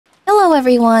Hello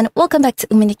everyone, welcome back to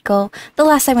Umineko. The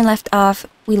last time we left off,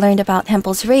 we learned about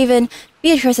Hempel's Raven,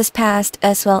 Beatrice's past,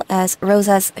 as well as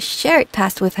Rosa's shared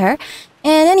past with her.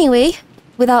 And anyway,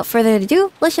 without further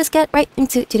ado, let's just get right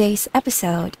into today's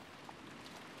episode.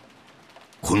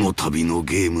 この旅の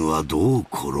ゲームはどう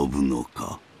転ぶの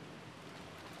か。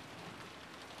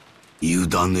委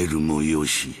ねるもよ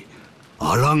し、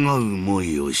抗うも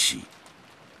よし。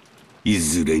い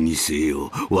ずれにせ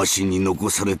よ、わしに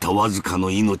残されたわずかの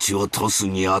命をトス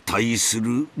に値す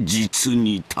る実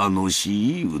に楽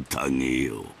しい宴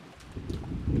よ。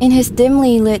In his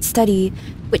dimly lit study,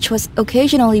 which was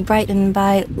occasionally brightened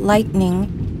by lightning,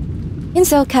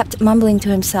 Kinzo kept mumbling to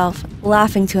himself,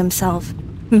 laughing to himself.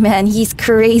 Man, he's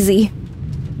crazy.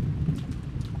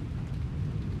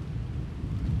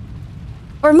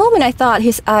 For a moment I thought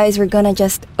his eyes were gonna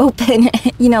just open,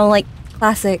 you know, like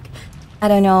classic, I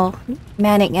don't know,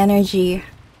 manic energy.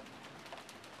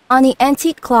 On the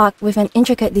antique clock with an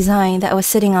intricate design that was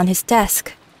sitting on his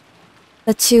desk,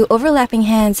 the two overlapping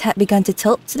hands had begun to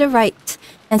tilt to the right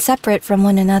and separate from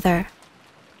one another.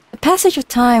 The passage of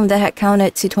time that had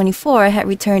counted to 24 had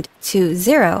returned to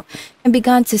 0 and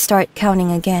begun to start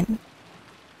counting again.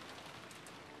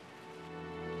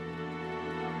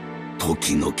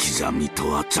 時の刻み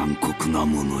とは残酷な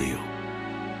ものよ。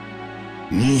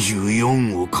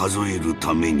24を数える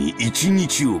ために1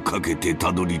日をかけて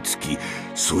たどり着き、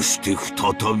そして再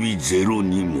び0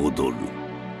に戻る。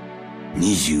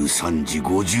23時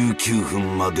59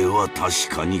分までは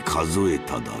確かに数え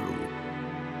ただろ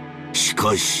う。し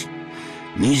かし、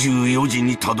24時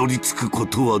にたどり着くこ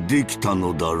とはできた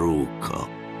のだろうか。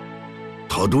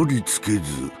たどり着けず、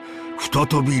再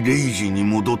び0時に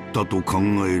戻ったと考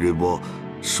えれば、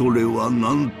それは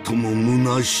なんとも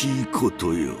虚しいこ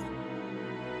とよ。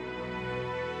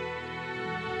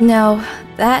No,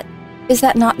 is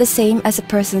that not the same as a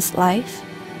person's life?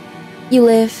 You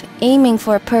live aiming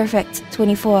for a perfect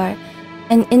 24,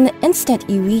 and in the instant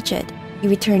you reach it, you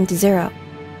return to 0.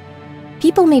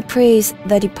 People may praise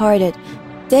the departed,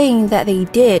 saying that they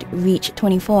did reach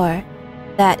 24.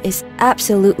 That is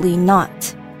absolutely not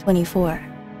 24.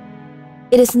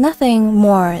 It is nothing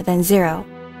more than 0.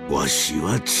 わし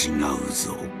は違う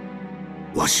ぞ。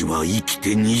わしは生き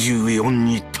て24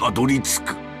にたどり着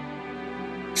く。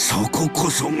そここ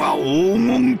そが黄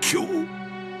金鏡。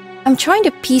I'm trying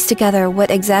to piece together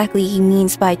what exactly he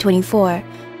means by 24,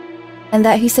 and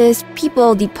that he says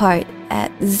people depart at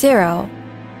 0,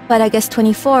 but I guess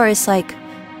 24 is like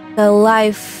the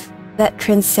life that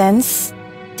transcends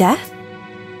death?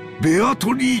 ベア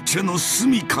トリーチェの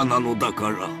住処なのだ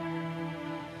から。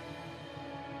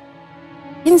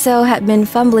Kinzo had been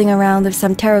fumbling around with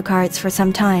some tarot cards for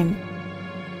some time.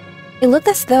 It looked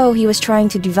as though he was trying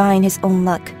to divine his own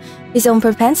luck, his own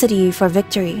propensity for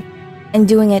victory, and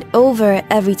doing it over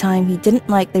every time he didn't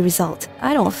like the result.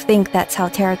 I don't think that's how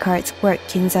tarot cards work,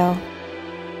 Kinzo.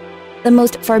 The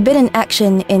most forbidden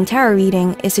action in tarot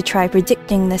reading is to try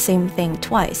predicting the same thing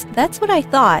twice. That's what I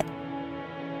thought.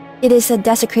 It is a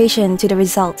desecration to the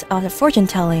result of the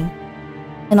fortune-telling,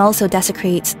 and also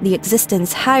desecrates the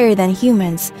existence higher than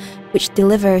humans, which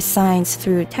delivers signs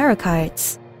through tarot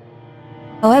cards.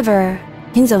 However,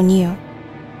 Kinzo knew.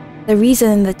 The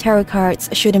reason the tarot cards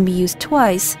shouldn't be used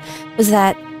twice was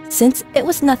that, since it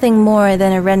was nothing more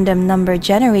than a random number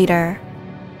generator,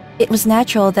 it was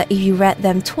natural that if you read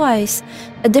them twice,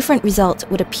 a different result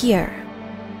would appear.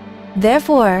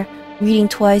 Therefore, reading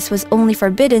twice was only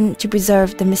forbidden to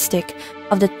preserve the mystic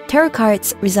of the tarot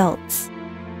cards' results.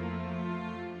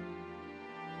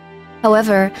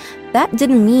 However, that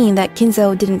didn't mean that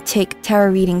Kinzo didn't take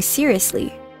tarot reading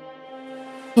seriously.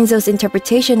 Kinzo's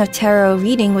interpretation of tarot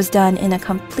reading was done in a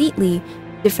completely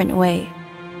different way.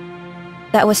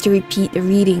 That was to repeat the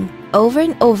reading over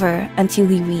and over until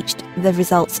he reached the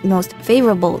results most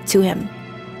favorable to him,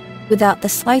 without the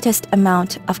slightest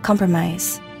amount of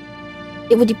compromise.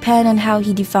 It would depend on how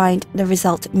he defined the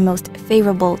result most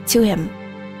favorable to him.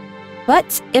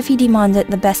 But if he demanded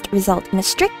the best result in a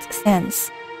strict sense,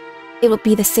 it would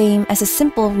be the same as a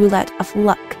simple roulette of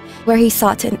luck, where he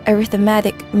sought an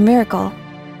arithmetic miracle.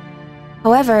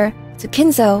 However, to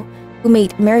Kinzo, who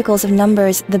made miracles of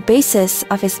numbers the basis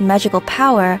of his magical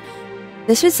power,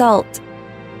 this result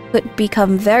would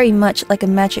become very much like a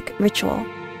magic ritual.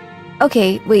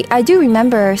 Okay, wait, I do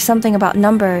remember something about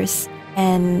numbers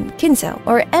and Kinzo,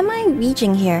 or am I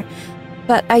reaching here?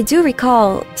 But I do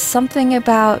recall something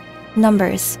about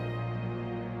numbers.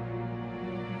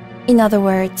 In other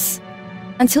words,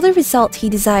 until the result he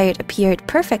desired appeared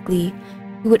perfectly,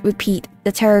 he would repeat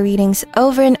the tarot readings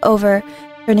over and over,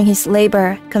 turning his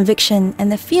labor, conviction,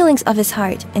 and the feelings of his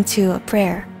heart into a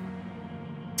prayer.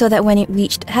 so that when it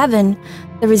reached heaven,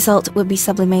 the result would be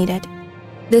sublimated.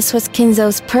 This was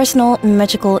Kinzo's personal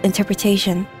magical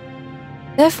interpretation.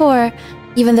 Therefore,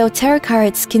 even though tarot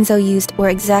cards Kinzo used were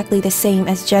exactly the same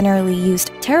as generally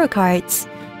used tarot cards,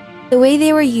 the way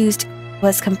they were used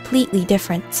was completely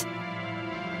different.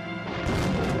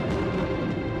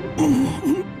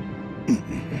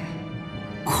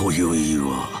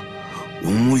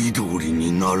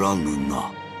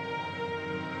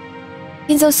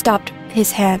 Kinzo stopped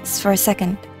his hands for a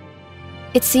second.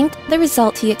 It seemed the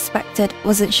result he expected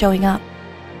wasn't showing up.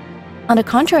 On the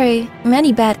contrary,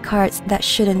 many bad cards that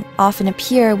shouldn't often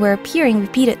appear were appearing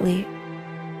repeatedly,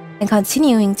 and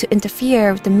continuing to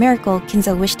interfere with the miracle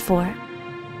Kinzo wished for.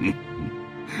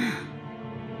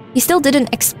 He still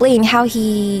didn't explain how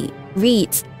he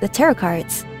reads the tarot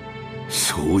cards.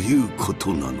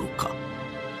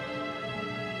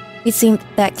 It seemed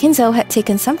that Kinzo had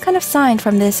taken some kind of sign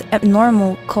from this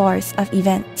abnormal course of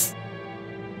events.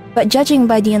 But judging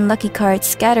by the unlucky cards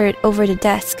scattered over the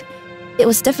desk, it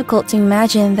was difficult to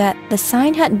imagine that the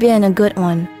sign had been a good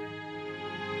one.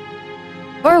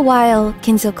 For a while,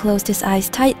 Kinzo closed his eyes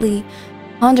tightly,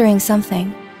 pondering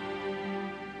something.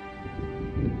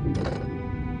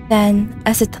 Then,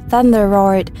 as the thunder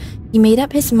roared, he made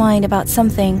up his mind about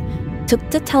something, took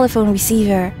the telephone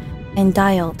receiver, and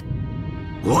dialed.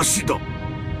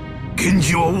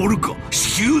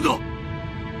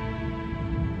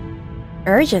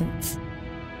 Urgent.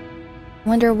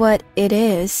 Wonder what it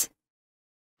is.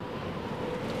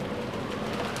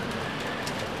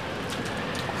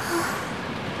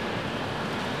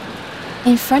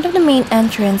 In front of the main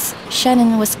entrance,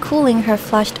 Shannon was cooling her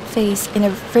flushed face in a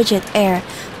frigid air.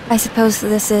 I suppose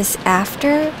this is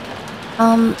after,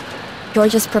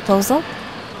 George's proposal?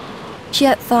 She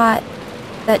had thought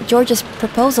that George's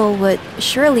proposal would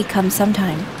surely come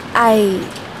sometime.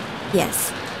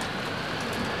 Yes.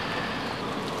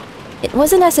 It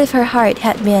wasn't as if her heart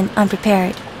had been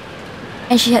unprepared,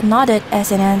 and she had nodded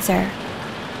as an answer.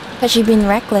 Had she been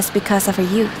reckless because of her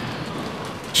youth?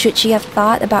 Should she have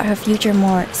thought about her future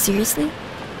more seriously?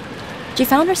 She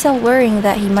found herself worrying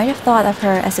that he might have thought of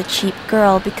her as a cheap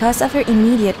girl because of her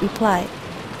immediate reply.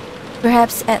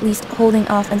 Perhaps at least holding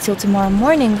off until tomorrow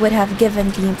morning would have given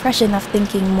the impression of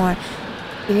thinking more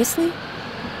seriously.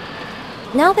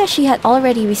 Now that she had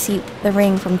already received the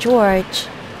ring from George,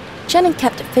 Shannon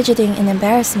kept fidgeting in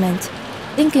embarrassment,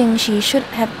 thinking she should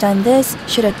have done this,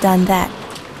 should have done that.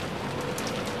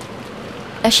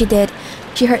 As she did,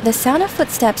 she heard the sound of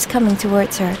footsteps coming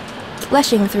towards her,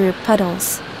 splashing through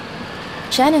puddles.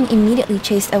 Shannon immediately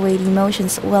chased away the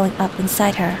emotions welling up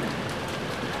inside her.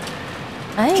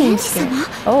 I'm scared.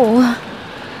 Oh,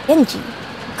 Genji.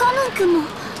 Kanon-kun.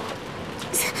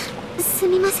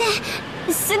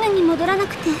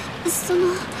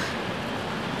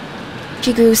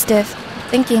 She grew stiff,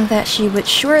 thinking that she would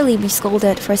surely be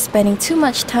scolded for spending too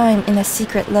much time in a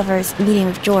secret lovers' meeting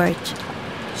with George.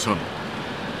 Shannon,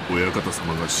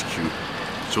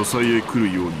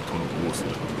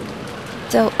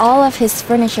 So all of his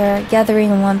furniture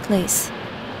gathering in one place.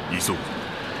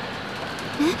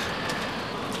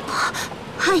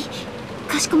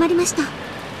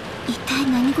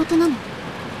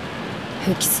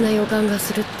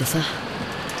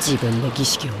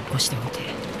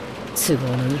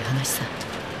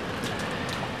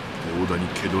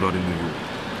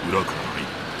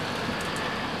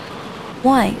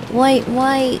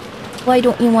 Why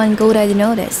don't you want Gohda to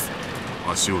know this?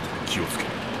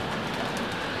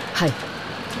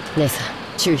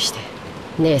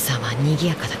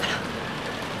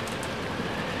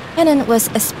 Kanon was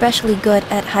especially good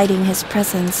at hiding his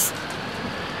presence.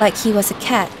 Like he was a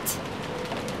cat.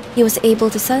 He was able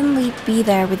to suddenly be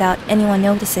there without anyone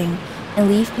noticing and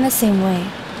leave in the same way.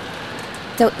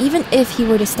 So even if he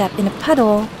were to step in a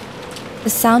puddle, the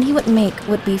sound he would make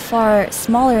would be far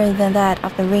smaller than that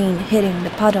of the rain hitting the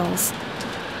puddles.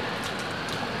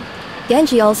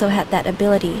 Genji also had that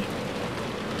ability.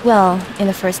 Well, in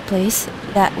the first place,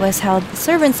 that was how the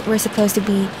servants were supposed to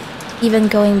be, even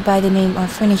going by the name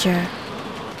of furniture.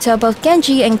 So both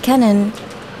Genji and Kanon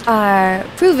are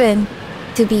proven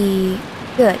to be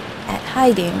good at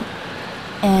hiding,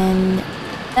 and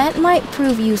that might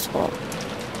prove useful.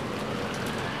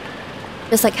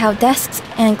 Just like how desks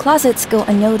and closets go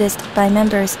unnoticed by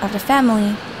members of the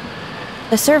family,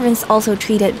 the servants also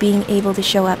treated being able to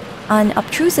show up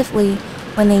unobtrusively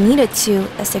when they needed to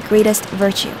as their greatest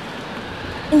virtue.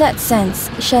 In that sense,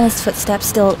 Shannon's footsteps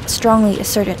still strongly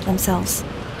asserted themselves.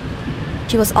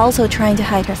 She was also trying to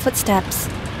hide her footsteps,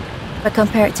 but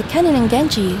compared to Kanon and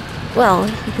Genji, well,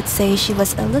 you could say she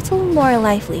was a little more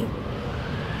lively.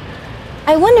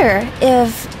 I wonder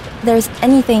if there's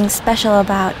anything special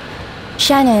about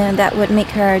Shannon that would make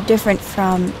her different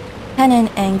from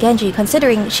Kanon and Genji,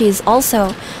 considering she's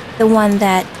also the one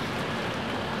that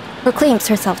proclaims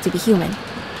herself to be human.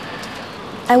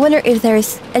 I wonder if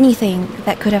there's anything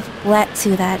that could have led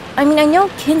to that. I mean, I know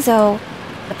Kinzo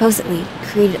supposedly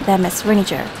created them as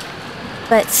furniture,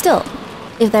 but still,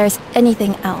 if there's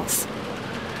anything else.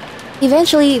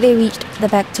 Eventually, they reached the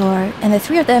back door, and the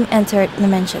three of them entered the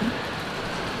mansion.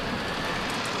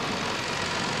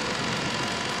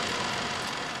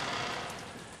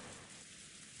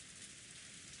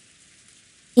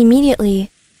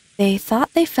 Immediately, they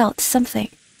thought they felt something.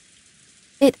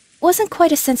 It wasn't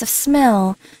quite a sense of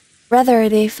smell, rather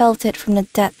they felt it from the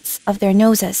depths of their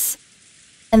noses.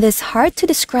 And this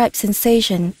hard-to-describe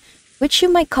sensation, which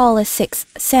you might call a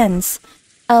sixth sense,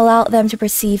 allowed them to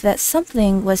perceive that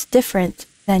something was different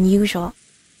than usual.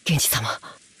 Genji-sama.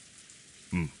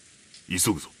 急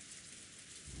ぐぞ。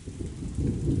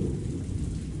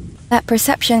 That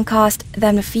perception caused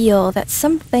them to feel that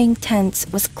something tense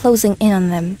was closing in on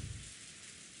them.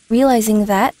 Realizing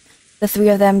that, the three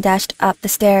of them dashed up the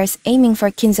stairs, aiming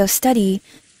for Kinzo's study,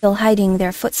 still hiding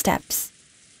their footsteps.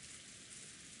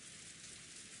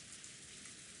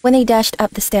 When they dashed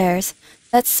up the stairs,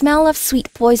 that smell of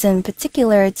sweet poison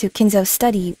particular to Kinzo's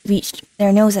study reached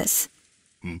their noses.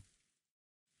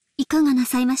 いかがな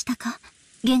さいましたか、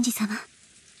源氏様。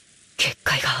結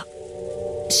界が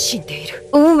死んでいる。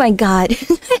 Oh my god.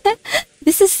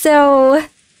 This is so...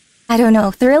 I don't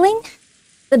know, thrilling?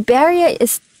 The barrier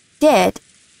is dead.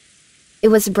 It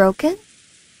was broken?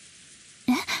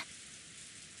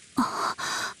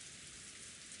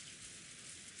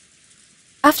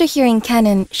 After hearing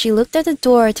Kanon, she looked at the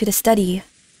door to the study.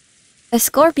 A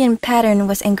scorpion pattern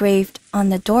was engraved on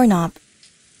the doorknob.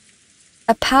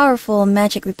 A powerful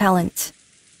magic repellent.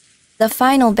 The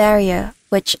final barrier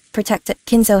which protected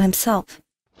Kinzo himself.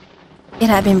 It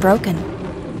had been broken.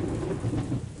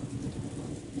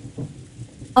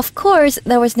 Of course,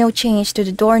 there was no change to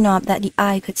the doorknob that the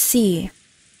eye could see.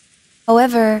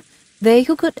 However, they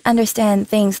who could understand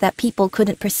things that people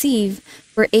couldn't perceive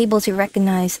were able to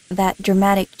recognize that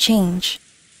dramatic change.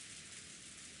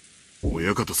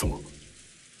 親方様。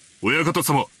親方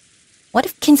様。 What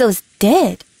if Kinzo is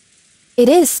dead?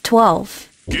 It is 12.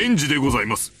 源氏でござい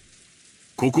ます。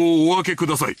ここをお開けく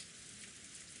ださい。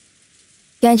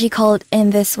 Genji called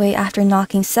in this way after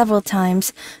knocking several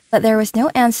times, but there was no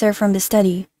answer from the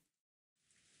study.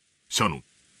 Shannon,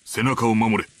 背中を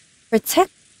守れ。 Protect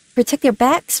your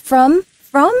backs from?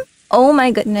 Oh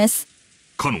my goodness.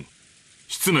 カノン、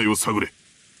室内を探れ。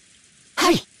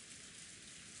はい。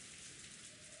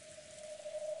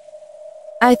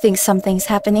 I think something's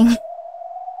happening.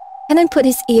 Kanon put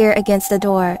his ear against the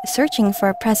door, searching for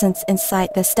a presence inside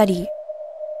the study.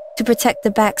 To protect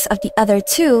the backs of the other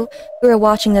two who were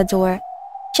watching the door,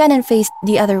 Shannon faced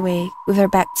the other way, with her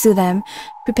back to them,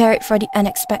 prepared for the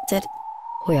unexpected.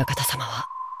 親方様は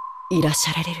いらっし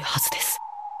ゃられるはずです。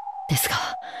ですが、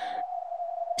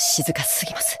静かす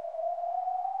ぎます。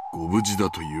ご無事だ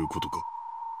ということか。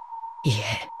いえ。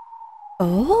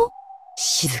Oh?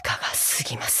 静かがす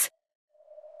ぎます。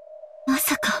ま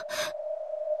さか、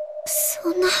そ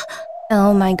んな。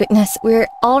Oh my goodness, we're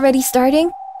already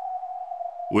starting?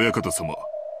 親方様、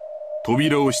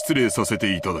扉を失礼させ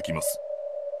ていただきます。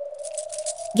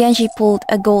Genji pulled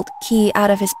a gold key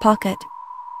out of his pocket.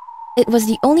 It was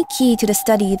the only key to the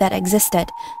study that existed,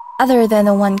 other than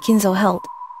the one Kinzo held.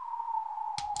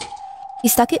 He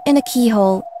stuck it in a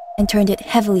keyhole and turned it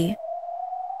heavily.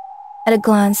 At a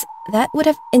glance, that would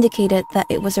have indicated that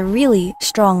it was a really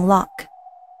strong lock.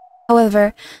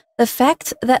 However, the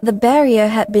fact that the barrier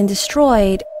had been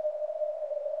destroyed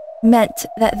meant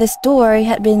that this door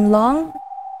had been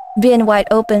wide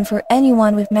open for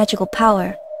anyone with magical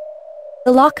power.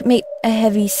 The lock made a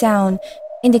heavy sound,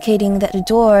 indicating that the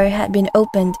door had been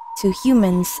opened to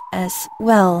humans as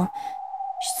well.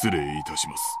 失礼いたし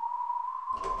ます。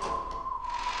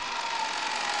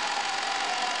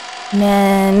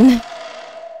 Man.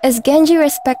 As Genji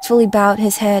respectfully bowed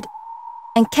his head,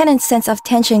 and Kanon's sense of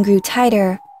tension grew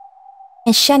tighter,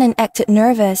 and Shannon acted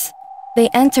nervous, they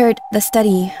entered the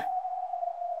study.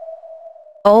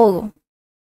 Oh.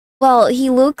 Well,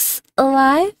 he looks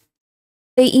alive?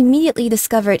 They immediately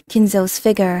discovered Kinzo's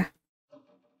figure.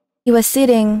 He was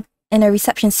sitting in a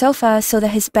reception sofa so that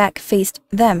his back faced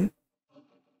them.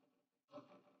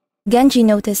 Genji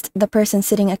noticed the person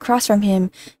sitting across from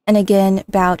him and again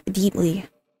bowed deeply.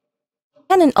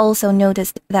 Kanon also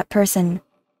noticed that person,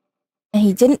 and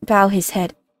he didn't bow his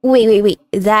head. Wait,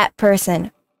 that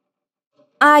person.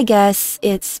 I guess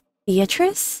it's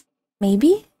Beatrice?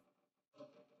 Maybe?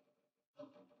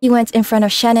 He went in front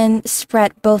of Shannon,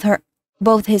 spread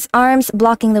both his arms,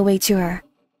 blocking the way to her.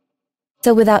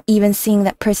 So without even seeing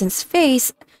that person's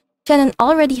face, Shannon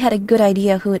already had a good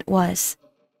idea who it was.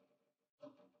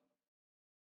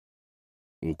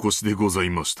 お越しでござい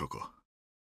ましたか。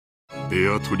ベ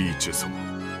アトリーチェ様。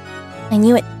I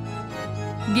knew it.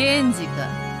 源氏か。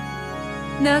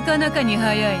なかなかに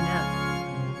早いな。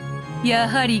や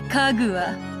はり家具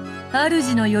は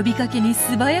主の呼びかけに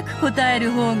素早く応え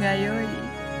る方が良い。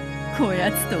こ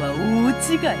やつとは大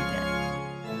違いだ。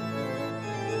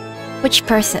Which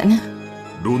person?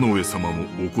 ロノエ様も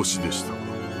お越しでした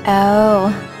Oh.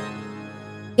か。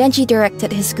Genji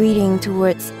directed his greeting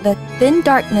towards the thin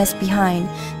darkness behind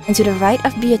and to the right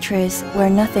of Beatrice where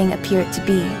nothing appeared to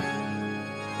be.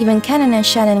 Even Kanon and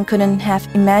Shannon couldn't have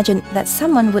imagined that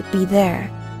someone would be there.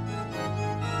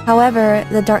 However,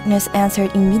 the darkness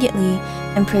answered immediately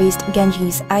and praised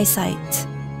Genji's eyesight.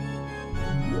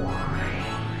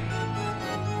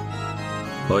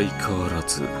 相変わら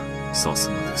ずさす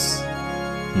がです。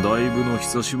だいぶの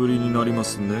久しぶりになりま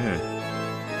すね。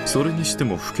それにして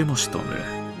も老けましたね。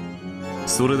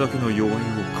それだけの弱いを重ね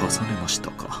まし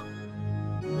たか。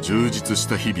充実し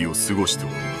た日々を過ごしてお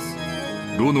りま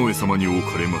す。ロノエ様にお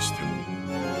かれましても、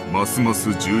ますま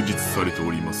す充実されて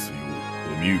おりますよ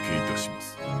うお見受けいたしま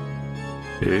す。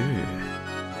え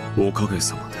え、おかげ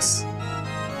さまです。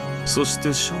そし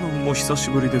てシャノンも久し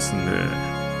ぶりですね。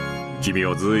君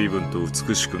は随分と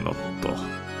美しくなった。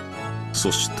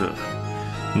そして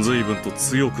随分と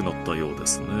強くなったようで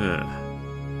すね。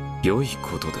良い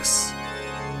ことです。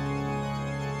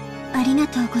ありが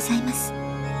とうございます。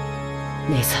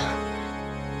姉さん、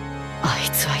あい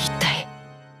つは一体。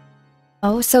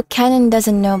Oh, so Kanon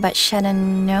doesn't know, but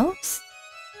Shannon knows?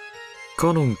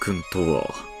 カノン君と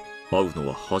は会うの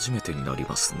は初めてになり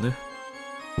ますね。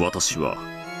私は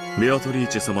ベアトリー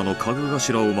チェ様の家具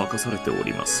頭を任されてお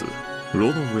ります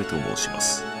ロノウエと申しま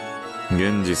す。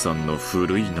源氏さんの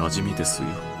古い馴染みですよ。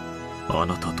あ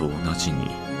なたと同じに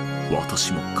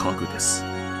私も家具です。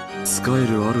使え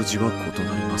る主は異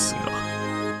なりますが。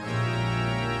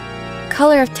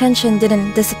 Color of tension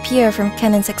didn't disappear from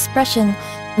Kanon's expression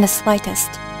in the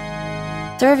slightest.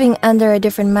 Serving under a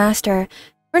different master,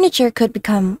 furniture could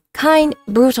become kind,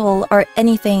 brutal, or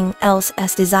anything else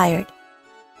as desired.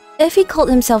 If he called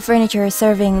himself furniture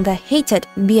serving the hated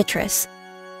Beatrice,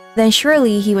 then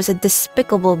surely he was a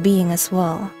despicable being as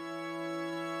well.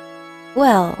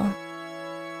 Well...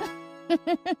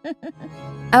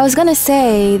 I was gonna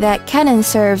say that Kanon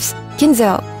serves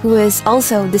Kinzo, who is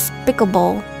also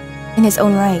despicable in his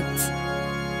own right.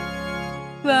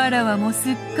 わらわもす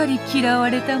っかり嫌わ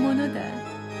れたものだ。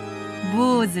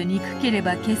坊主憎けれ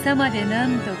ば今朝までな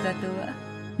んとかとは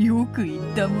よく言っ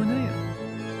たものよ。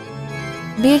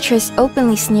Beatrice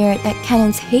openly sneered at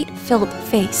Kanon's hate-filled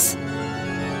face.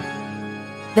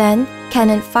 Then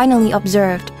Kanon finally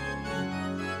observed.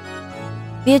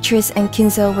 Beatrice and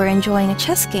Kinzo were enjoying a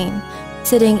chess game,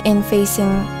 sitting in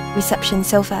facing reception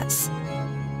sofas.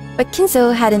 But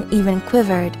Kinzo hadn't even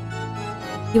quivered.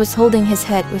 He was holding his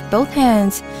head with both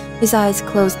hands, his eyes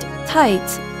closed tight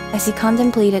as he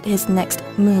contemplated his next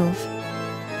move.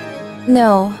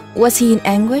 No, was he in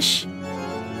anguish?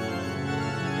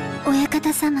 親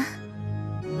方様。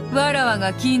わらわ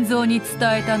が金蔵に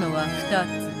伝えたのは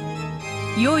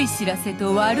2つ。良い知らせ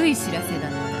と悪い知らせだ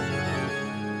っ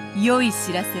た。良い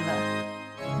知らせ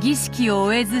は儀式を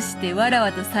終えずしてわら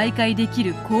わと再会でき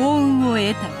る幸運を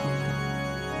得たこ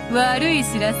と。悪い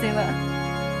知らせは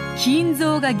金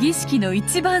蔵が儀式の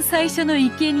一番最初の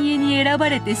生贄に選ば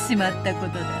れてしまったこ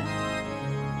とだ。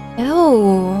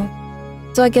Oh,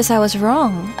 so I guess I was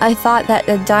wrong. I thought that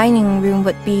the dining room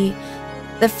would be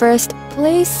the first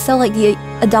place, so like the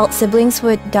adult siblings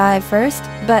would die first,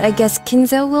 but I guess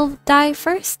Kinzo will die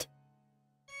first?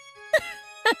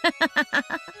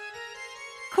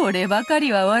 こればか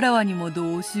りはわらわにも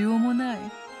どうしようもない。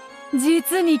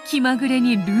実に気まぐれ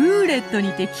にルーレット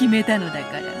にて決めたのだ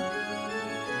から。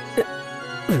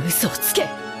嘘をつけ。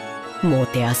も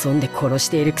てあそんで殺し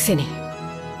ているくせに。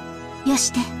よ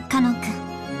して、カノン君。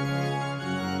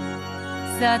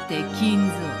さて金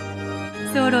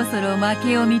蔵、そろそろ負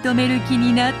けを認める気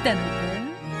になったのか。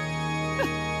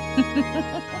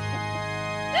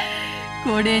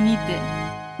これにて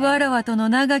わらわとの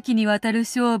長きにわたる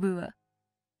勝負は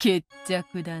決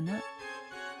着だな。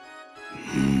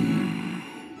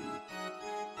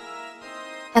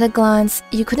At a glance,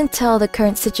 you couldn't tell the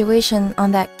current situation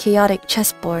on that chaotic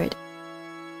chessboard.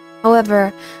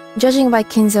 However, judging by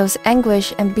Kinzo's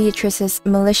anguish and Beatrice's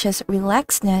malicious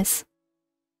relaxedness,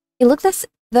 it looked as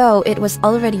though it was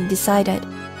already decided.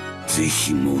 是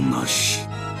非もなし。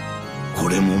こ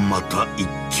れもまた一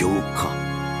興か。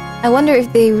I wonder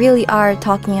if they really are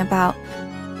talking about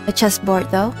the chessboard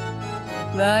though.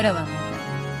 わらわもだ。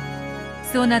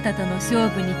そなたとの勝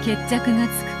負に決着が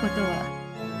つくことは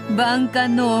万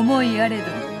感の思いあれど、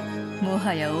も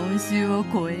はや恩衆を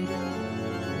超える。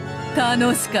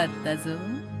楽しかったぞ。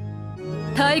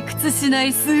退屈しな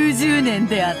い数十年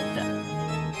であった。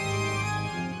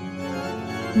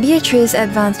Beatrice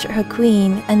advanced her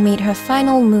queen and made her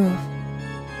final move.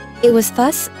 It was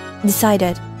thus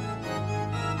decided.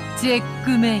 チェッ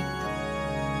クメイト。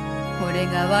これ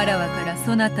がわらわから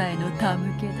そなたへの手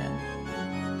向けだ。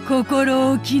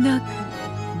心置きなく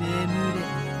眠れ。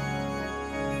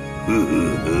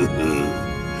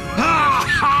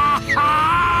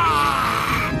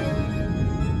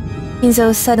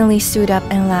Kinzo suddenly stood up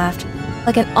and laughed,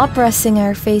 like an opera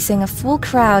singer facing a full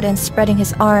crowd and spreading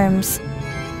his arms,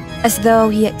 as though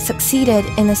he had succeeded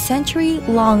in a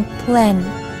century-long plan.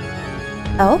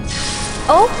 Oh?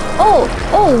 Oh? Oh!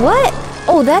 Oh, what?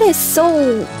 Oh, that is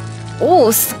so...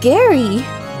 Oh, scary!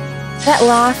 That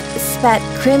laugh spat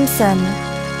crimson.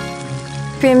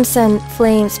 Crimson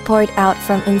flames poured out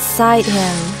from inside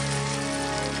him,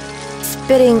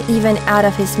 spitting even out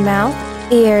of his mouth,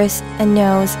 ears, and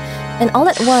nose, and all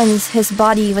at once his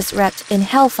body was wrapped in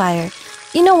hellfire.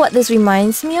 You know what this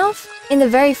reminds me of? In the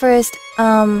very first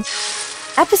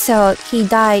episode, he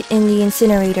died in the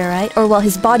incinerator, right? Or well,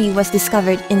 his body was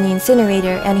discovered in the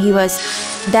incinerator and he was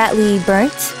badly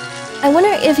burnt. I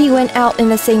wonder if he went out in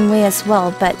the same way as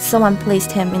well, but someone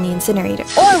placed him in the incinerator.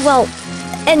 Or well,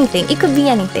 anything. It could be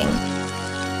anything.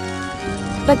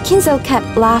 But Kinzo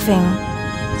kept laughing.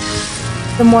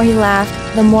 The more he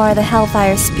laughed, the more the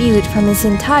hellfire spewed from his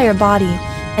entire body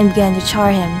and began to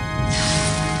char him.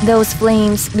 Those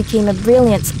flames became a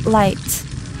brilliant light,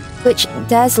 which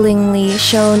dazzlingly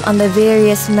shone on the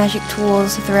various magic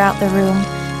tools throughout the room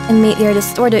and made their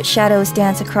distorted shadows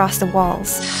dance across the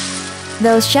walls.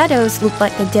 Those shadows looked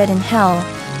like the dead in hell,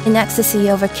 in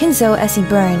ecstasy over Kinzo as he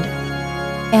burned.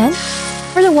 And,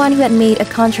 for the one who had made a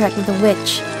contract with the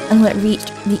witch and who had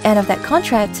reached the end of that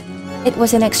contract, it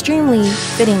was an extremely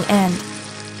fitting end.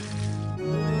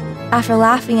 After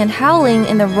laughing and howling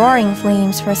in the roaring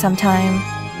flames for some time,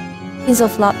 Kinzo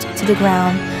flopped to the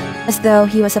ground, as though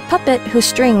he was a puppet whose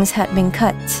strings had been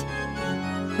cut.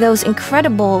 Those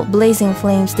incredible blazing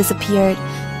flames disappeared,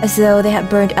 as though they had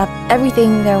burned up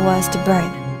everything there was to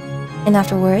burn. And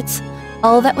afterwards,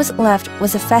 all that was left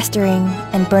was a festering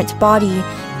and burnt body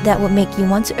that would make you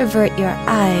want to avert your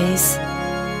eyes.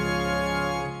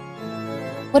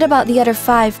 What about the other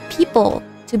 5 people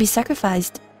to be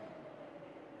sacrificed?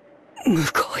 む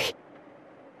ごい。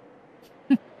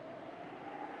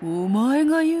お前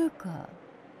が言うか。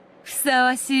ふさ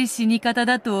わしい死に方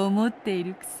だと思ってい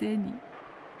るくせに。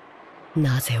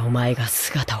なぜお前が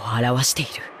姿を現してい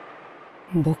る？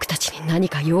僕たちに何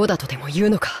か用だとでも言う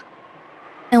のか？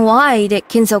 And why did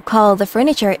Kinzo call the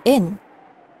furniture in?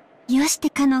 よして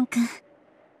カノン君。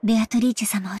ベアトリーチェ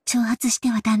様を挑発して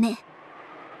はダメ。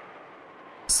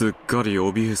すっかり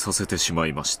怯えさせてしま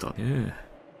いましたね。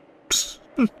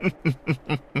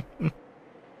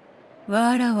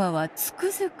わらわはつく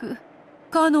づく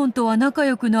カノンとは仲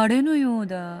良くなれぬよう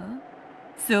だ。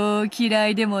そう嫌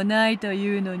いでもないと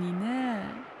いうのにね。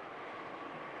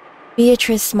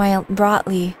Beatrice smiled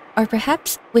broadly, or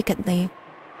perhaps wickedly.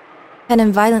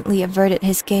 Shannon violently averted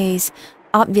his gaze,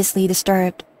 obviously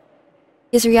disturbed.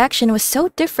 His reaction was so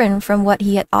different from what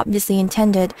he had obviously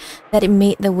intended that it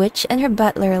made the witch and her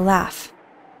butler laugh.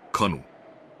 カノン、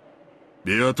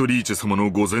ベアトリーチェ様の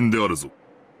御前であるぞ。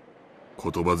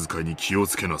言葉遣いに気を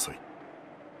つけなさい。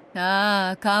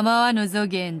ああ、構わぬぞ、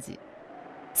源氏。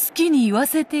好きに言わ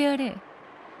せてやれ。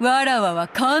わらわは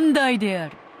寛大であ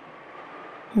る。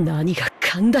何が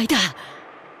寛大だ。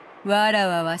わら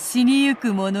わは死にゆ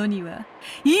く者には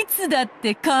いつだっ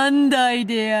て寛大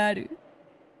である。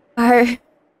Are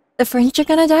the furniture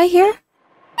gonna die here?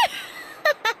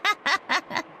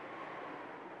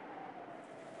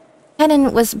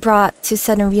 Shannon was brought to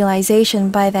sudden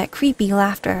realization by that creepy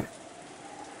laughter.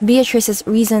 Beatrice's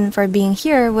reason for being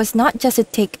here was not just to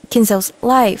take Kinzo's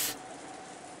life.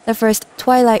 The first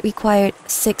twilight required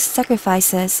 6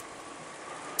 sacrifices.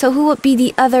 So who would be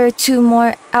the other 2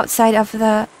 more outside of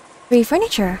the 3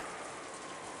 furniture?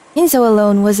 Kinzo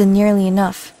alone wasn't nearly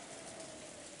enough.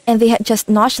 And they had just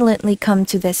nonchalantly come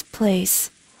to this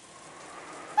place.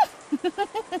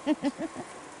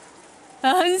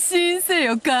 安心せ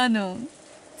よ、カノン。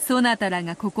そなたら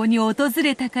がここに訪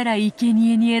れたから生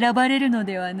贄に選ばれるの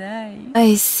ではない。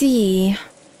I see.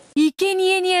 生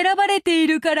贄に選ばれてい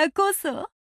るからこそ、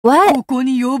What? ここ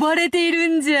に呼ばれている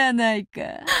んじゃないか。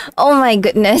Oh my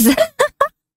goodness.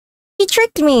 She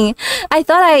tricked me. I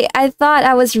thought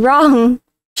I was wrong.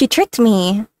 She tricked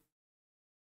me.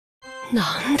 な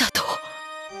んだと。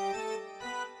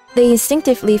 They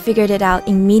instinctively figured it out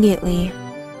immediately.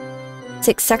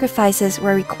 6 sacrifices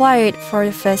were required for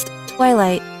the first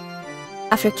twilight.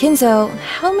 After Kinzo,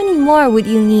 how many more would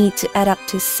you need to add up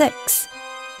to 6?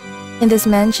 In this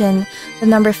mansion, the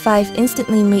number 5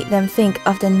 instantly made them think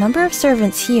of the number of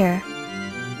servants here.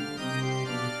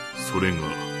 それが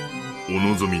お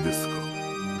望みですか。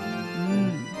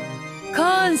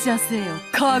感謝せよ、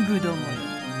家具どもよ。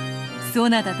そ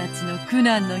なたたちの苦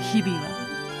難の日々は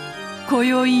今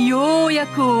宵ようや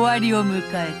く終わりを迎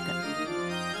え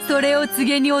た。それを告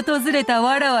げに訪れた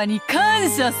わらわに感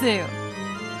謝せよ。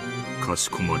かし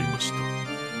こまりました。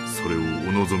それをお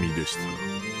望みでしたら。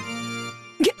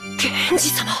源氏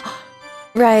様。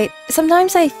 Right.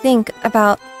 Sometimes I think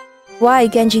about why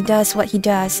Genji does what he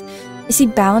does. Is he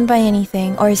bound by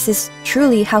anything, or is this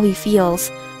truly how he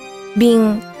feels?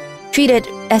 Being treated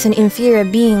as an inferior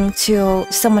being to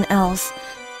someone else.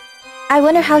 I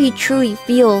wonder how he truly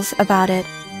feels about it.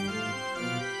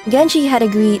 Genji had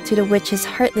agreed to the witch's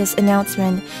heartless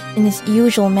announcement in his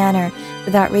usual manner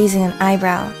without raising an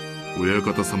eyebrow. 親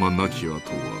方様亡き後は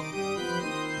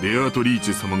ベアトリー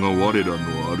チェ様が我らの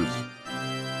主。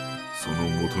その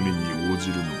求めに応じ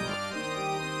るのが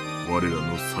我ら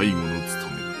の最後の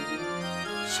務めだ。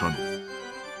シャノン、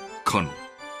カノン、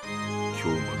今日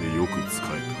までよく仕えた。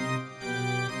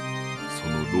そ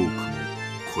の労苦も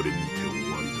これにて終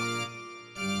わり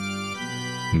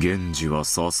だ。源氏は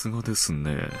さすがです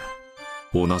ね。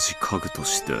同じ家具と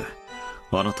して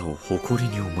あなたを誇り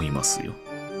に思いますよ。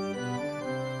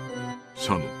シ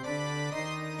ャノン、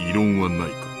異論はない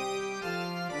か。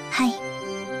はい。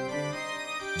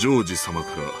ジョージ様か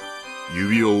ら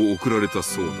指輪を贈られた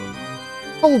そうだな。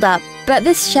 Hold up, but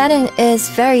this Shannon is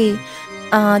very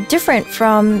different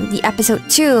from the episode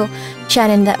 2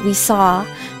 Shannon that we saw.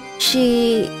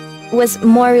 She was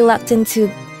more reluctant to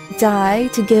die,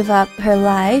 to give up her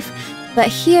life, but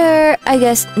here I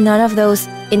guess none of those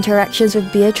interactions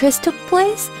with Beatrice took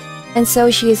place, and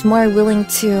so she is more willing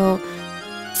to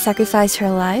sacrifice her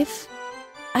life.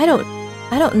 I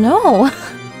don't know.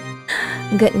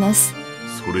 Goodness.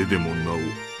 それでもなお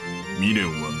未練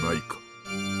はないか。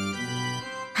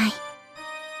はい。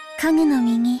影の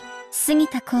身に過ぎ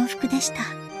た幸福でした。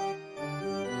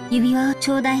指輪を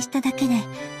頂戴しただけで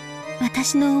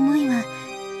私の思いは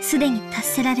すでに達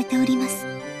せられております。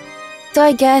 So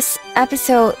I guess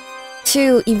episode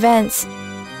 2 events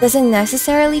doesn't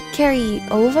necessarily carry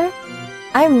over?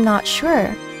 I'm not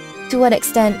sure to what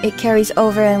extent it carries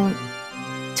over and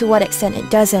to what extent it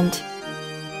doesn't.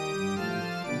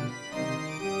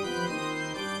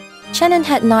 Shannon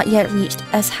had not yet reached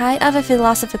as high of a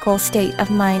philosophical state of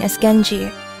mind as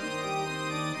Genji.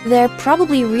 There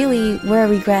probably really were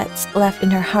regrets left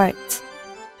in her heart.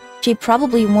 She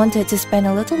probably wanted to spend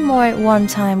a little more warm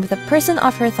time with the person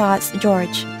of her thoughts,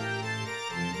 George.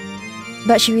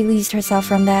 But she released herself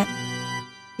from that.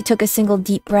 She took a single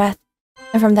deep breath,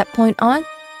 and from that point on,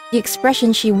 the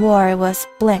expression she wore was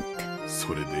blank.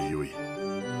 それでよい。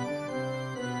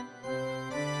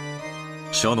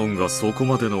シャノンがそこ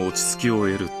までの落ち着きを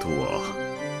得るとは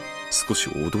少し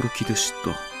驚きでし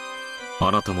た。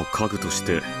あなたも家具とし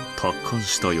て達観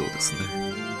したようですね。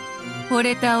惚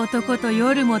れた男と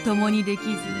夜も共にでき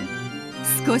ず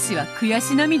少しは悔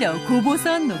し涙をこぼ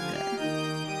さんのか。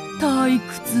退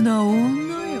屈な女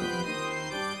よ。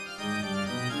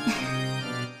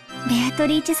ベアト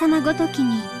リーチェ様ごとき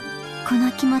にこ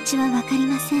の気持ちはわかり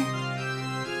ません。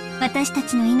私た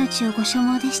ちの命をご所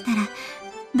望でしたら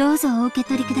どうぞお受け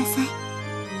取りください。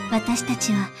私た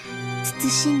ちは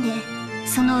慎んで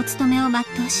そのお務めを全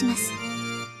うします。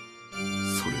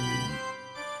それで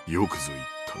いい。よくぞ言っ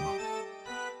たな。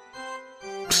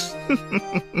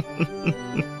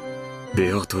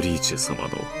ベアトリーチェ様の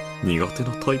苦手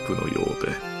なタイプのよう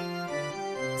で。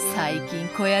最近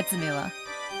小やつめは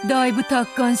だいぶ達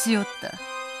観しよった。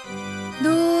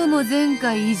どうも前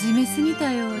回いじめすぎた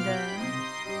ようだ。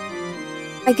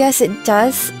I guess it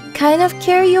does kind of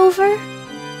carry over?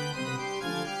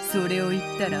 それを言っ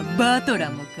たらバト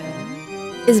ラもか。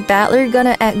 Is Battler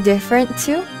gonna act different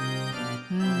too?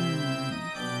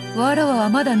 わらわは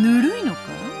まだぬるいのか。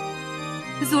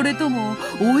それとも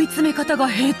追い詰め方が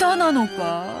下手なの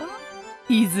か。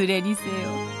いずれにせよ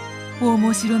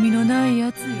面白みのない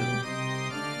やつよ。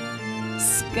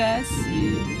しかし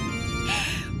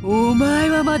お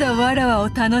前はまだわらわを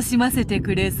楽しませて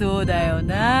くれそうだよ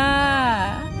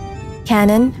な。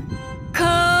 Kanon?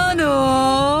 カ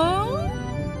ノン？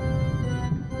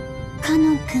カ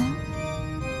ノン君。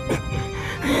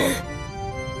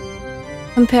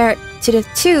Compared to the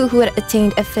two who had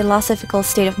attained a philosophical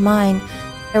state of mind,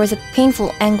 there was a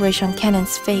painful anguish on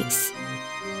Kanon's face.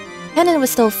 Kanon was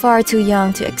still far too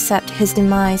young to accept his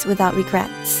demise without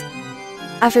regrets.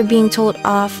 After being told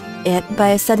off it by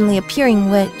a suddenly appearing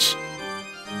witch,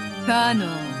 カノン、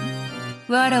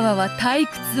わらわは退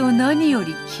屈を何よ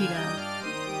り嫌う。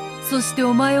そして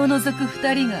お前を除く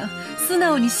二人が素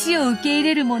直に死を受け入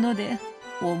れるもので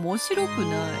面白くない。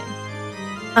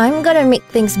I'm gonna make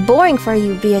things boring for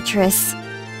you, Beatrice.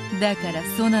 だから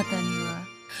そなたに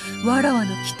はわらわの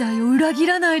期待を裏切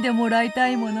らないでもらいた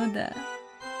いものだ。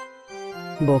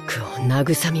僕を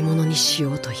慰み者にし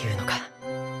ようというのか。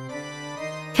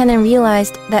Kanon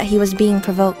realized that he was being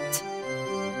provoked.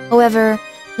 However,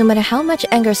 no matter how much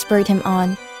anger spurred him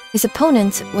on, his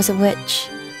opponent was a witch.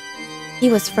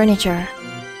 He was furniture.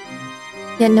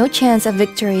 He had no chance of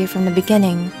victory from the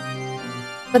beginning.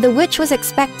 But the witch was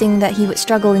expecting that he would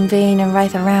struggle in vain and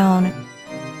writhe around,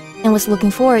 and was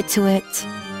looking forward to it.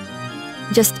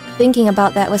 Just thinking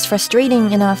about that was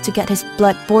frustrating enough to get his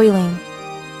blood boiling.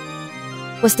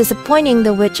 Was disappointing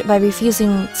the witch by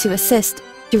refusing to resist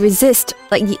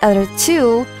like the other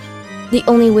two, the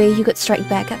only way he could strike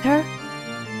back at her?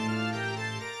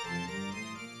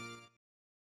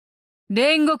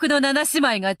 煉獄の七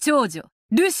姉妹が長女、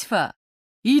ルシファー、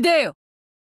いでよ。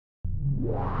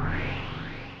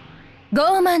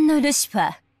傲慢のルシファ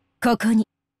ー、ここに。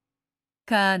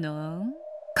カノン、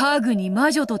家具に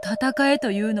魔女と戦え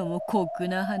というのも酷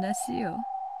な話よ。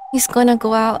He's gonna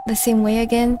go out the same way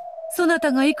again? そな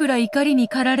たがいくら怒りに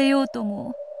駆られようと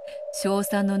も、勝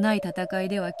算のない戦い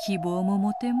では希望も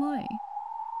持てまい。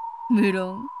無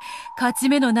論、勝ち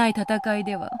目のない戦い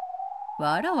では、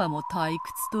わらわも退屈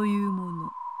というもの。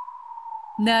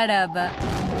ならば、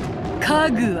家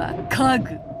具は家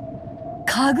具。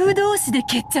家具同士で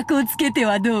決着をつけて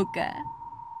はどうか。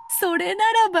それな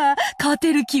らば、勝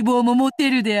てる希望も持て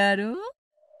るであろう。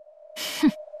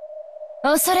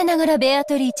恐れながらベア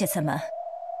トリーチェ様。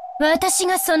私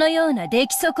がそのような出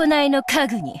来損ないの家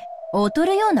具に劣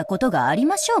るようなことがあり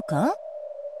ましょうか？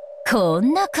こ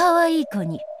んな可愛い子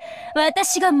に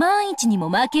私が万一に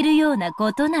も負けるような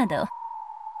ことなど。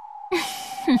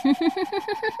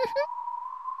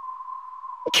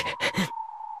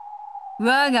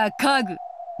我が家具、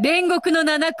煉獄の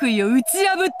七杭を打ち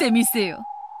破ってみせよ。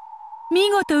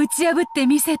見事打ち破って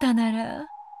みせたなら、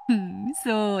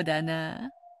そうだな。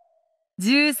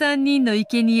13人の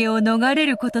生贄を逃れ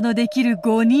ることのできる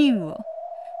5人を、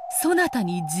そなた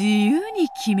に自由に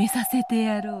決めさせて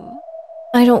やろ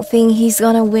う。I don't think he's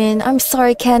gonna win. I'm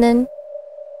sorry, Kanon.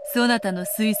 そなたの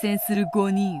推薦する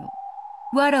5人を、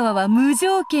わらわは無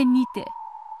条件にて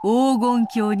黄金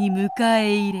鏡に迎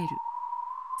え入れる。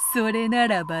それな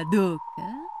らばどうか？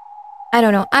 I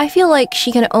don't know. I feel like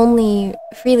she can only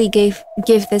freely give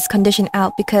this condition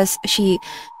out because she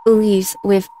believes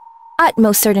with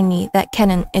utmost certainty that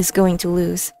Kanon is going to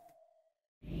lose.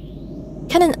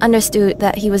 Kanon understood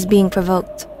that he was being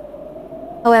provoked.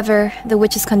 However, the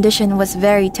witch's condition was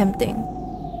very tempting.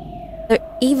 The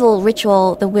evil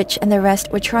ritual the witch and the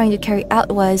rest were trying to carry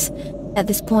out was, at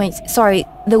this point,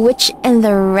 the witch and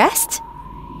the rest?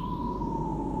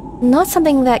 Not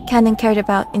something that Kanon cared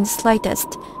about in the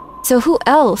slightest. So who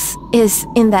else is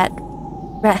in that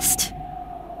rest?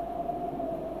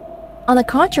 On the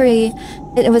contrary,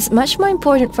 it was much more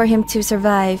important for him to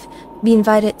survive, be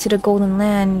invited to the Golden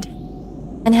Land,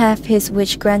 and have his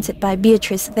wish granted by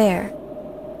Beatrice there.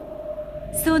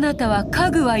 そなたは家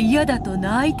具は嫌だと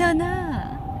泣いた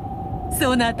な。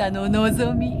そなたの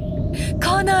望み、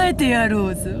叶えてやろ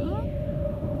うぞ。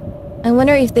I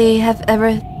wonder if they have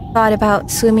ever thought about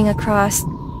swimming across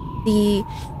the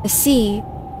sea,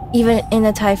 even in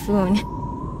a typhoon.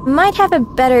 Might have a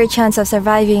better chance of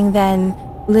surviving than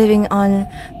living on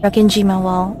Rokkenjima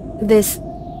while these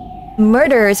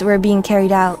murders were being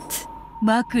carried out.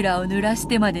 枕を濡らし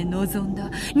てまで望んだ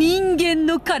人間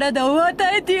の体を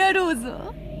与えてやろう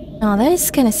ぞ。Oh, that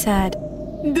is kind of sad.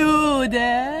 どうだ？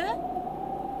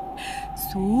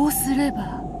そうすれ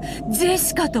ばジェ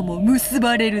シカとも結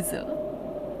ばれるぞ。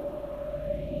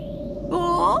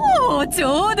おお、ち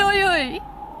ょうどよい。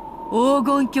黄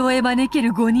金鏡へ招け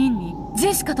る5人にジ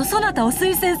ェシカとそなたを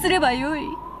推薦すればよい。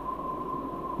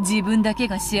自分だけ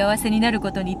が幸せになる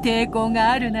ことに抵抗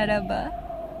があるならば、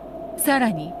さ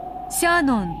らにシャ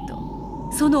ノン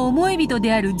とその思い人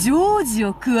であるジョージ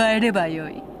を加えればよ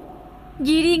い。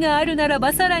義理があるなら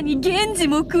ばさらにゲンジ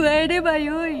も加えれば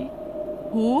よい。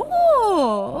お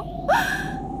お、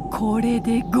これ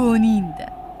で5人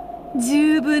だ。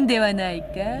十分ではないか、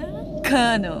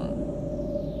カノン。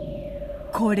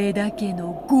これだけ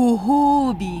のご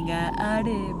褒美があ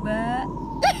れば。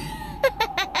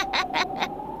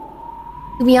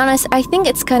To be honest, I think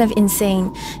it's kind of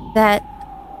insane that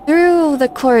through the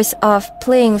course of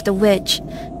playing with the witch,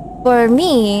 for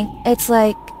me, it's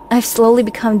like I've slowly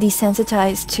become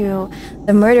desensitized to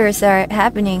the murders that are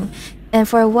happening. And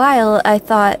for a while, I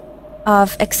thought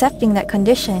of accepting that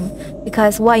condition,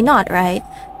 because why not, right?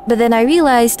 But then I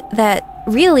realized that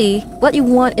really, what you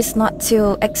want is not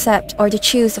to accept or to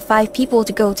choose the 5 people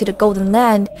to go to the Golden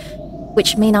Land,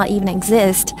 which may not even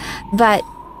exist, but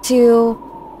to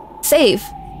save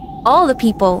all the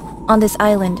people on this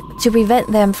island to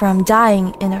prevent them from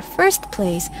dying in the first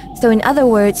place. So in other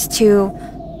words, to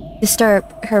disturb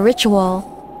her ritual,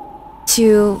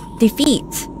 to defeat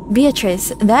Beatrice.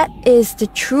 That is the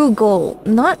true goal,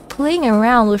 not playing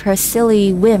around with her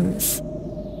silly whims.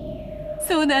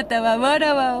 そなたはわ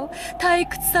らわを退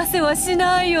屈させはし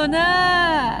ないよ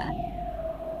な。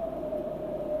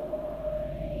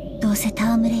どうせ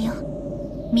戯れよ。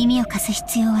耳を貸す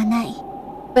必要はない。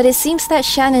But it seems that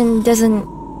Shannon doesn't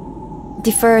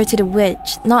defer to the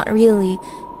witch. Not really.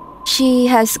 She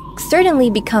has certainly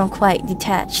become quite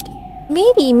detached.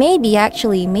 Maybe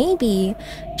actually, maybe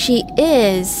she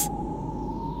is.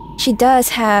 She does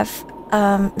have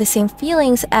the same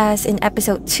feelings as in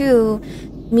episode 2,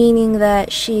 meaning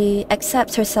that she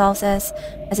accepts herself as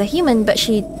a human, but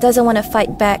she doesn't want to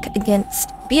fight back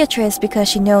against Beatrice because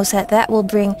she knows that that will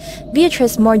bring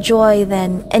Beatrice more joy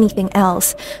than anything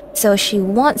else. So she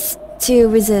wants to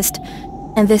resist,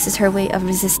 and this is her way of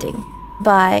resisting,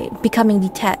 by becoming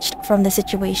detached from the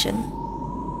situation.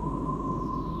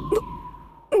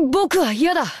 僕は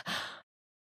嫌だ。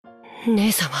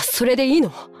姉さんはそれでいい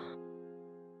の？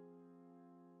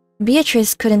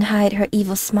 Beatrice couldn't hide her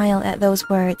evil smile at those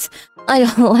words. I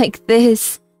don't like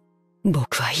this.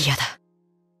 僕は嫌だ。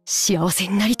幸せ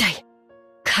になりたい。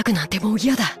家具なんてもう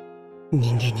嫌だ。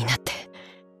人間になって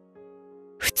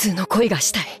普通の恋が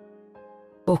したい。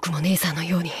僕も姉さんの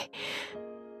ように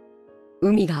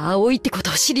海が青いってこ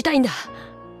とを知りたいんだ。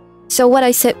So what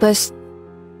I said was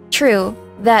true,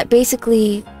 that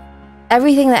basically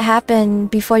everything that happened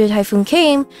before the typhoon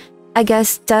came, I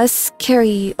guess, does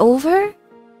carry over?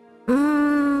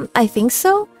 I think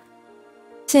so.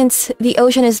 Since the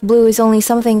ocean is blue is only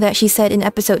something that she said in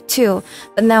episode 2,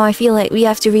 but now I feel like we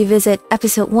have to revisit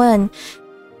episode 1,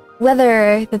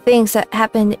 whether the things that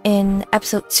happened in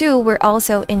episode 2 were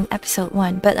also in episode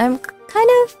 1, but I'm kind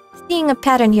of seeing a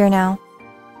pattern here now.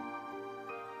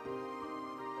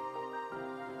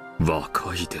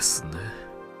 若いですね。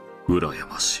羨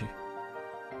ましい。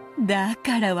だ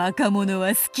から若者は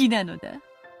好きなのだ。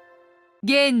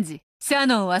ゲンジ、シャ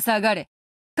ノンは下がれ。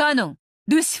カノン、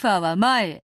ルシファーは前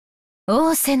へ。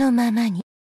仰せのままに。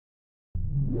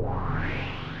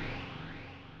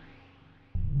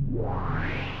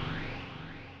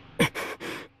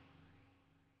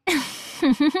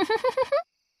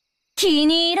気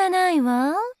に入らない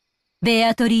わ。ベ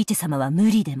アトリーチェ様は無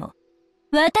理でも、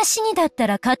私にだった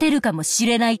ら勝てるかもし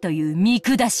れないという見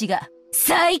下しが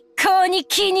最高に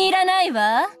気に入らない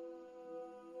わ。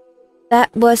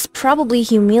That was probably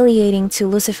humiliating to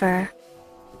Lucifer.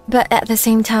 But at the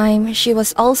same time, she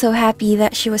was also happy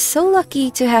that she was so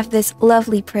lucky to have this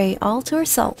lovely prey all to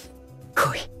herself.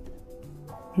 恋。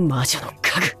魔女の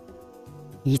家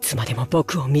具。いつまでも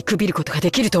僕を見くびることが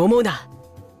できると思うな。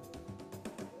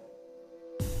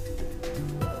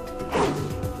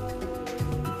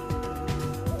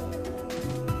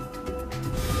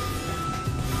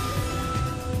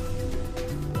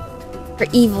Her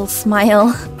evil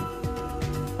smile.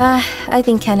 I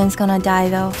think Kanon's gonna die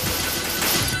though.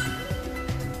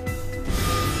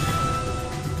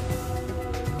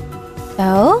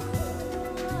 Oh?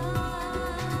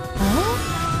 Oh?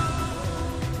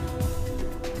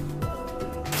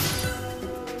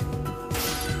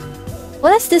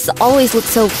 Why does this always look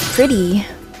so pretty?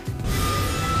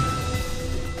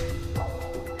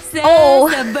 Oh!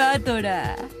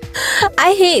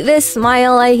 I hate this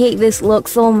smile, I hate this look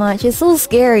so much. It's so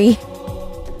scary.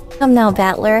 Come now,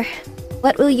 Battler.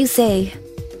 What will you say?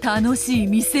 楽しい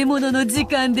見せ物の時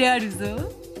間であるぞ。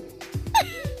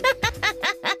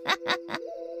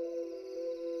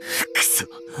くそ。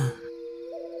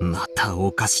また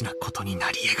おかしなことに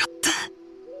なりやがった。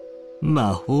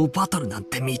魔法バトルなん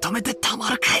て認めてた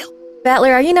まるかよ。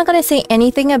Battler, are you not gonna say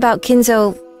anything about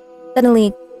Kinzo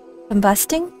suddenly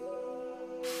combusting?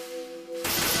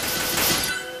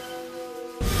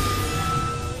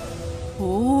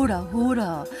 ほらほ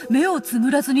ら、目をつむ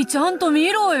らずにちゃんと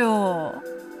見ろよ。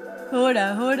ほ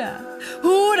らほら、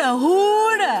ほらほ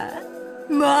ら、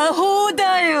魔法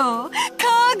だよ、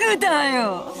家具だ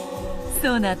よ。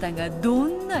そなたがど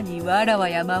んなにわらわ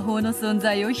や魔法の存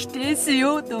在を否定し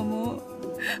ようとも、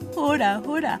ほら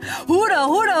ほら、ほら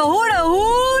ほらほらほ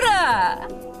ら。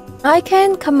 I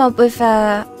can come up with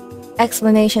a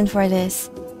explanation for this.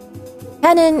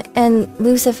 Kanon and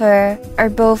Lucifer are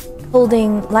both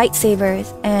holding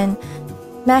lightsabers and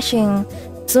smashing,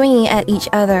 swinging at each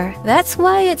other. That's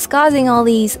why it's causing all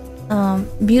these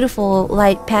beautiful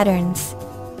light patterns.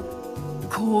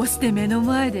 こうして目の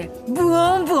前でブ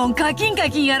オンブオンカキンカ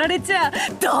キンやられちゃ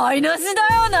台無し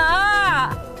だよ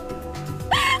な。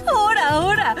ほら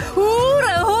ほらほ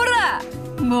らほら、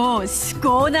もう思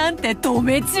考なんて止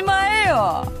めちまえ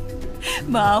よ。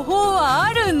魔法は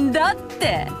あるんだっ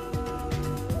て。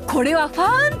これはフ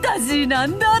ァンタジーな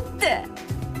んだって。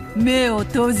目を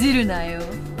閉じるなよ。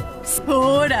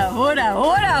ほらほら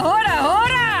ほらほらほ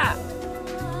ら。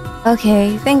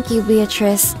 Okay, thank you,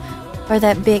 Beatrice, for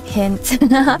that big hint.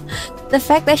 The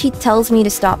fact that she tells me to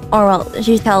stop, or well,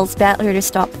 she tells Battler to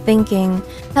stop thinking,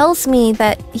 tells me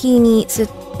that he needs to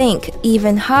think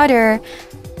even harder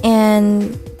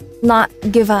and not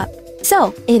give up.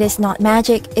 So, it is not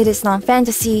magic, it is not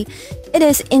fantasy, it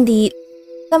is indeed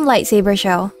some lightsaber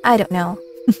show. I don't know.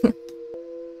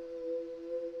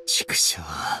 畜生、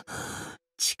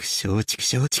畜生、畜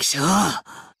生、畜生。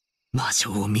魔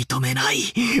女を認めな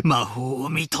い。魔法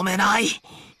を認めない。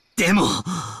でも、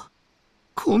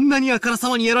こんなにあからさ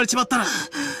まにやられちまったら、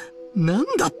なん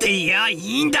だっていやい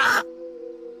いんだ。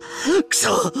く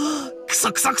そ、く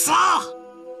そくそくそ。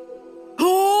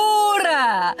ほー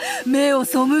ら、目を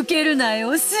背けるな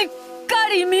よ。しっか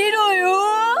り見ろよ。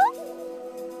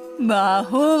魔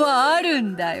法はある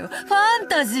んだよ。ファン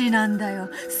タジーなんだよ。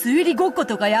推理ごっこ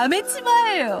とかやめち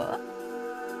まえよ。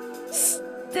知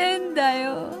ってんだ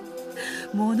よ。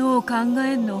ものを考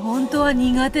えんの本当は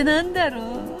苦手なんだろ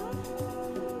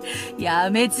う。や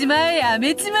めちまえや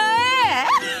めちまえ。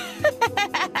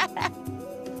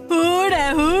ほ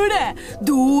らほら、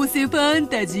どうせファン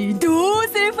タジー、どう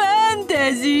せファン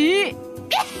タジー。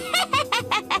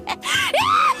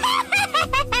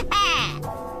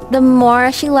The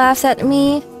more she laughs at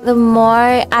me, the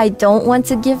more I don't want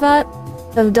to give up.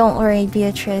 So don't worry,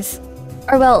 Beatrice.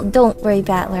 Or well, don't worry,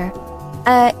 Battler.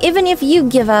 Even if you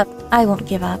give up, I won't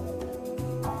give up.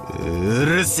 う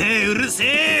るせえうるせ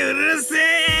えうるせえ。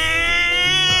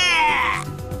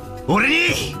俺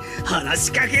に話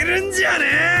しかけるんじゃね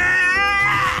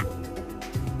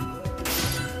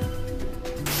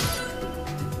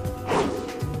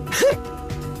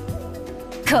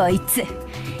え。こいつ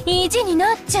意地に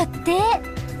なっちゃって、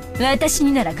私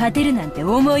になら勝てるなんて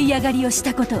思い上がりをし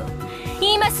たことを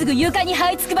今すぐ床に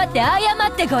這いつくばって謝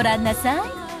ってごらんなさい。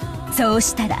そう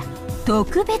したら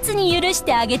特別に許し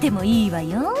てあげてもいいわ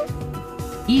よ。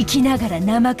生きながら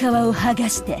生皮を剥が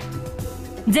して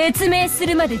絶命す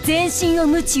るまで全身を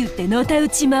鞭打ってのたう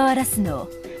ち回らすのを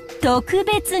特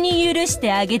別に許し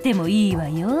てあげてもいいわ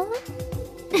よ。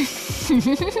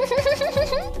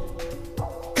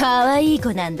可愛い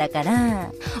子なんだか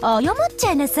ら謝っち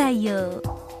ゃいなさいよ。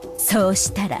そう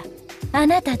したらあ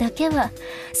なただけは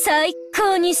最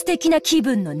高に素敵な気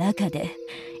分の中で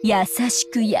優し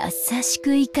く優し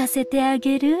く行かせてあ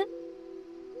げる。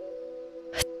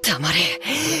黙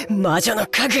れ、魔女の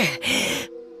家具。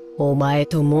お前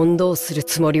と問答する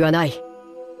つもりはない。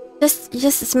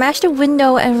Just smash the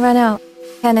window and run out,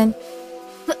 Kanon.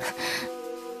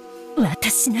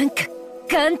 私なんか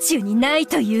眼中にない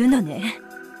というのね。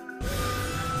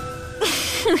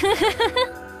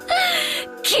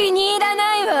気に入ら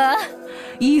ないわ。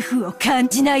畏怖を感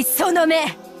じないその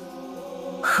目。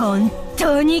本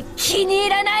当に気に入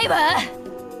らないわ。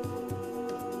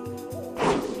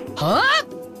はあ？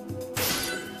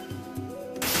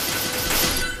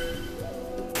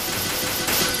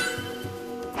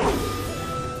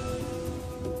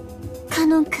カ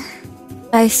ノン君。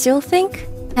I still think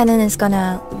Shannon is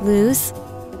gonna lose.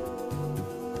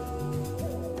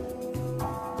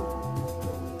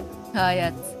 あ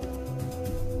や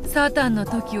つ、サタンの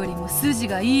時よりも筋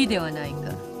がいいではない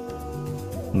か。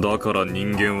だから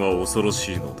人間は恐ろ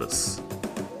しいのです。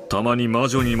たまに魔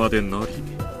女にまでなり、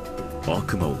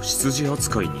悪魔を羊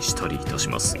扱いにしたりいたし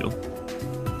ますよ。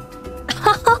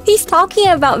He's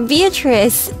talking about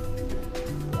Beatrice.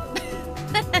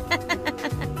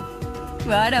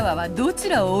 わらわはどち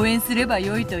らを応援すれば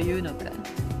よいというのか。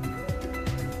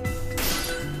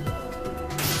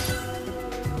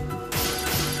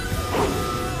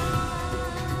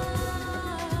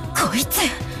こいつ、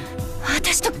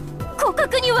私と互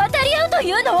角に渡り合うと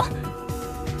いうの？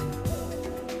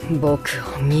僕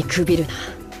を見くびるな。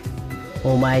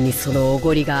お前にそのお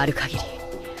ごりがある限り、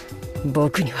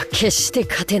僕には決して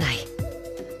勝てない。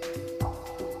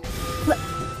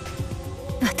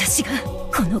私が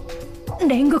この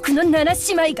煉獄の七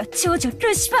姉妹が長女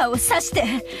ルシファーを指して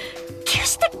決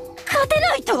して勝て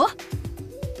ないと？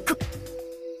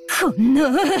こんな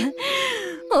思い上が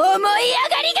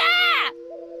りが！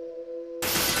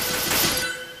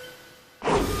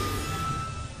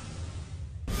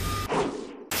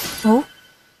 Oh?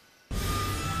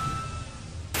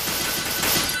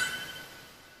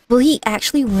 Will he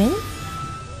actually win?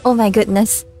 Oh my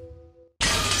goodness.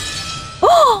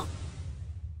 Oh!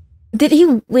 Did he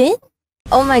win?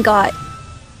 Oh my god.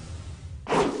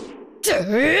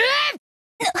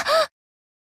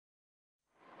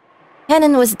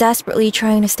 Kanon was desperately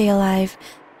trying to stay alive,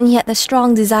 and he had the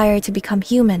strong desire to become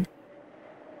human.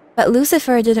 But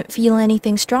Lucifer didn't feel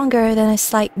anything stronger than a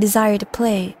slight desire to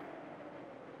play.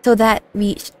 So that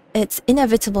reached its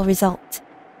inevitable result.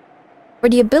 For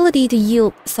the ability to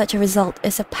yield such a result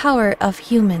is a power of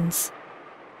humans.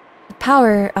 The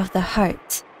power of the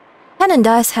heart. Kanon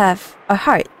does have a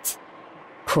heart.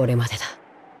 これまでだ。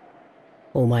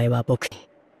お前は僕に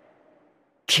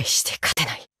決して勝て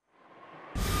ない。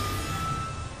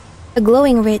 A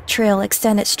glowing red trail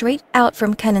extended straight out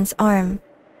from Kanon's arm,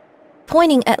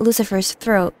 pointing at Lucifer's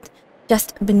throat,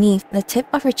 just beneath the tip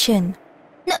of her chin.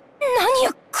 何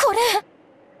よこれ。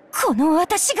この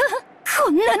私が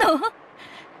こんなの。何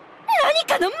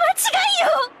かの間違い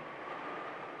よ。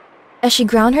 As she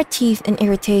ground her teeth in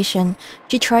irritation,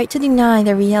 she tried to deny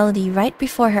the reality right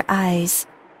before her eyes.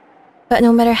 But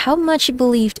no matter how much she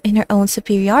believed in her own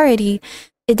superiority,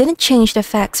 it didn't change the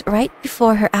facts right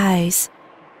before her eyes.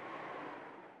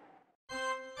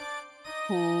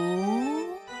 ほう、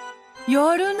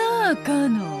やるなあカ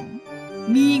ノン。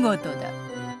見事だ。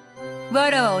わ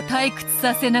らわを退屈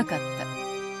させなかった。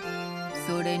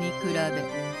それに比べ、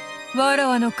わら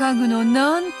わの家具の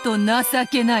なんと情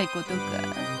けないことか。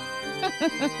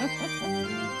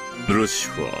ルシ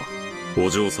ファー、お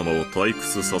嬢様を退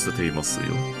屈させていますよ。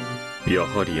や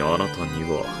はりあなたに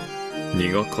は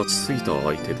荷が勝ちすぎた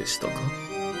相手でしたか？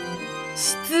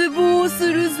失望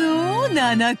するぞ、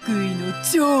七食いの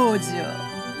長女。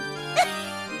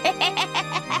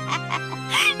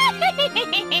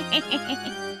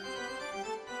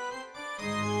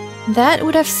That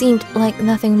would have seemed like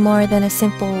nothing more than a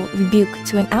simple rebuke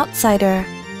to an outsider.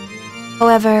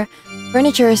 However,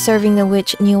 furniture serving the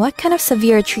witch knew what kind of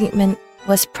severe treatment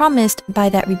was promised by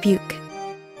that rebuke,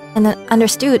 and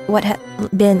understood what had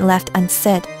been left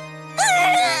unsaid.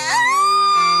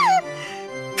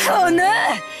 この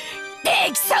出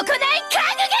来損ない家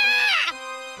具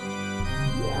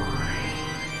が！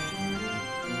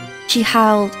 She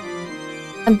howled.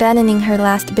 Abandoning her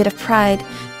last bit of pride,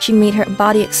 she made her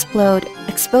body explode,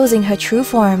 exposing her true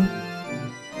form.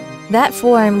 That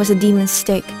form was a demon's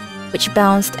stick, which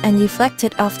bounced and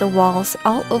deflected off the walls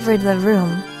all over the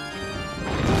room.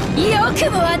 よく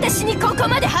も私にここ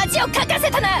まで恥をかかせ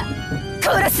たな！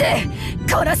殺す！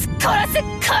殺す！殺す！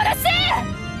殺す！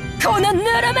このぬる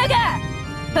まが！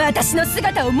私の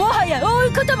姿をもはや追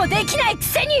うこともできないく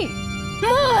せに！もう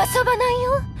遊ばない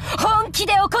よ！本気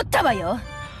で怒ったわよ！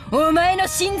お前の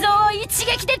心臓を一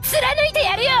撃で貫いて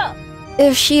やるよ！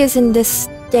 If she is in this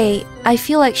state, I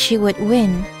feel like she would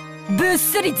win. ぶっ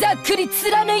すりざっくり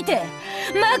貫いて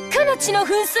真っ赤な血の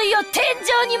噴水を天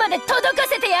井にまで届か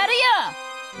せてやるよ！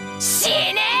死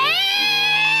ね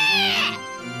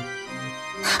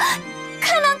ー！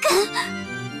カノン君。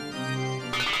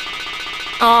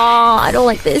Aww, I don't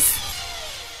like this.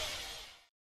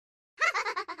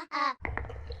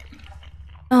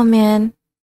 Oh man.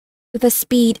 With a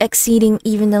speed exceeding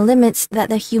even the limits that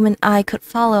the human eye could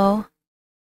follow,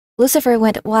 Lucifer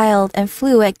went wild and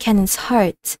flew at Kanon's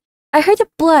heart. I heard the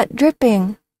blood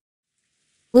dripping.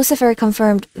 Lucifer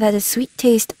confirmed that the sweet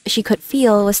taste she could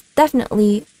feel was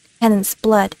definitely Kanon's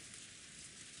blood.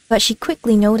 But she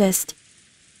quickly noticed.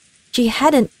 She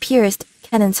hadn't pierced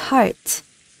Kanon's heart.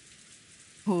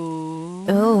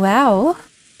 Oh, wow.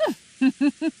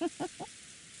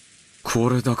 こ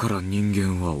れだから人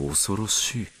間は恐ろ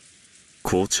しい。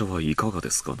紅茶はいかが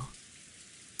ですかな？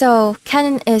 So,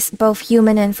 Kanon is both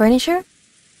human and furniture?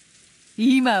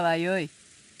 今はよい。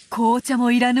紅茶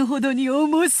もいらぬほどに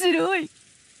面白い。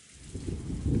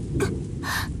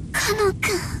カノン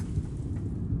君。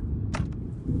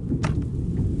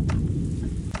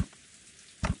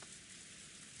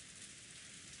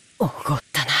おごっ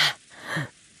たな。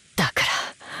だから、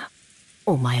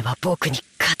お前は僕に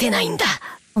勝てないんだ。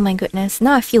Oh my goodness,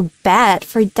 now I feel bad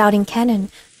for doubting Kanon.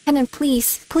 Kanon,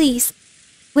 please, please,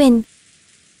 win.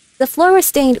 The floor was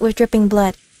stained with dripping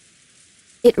blood.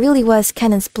 It really was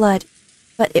Kanon's blood,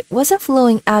 but it wasn't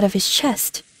flowing out of his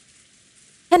chest.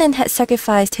 Kanon had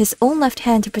sacrificed his own left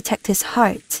hand to protect his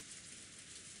heart.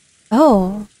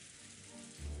 Oh.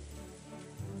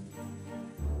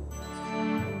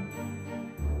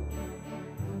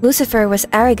 Lucifer was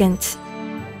arrogant.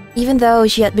 Even though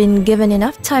she had been given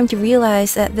enough time to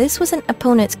realize that this was an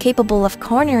opponent capable of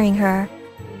cornering her,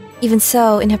 even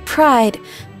so, in her pride,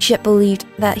 she had believed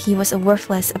that he was a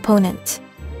worthless opponent.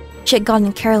 She had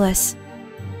gotten careless.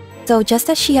 So just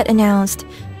as she had announced,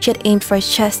 she had aimed for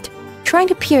his chest, trying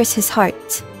to pierce his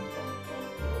heart.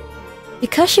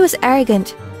 Because she was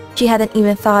arrogant, she hadn't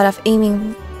even thought of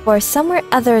aiming for somewhere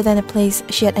other than the place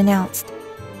she had announced.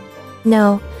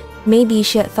 No, maybe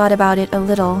she had thought about it a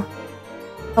little.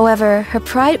 However, her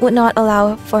pride would not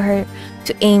allow for her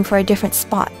to aim for a different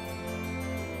spot.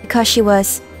 Because she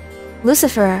was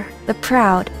Lucifer, the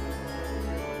Proud.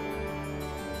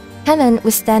 Kanon,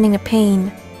 withstanding the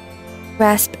pain,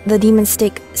 grasped the demon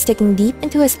stick sticking deep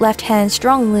into his left hand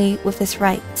strongly with his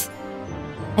right,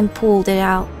 and pulled it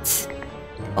out.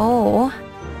 Oh,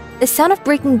 the sound of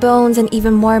breaking bones and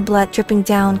even more blood dripping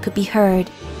down could be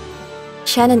heard.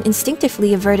 Shannon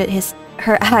instinctively averted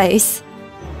her eyes.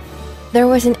 There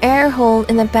was an air hole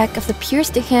in the back of the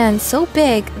pierced hand so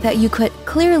big that you could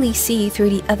clearly see through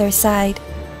the other side.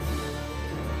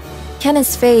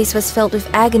 Kanon's face was filled with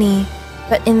agony,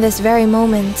 but in this very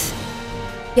moment,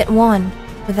 he had won,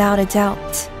 without a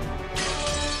doubt.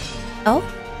 Oh?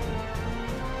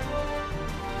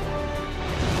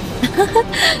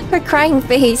 Her crying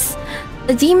face.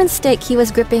 The demon stick he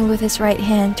was gripping with his right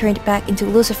hand turned back into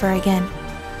Lucifer again.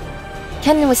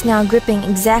 Kanon was now gripping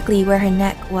exactly where her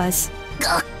neck was.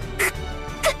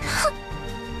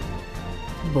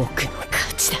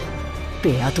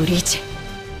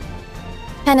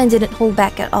 Kanon didn't hold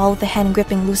back at all with the hand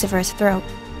gripping Lucifer's throat.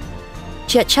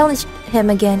 She had challenged him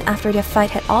again after the fight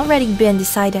had already been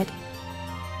decided.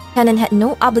 Kanon had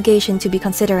no obligation to be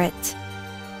considerate.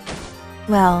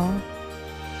 Well...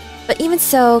 But even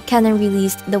so, Kanon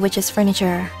released the witch's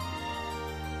furniture.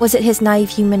 Was it his naive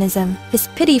humanism, his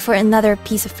pity for another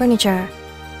piece of furniture,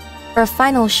 or a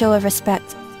final show of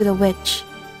respect to the witch?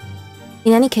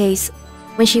 In any case,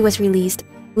 when she was released,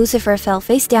 Lucifer fell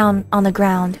face down on the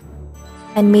ground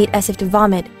and made as if to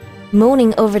vomit,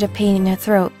 moaning over the pain in her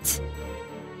throat.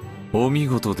 お見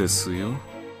事ですよ、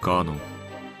カノン。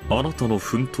あなたの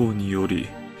奮闘により、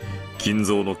金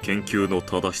蔵の研究の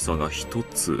正しさが一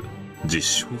つ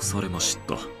実証されまし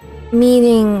た。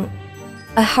Meaning,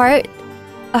 a heart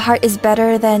is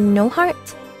better than no heart?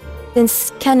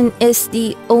 Since Kanon is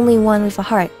the only one with a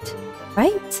heart,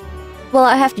 right? Well,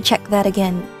 I have to check that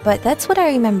again, but that's what I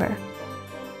remember.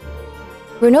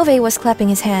 Renove was clapping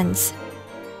his hands.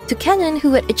 To Kanon,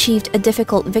 who had achieved a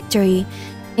difficult victory,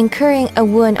 incurring a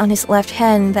wound on his left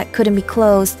hand that couldn't be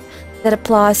closed, that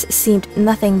applause seemed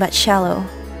nothing but shallow.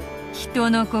 人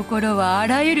の心はあ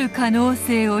らゆる可能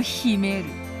性を秘める。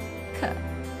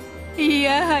い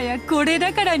やはやこれ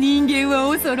だから人間は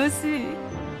恐ろしい。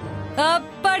あ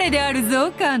っぱれである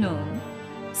ぞ、カノン。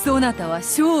そなたは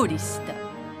勝利した。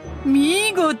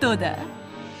見事だ。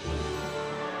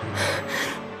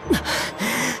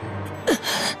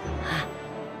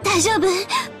大丈夫？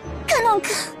カノン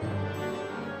君。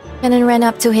Shannon ran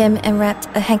up to him and wrapped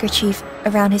a handkerchief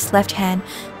around his left hand,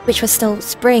 which was still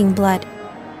spraying blood.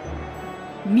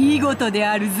 見事で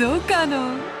あるぞ、カ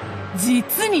ノン。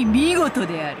実に見事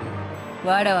である。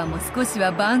わらわも少し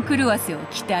は番狂わせを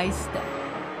期待した。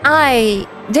I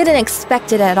didn't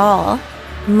expect it at all.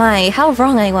 My, how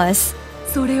wrong I was.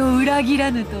 それを裏切ら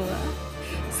ぬとは。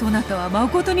そなたは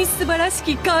誠に素晴らし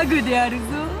き家具であるぞ。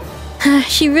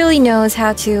She really knows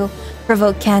how to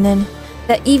provoke Kanon.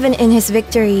 That even in his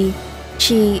victory,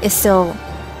 she is still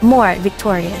more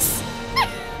victorious.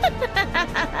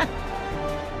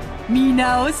 見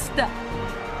直した。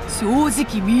正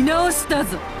直見直した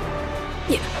ぞ。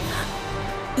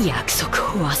約束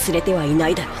を忘れてはいな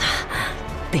いだろうな、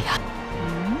ベア。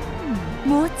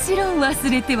もちろん忘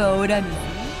れてはおらぬ。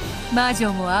魔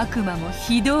女も悪魔も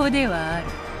非道ではあ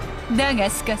る。だが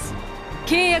しかし、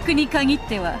契約に限っ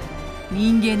ては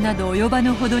人間など及ば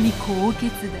ぬほどに高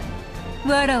潔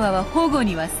だ。わらわは保護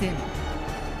にはせぬ。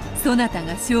そなた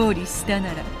が勝利したな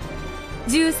ら、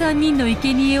13人の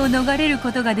生贄を逃れる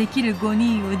ことができる5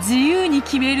人を自由に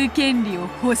決める権利を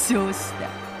保証した。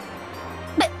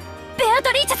ベア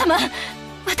トリーチェ様、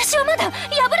私はまだ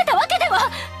敗れたわけでは。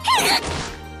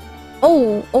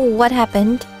Oh, what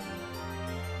happened?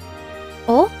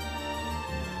 Oh?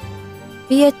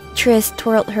 Beatrice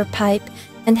twirled her pipe,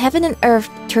 and heaven and earth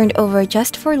turned over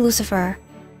just for Lucifer.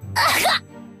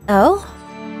 Oh?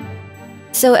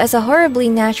 So as a horribly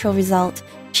natural result,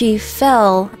 she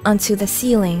fell onto the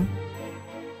ceiling.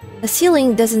 The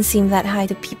ceiling doesn't seem that high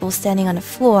to people standing on the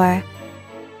floor.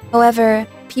 However,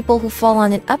 people who fall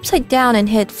on it upside down and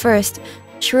head first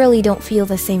surely don't feel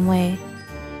the same way.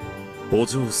 お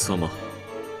嬢様、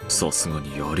さすが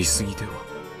にやりすぎでは。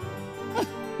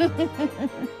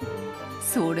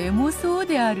それもそう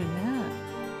であるな。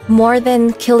More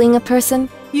than killing a person?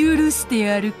 許して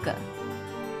やるか。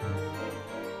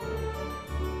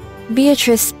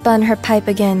Beatrice spun her pipe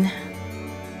again.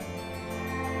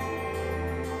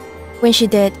 When she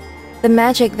did, the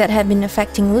magic that had been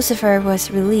affecting Lucifer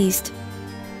was released.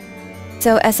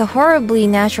 So as a horribly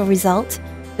natural result,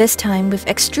 this time with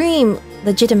extreme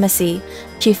legitimacy,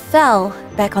 she fell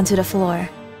back onto the floor.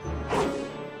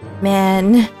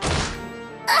 Man.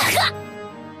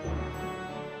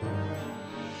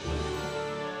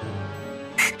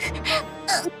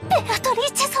 ベアトリ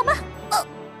ーチェ様、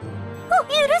お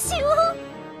許しを。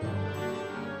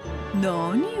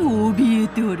何を怯え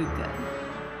ておるか。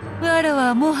わら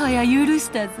はもはや許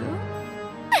したぞ。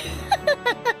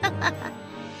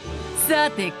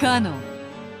さてカノン、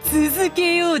続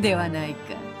けようではない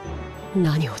か。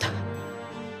何をだ。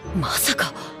まさ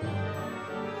か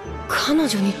彼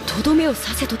女にとどめを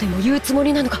刺せとでも言うつも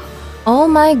りなのか。 Oh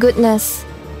my goodness.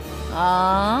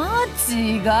 ああ、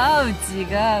違う違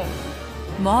う。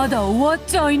まだ終わっ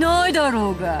ちゃいないだろ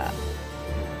うが。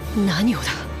何をだ。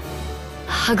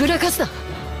はぐらかすな。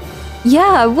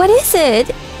 Yeah, what is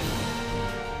it?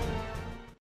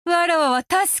 わらわは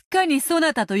確かにそ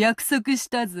なたと約束し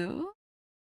たぞ。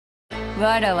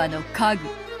わらわの家具、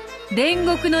煉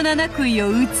獄の七杭を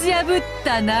打ち破っ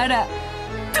たなら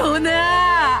と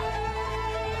な。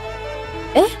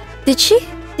Did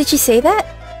she say that?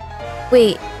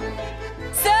 Wait.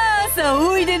 さあさあ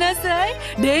おいでなさい、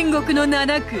煉獄の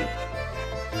七杭。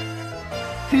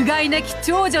不甲斐なき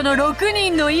長女の6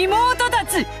人の妹た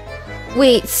ち。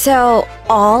 Wait, so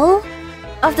all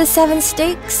of the 7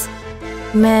 stakes?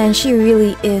 Man, she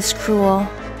really is cruel.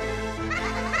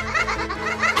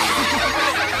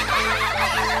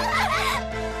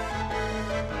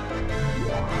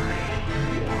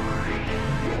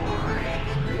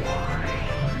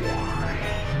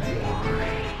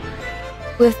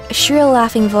 With shrill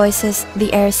laughing voices,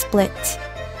 the air split,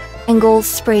 and gold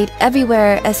sprayed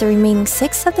everywhere as the remaining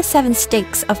 6 of the 7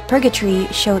 stakes of Purgatory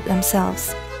showed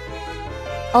themselves.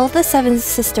 All the 7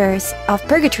 sisters of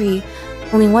Purgatory,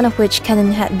 only one of which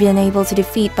Kanon had been able to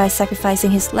defeat by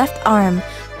sacrificing his left arm,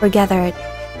 were gathered.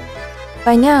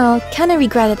 By now, Kanon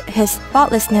regretted his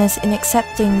thoughtlessness in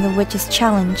accepting the witch's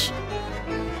challenge.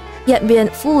 He had been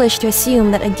foolish to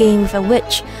assume that a game with a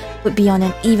witch would be on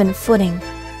an even footing.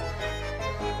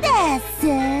 お姉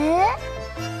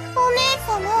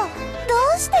様、ど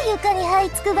うして床に這い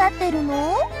つくばってる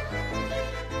の？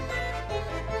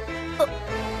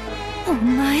お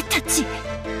前たち。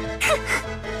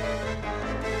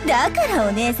だから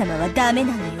お姉様はダメ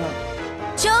なのよ。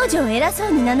長女を偉そ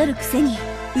うに名乗るくせに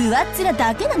上っ面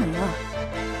だけなのよ。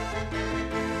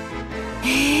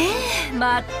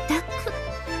まった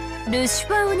くルシ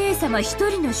ファーお姉様一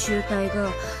人の集体が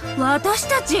私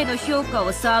たちへの評価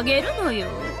を下げるのよ。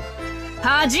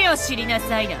恥を知りな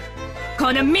さいな、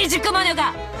この未熟者が。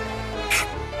カロ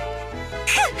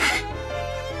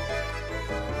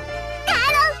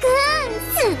ンくん、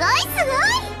すごいす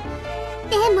ご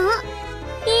い。でも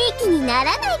いい気にな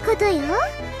らないことよ。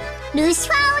ルシ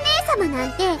ファーお姉様な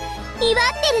んて威張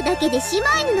ってるだけで姉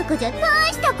妹の子じゃ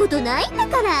大したことないんだ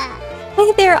から。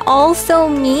Like they're all so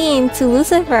mean to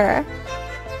Lucifer.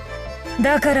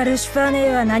 だからルシファー姉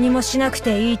は何もしなく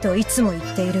ていいといつも言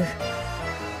っている。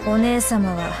お姉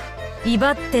様は威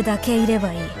張ってだけいれ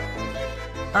ばいい。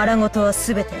荒事は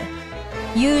すべて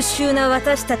優秀な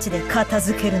私たちで片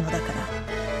付けるのだか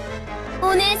ら。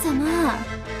お姉様、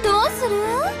どうする？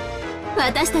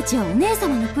私たちはお姉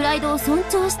様のプライドを尊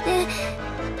重して、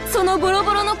そのボロ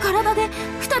ボロの体で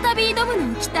再び挑む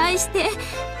のを期待して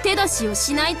手出しを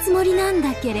しないつもりなん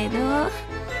だけれど。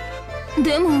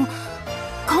でも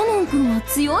カノン君は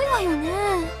強いわよね。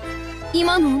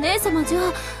今のお姉様じゃ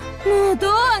もうど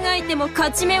うあがいても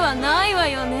勝ち目はないわ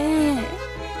よね。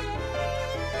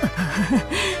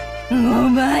お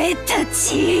前た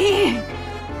ち。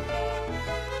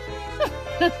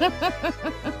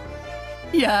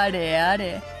やれや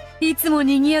れ、いつも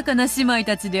賑やかな姉妹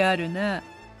たちであるな。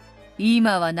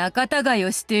今は仲違い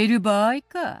をしている場合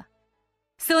か。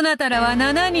そなたらは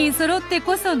7人揃って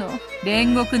こその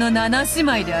煉獄の7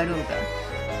姉妹であろうが、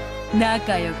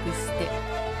仲良くして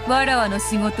わらわの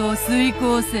仕事を遂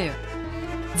行せよ。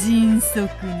迅速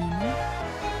にね。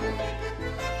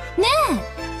ね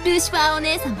えルシファーお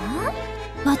姉様、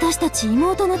私たち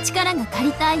妹の力が借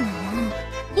りたいなら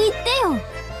言ってよ。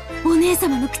お姉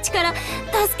様の口から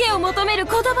助けを求める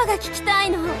言葉が聞きた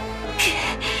いの。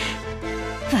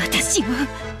私を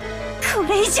こ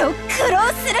れ以上苦労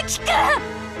する気か。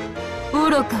愚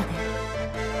かで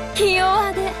気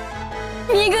弱で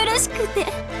見苦しくて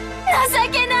情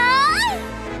けない。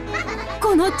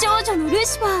この長女のル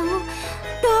シファーを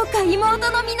どうか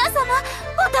妹の皆様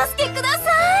お助けくださ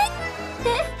い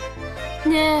って。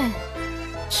ねえ、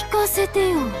聞かせて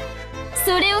よ。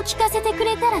それを聞かせてく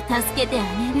れたら助けてあ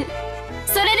げる。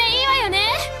それでいいわよね、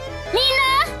み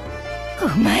ん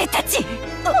な。お前たち、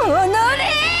おのれ。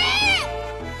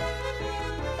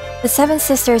 The seven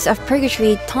sisters of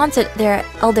Purgatory taunted their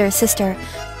elder sister,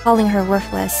 calling her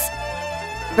worthless,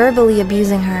 verbally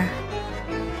abusing her.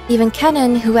 Even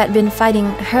Kanon, who had been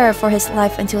fighting her for his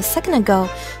life until a second ago,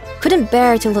 couldn't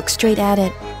bear to look straight at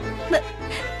it.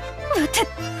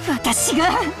 私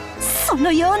がそ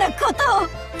のようなことを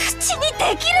口に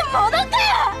できるものか。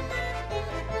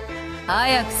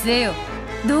早くせよ。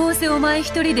どうせお前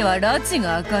一人では拉致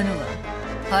が開かぬわ。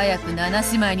早く七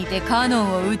姉妹にてカノ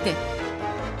ンを撃て。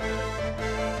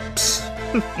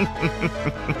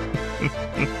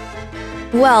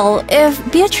Well, if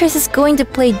Beatrice is going to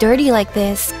play dirty like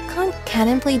this, can't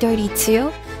Kanon play dirty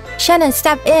too? Shannon,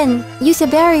 step in! Use a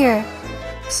barrier!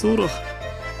 そら、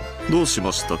どうし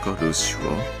ましたか、ルシフ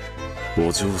は。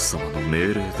お嬢様の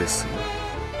命令ですよ。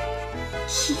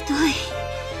ひどい。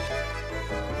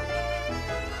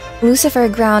Lucifer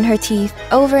ground her teeth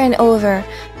over and over,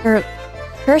 her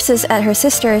curses at her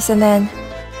sisters, and then,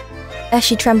 as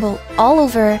she trembled all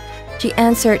over, she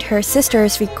answered her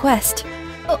sister's request.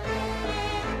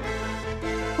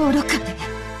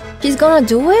 She's gonna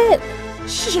do it?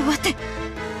 ひ弱て、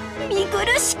見苦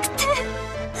しくて、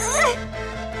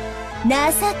情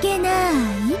けない。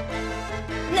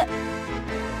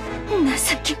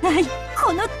情けない、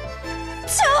この長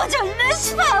女ル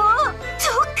シファーをどうか。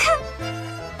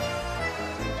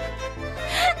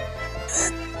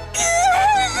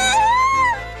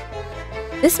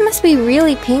This must be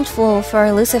really painful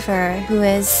for Lucifer, who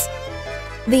is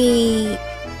the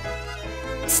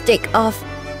stick of,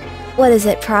 what is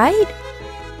it, pride?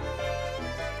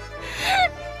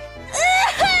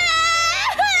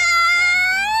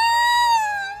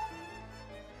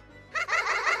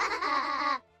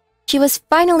 She was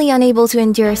finally unable to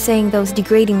endure saying those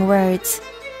degrading words,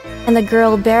 and the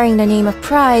girl bearing the name of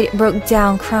Pride broke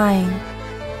down crying.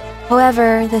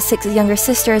 However, the six younger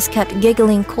sisters kept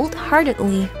giggling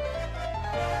cold-heartedly.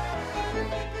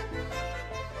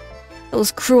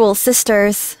 Those cruel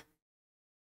sisters.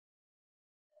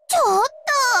 ちょっと、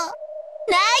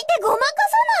泣いてごまかさ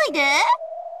ないで。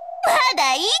ま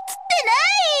だ言い切って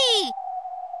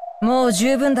ない。もう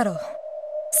十分だろう。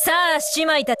さあ、姉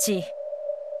妹たち。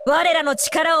我らの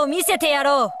力を見せてや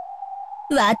ろ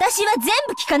う。私は全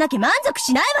部聞かなきゃ満足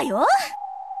しないわよ。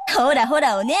ほらほ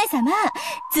らお姉様、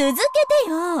続けて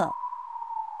よ。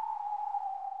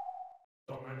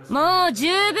もう十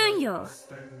分よ。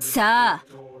さあ、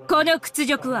この屈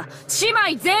辱は姉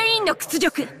妹全員の屈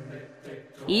辱。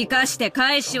生かして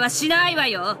返しはしないわ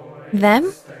よ。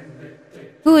Them?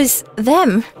 Who is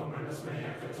them?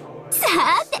 さ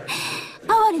て、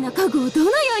哀れな家具をどの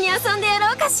ように遊んでや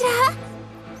ろうかしら。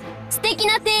素敵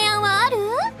な提案はある？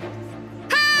は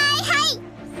い。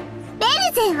ベル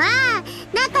ゼは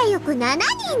仲良く7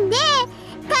人で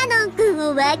カノン君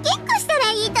を分けっこした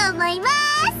らいいと思いま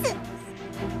す。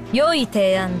良い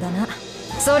提案だな。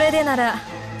それでなら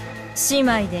姉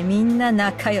妹でみんな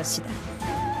仲良しだ。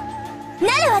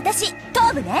なら私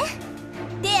頭部ね。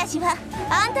手足は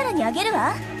あんたらにあげる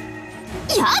わ。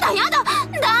やだ、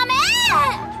ダメ。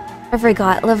I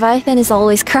forgot, Leviathan is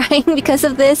always crying because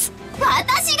of this.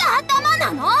 私が頭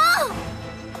なの。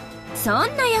そ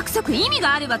んな約束意味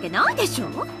があるわけないでしょ。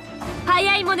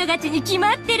早い者勝ちに決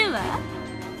まってるわ。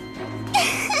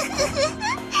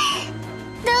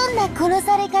どんな殺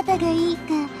され方がいい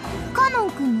か、カノ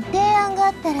ン君の提案があ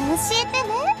ったら教えて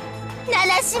ね。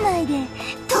7姉妹で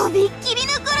とびっきり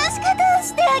の殺し方を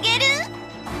してあげる。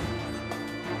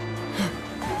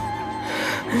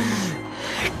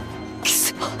く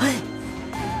そ。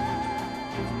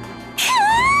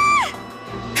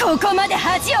ここまで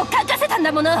恥をかかせたん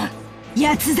だもの。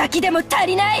八つ咲きでも足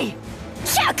りない。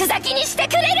百咲きにして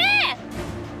くれる。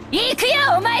行く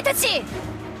よお前たち。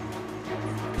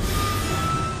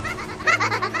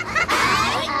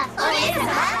お姉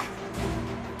様。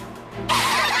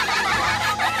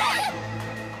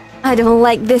I don't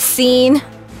like this scene.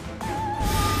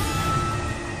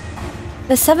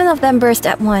 The seven of them burst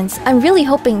at once. I'm really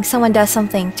hoping someone does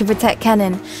something to protect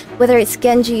Kanon, whether it's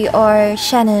Genji or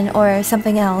Shannon or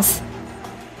something else.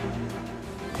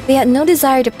 They had no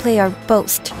desire to play or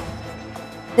boast.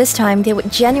 This time, they would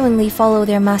genuinely follow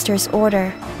their master's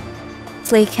order.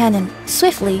 Slay Kanon,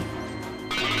 swiftly.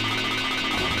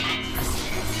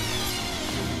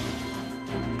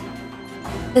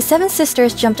 The seven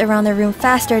sisters jumped around the room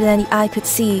faster than the eye could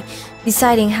see,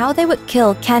 deciding how they would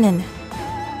kill Kanon.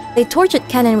 They tortured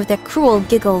Kanon with their cruel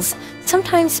giggles,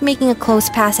 sometimes making a close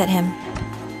pass at him.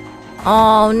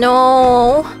 Oh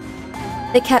no!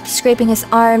 They kept scraping his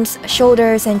arms,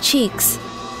 shoulders, and cheeks,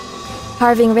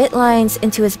 carving red lines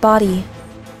into his body.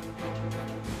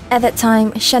 At that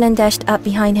time, Shannon dashed up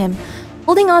behind him,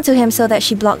 holding onto him so that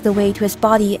she blocked the way to his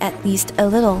body at least a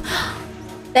little.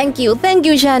 Thank you,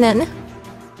 Shannon!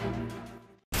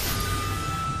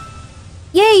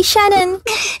 Yay, Shannon!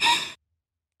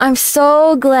 I'm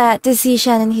so glad to see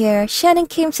Shannon here. Shannon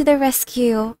came to the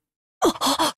rescue.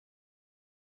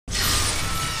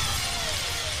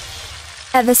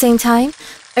 At the same time,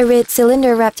 a red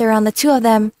cylinder wrapped around the two of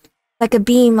them, like a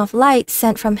beam of light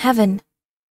sent from heaven.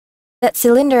 That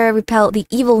cylinder repelled the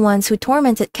evil ones who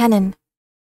tormented Kanon.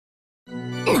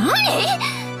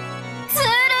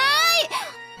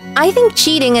 I think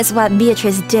cheating is what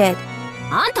Beatrice did.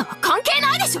 あんたは関係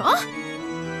ないでしょ。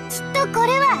きっとこ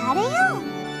れはあれよ。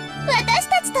私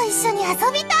たちと一緒に遊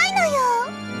びたいのよ。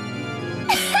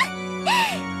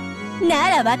な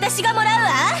ら私がもらうわ。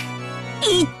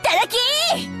いっただき。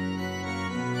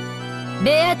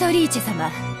ベアトリーチェ様、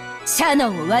シャ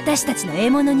ノンを私たちの獲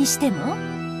物にしても？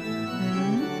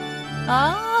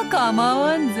ああ、構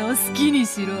わんぞ、好きに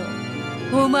しろ。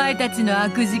お前たちの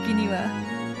悪時期には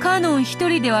カノン一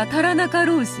人では足らなか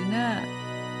ろうしな。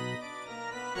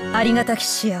ありがたき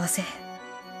幸せ。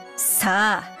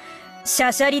さあ、シ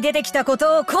ャシャリ出てきたこ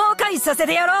とを後悔させ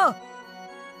てやろう。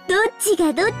どっち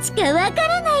がどっちかわか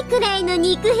らないくらいの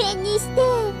肉片にして、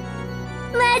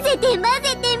混ぜて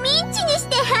ミンチにし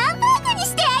てハンバーグに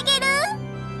してあげる。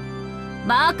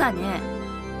バカね。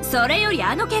それより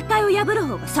あの結界を破る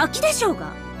方が先でしょう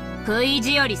が。食い意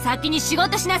地より先に仕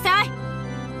事しなさい。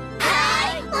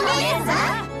はい、お姉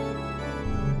さん。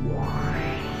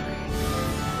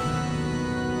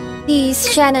Please,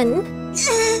 Shannon.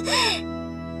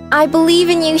 I believe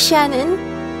in you, Shannon.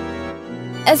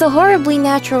 As a horribly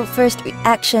natural first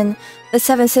reaction, the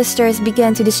seven sisters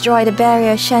began to destroy the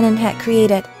barrier Shannon had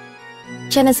created.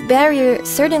 Shannon's barrier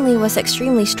certainly was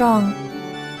extremely strong.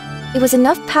 It was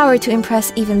enough power to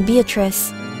impress even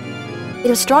Beatrice. It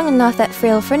was strong enough that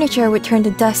frail furniture would turn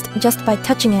to dust just by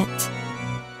touching it.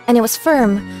 And it was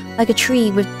firm, like a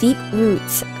tree with deep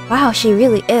roots. Wow, she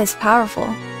really is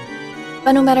powerful.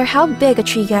 But no matter how big a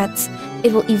tree gets,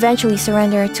 it will eventually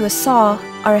surrender to a saw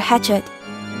or a hatchet.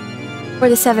 For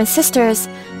the seven sisters,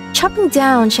 chopping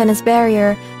down Shannon's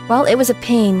barrier, while it was a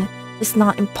pain, is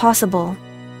not impossible.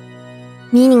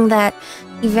 Meaning that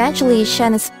eventually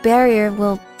Shannon's barrier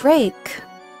will break.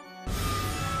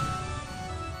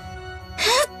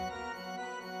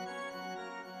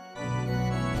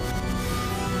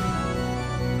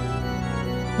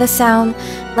 The sound,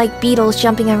 like beetles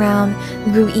jumping around,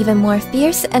 grew even more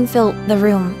fierce and filled the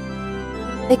room.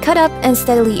 They cut up and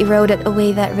steadily eroded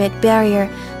away that red barrier,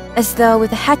 as though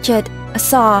with a hatchet, a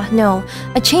saw, no,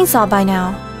 a chainsaw by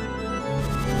now.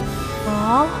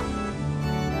 Aww.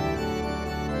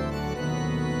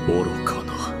 愚か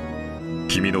な。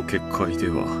君の結界で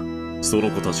は、その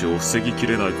子たちを防ぎき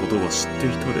れないことは知ってい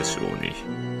たでしょうに。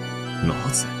な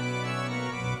ぜ？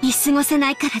見過ごせな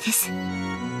いからです。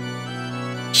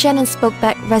Shannon spoke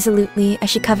back resolutely as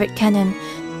she covered Kanon,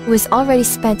 who was already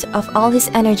spent of all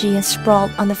his energy and sprawled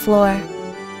on the floor.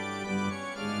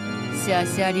 シャ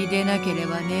シャリでなけれ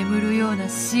ば眠るような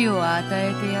死を与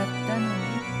えてやったのに。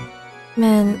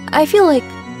Man, I feel like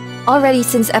already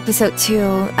since episode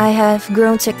 2, I have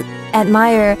grown to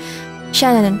admire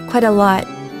Shannon quite a lot.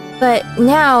 But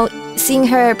now, seeing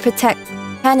her protect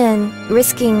Kanon,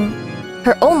 risking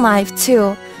her own life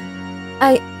too,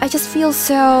 I just feel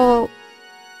so...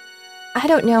 I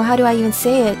don't know, how do I even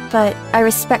say it, but I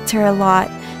respect her a lot.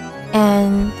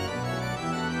 And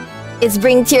it's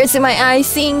bringing tears to my eyes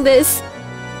seeing this.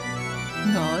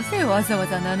 なぜわざわ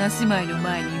ざ七姉妹の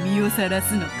前に身をさら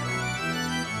すのか。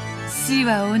死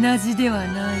は同じでは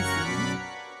ないぞ。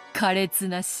苛烈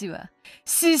な死は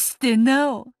死して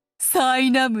なお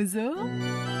苛むぞ。ど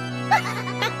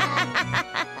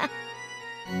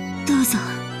うぞ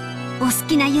お好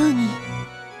きなように。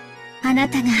あな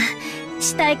たが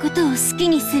したいことを好き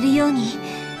にするように、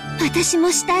私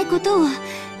もしたいことを好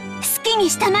き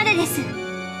にしたまでです。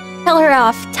Tell her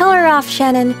off,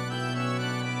 Shannon.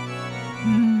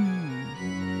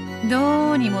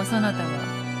 どうにもそなたは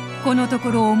このとこ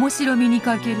ろ面白みに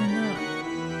欠けるな。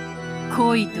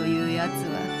恋というやつ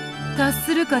は達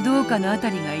するかどうかのあた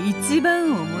りが一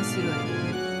番面白い。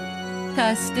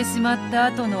達してしまった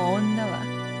後の女は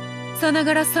さな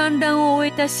がら産卵を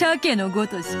終えた鮭のご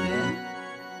としか。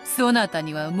そなた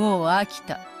にはもう飽き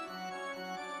た。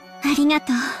ありが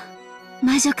とう。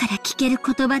魔女から聞ける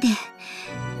言葉で、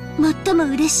最も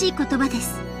嬉しい言葉で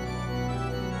す。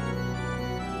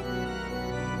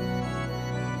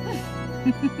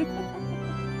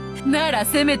なら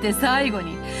せめて最後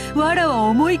に、わらを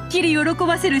思いっきり喜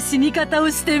ばせる死に方を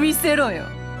してみせろよ。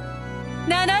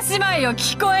七姉妹よ、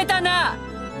聞こえたな。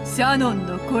シャノン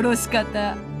の殺し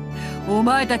方。お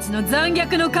前たちの残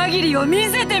虐の限りを見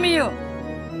せてみよ。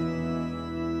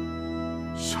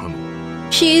シャノン。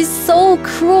She's so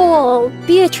cruel,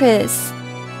 Beatrice.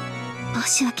 申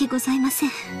し訳ございません。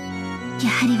や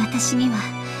はり私には、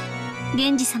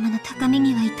源氏様の高み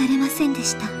には至れませんで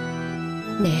した。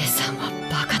姉さんは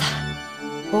バカだ。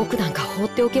僕なんか放っ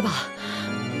ておけば、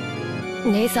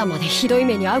姉さんまでひどい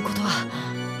目に遭うことは。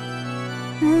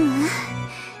ううん。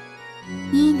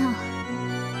いいの。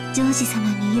ジョージ様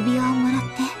に指輪をもらっ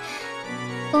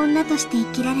て、女として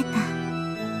生きられた。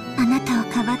あなたを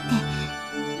かばって、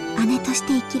姉とし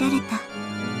て生きられた。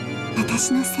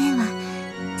私のせいは、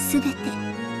すべて、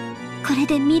これ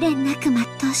で未練なく全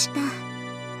うした。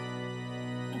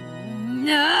イ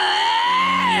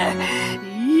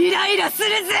ライラする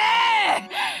ぜ。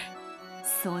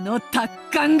その達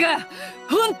観が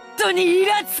本当にイ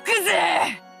ラつく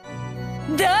ぜ。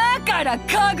だから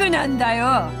家具なんだ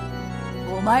よ。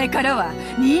お前からは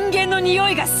人間の匂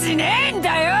いがしねえん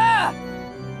だよ。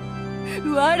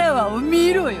わらわを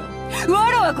見ろよ。わ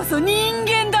らわこそ人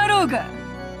間だろうが。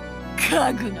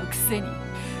家具のくせに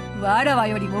わらわ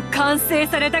よりも完成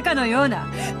されたかのような、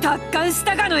達観し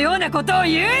たかのようなことを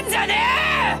言うんじゃね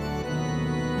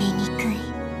え。醜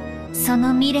い。そ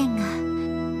の未練が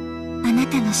あな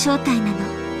たの正体なの。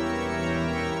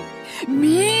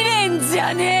未練じ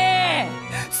ゃね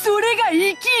え。それが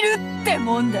生きるって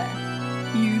もんだ。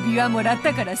指輪もらっ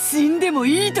たから死んでも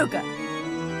いいとか。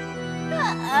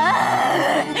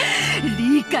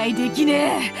理解でき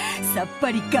ねえ。さっ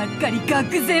ぱりがっかり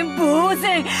愕然呆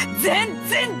然。全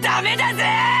然ダメだぜ。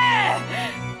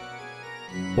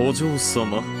お嬢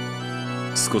様、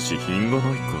少し品が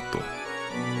ないかと。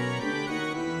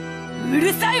う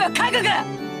るさいわ家具が。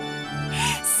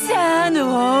シャ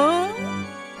ノン、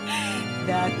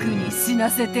楽に死な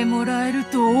せてもらえる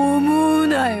と思う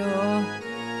なよ。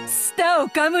舌を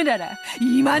噛むなら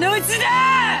今のうち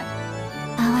だ。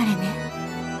哀れね。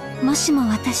もしも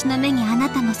私の目にあな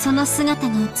たのその姿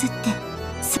が映って、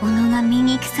そのが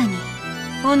醜さに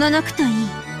おののくといい。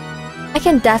I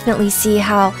can definitely see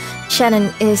how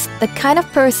Shannon is the kind of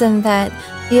person that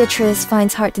Beatrice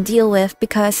finds hard to deal with,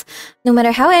 because no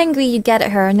matter how angry you get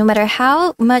at her, no matter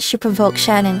how much you provoke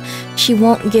Shannon, she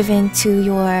won't give in to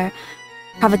your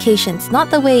provocations, not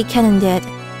the way Kanon did.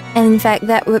 And in fact,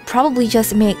 that would probably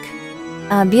just make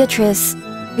Beatrice's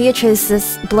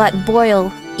blood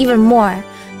boil even more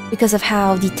because of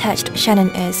how detached Shannon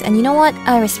is. And you know what?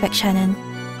 I respect Shannon.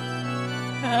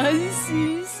 安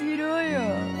心しろよ。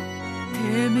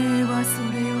てめえはそ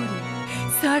れより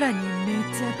さらにめ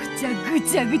ちゃくちゃぐ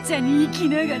ちゃぐちゃに生き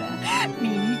ながら醜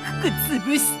く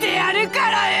潰してやるか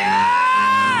ら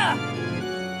よ。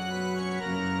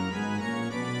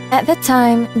At that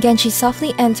time, Genji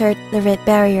softly entered the red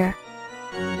barrier.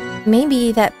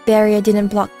 Maybe that barrier didn't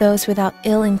block those without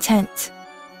ill intent.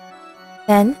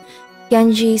 Then,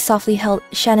 Genji softly held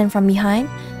Shannon from behind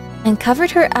and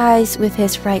covered her eyes with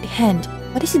his right hand.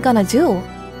 What is he gonna do?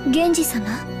 源氏様。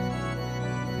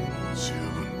十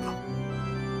分だ。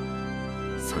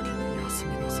先に休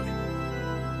みなさい。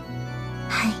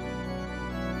はい。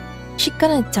 She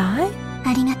gonna die?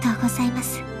 ありがとうございま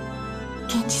す。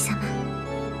源氏様。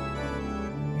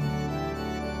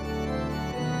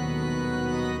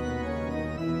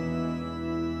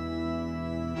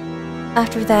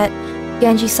After that,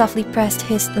 Genji softly pressed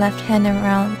his left hand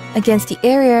around against the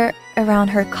area around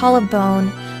her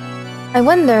collarbone. I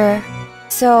wonder,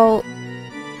 so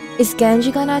is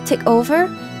Genji gonna take over?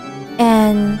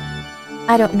 And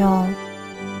I don't know,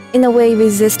 in a way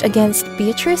resist against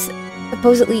Beatrice?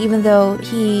 Supposedly, even though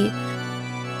he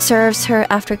serves her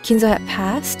after Kinzo had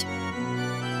passed?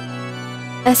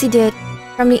 As he did,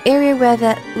 from the area where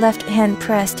that left hand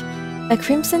pressed, a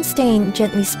crimson stain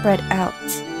gently spread out.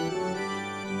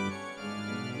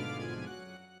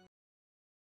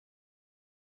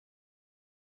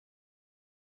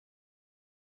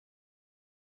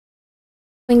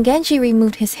 When Genji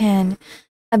removed his hand,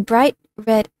 a bright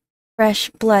red, fresh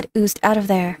blood oozed out of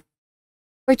there.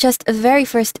 For just a very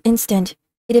first instant,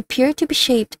 it appeared to be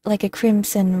shaped like a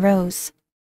crimson rose.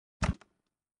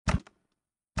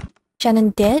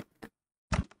 Shannon dead?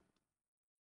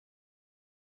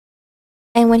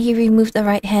 And when he removed the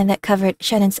right hand that covered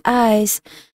Shannon's eyes,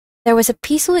 there was a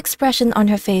peaceful expression on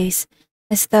her face,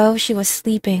 as though she was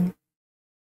sleeping.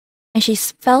 and she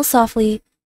fell softly,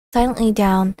 silently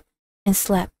down, and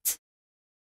slept.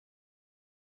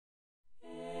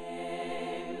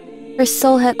 Her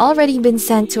soul had already been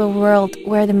sent to a world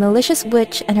where the malicious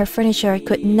witch and her furniture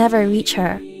could never reach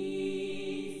her,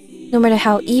 no matter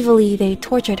how evilly they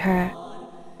tortured her.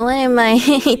 Why am I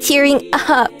tearing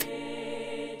up?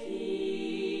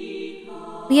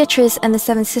 Beatrice and the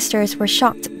seven sisters were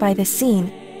shocked by this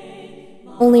scene.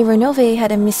 Only Renove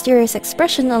had a mysterious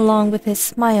expression along with his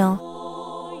smile.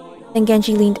 Then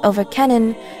Genji leaned over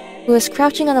Kanon, who was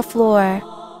crouching on the floor.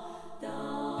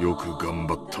 よく頑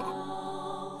張った。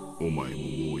お前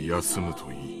ももう休む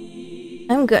といい。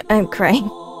I'm good. I'm crying.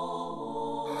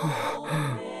 は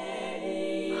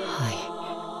い。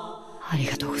あり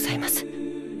がとうございます。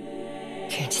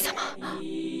ケンジ様。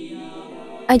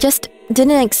I just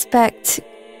didn't expect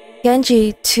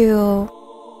Genji to,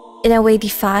 in a way,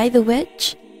 defy the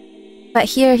witch. But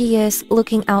here he is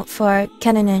looking out for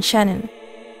Kanon and Shannon.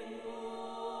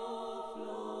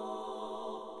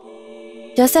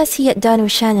 Just as he had done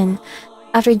with Shannon,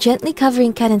 after gently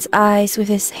covering Kanon's eyes with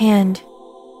his hand,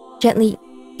 Genji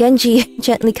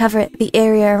gently covered the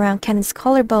area around Kanon's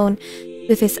collarbone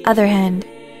with his other hand.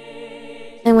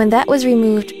 And when that was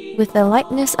removed with the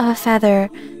lightness of a feather,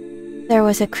 there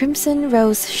was a crimson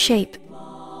rose shape.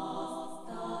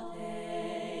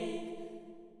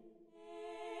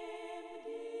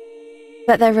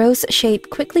 But the rose shape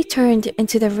quickly turned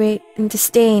into the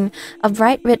stain of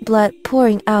bright red blood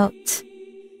pouring out.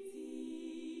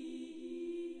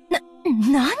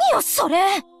 何よそれ。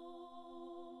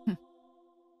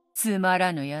つま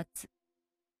らぬやつ。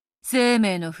生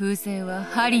命の風船は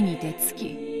針にてつ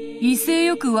き、威勢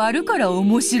よく割るから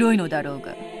面白いのだろう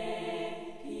が。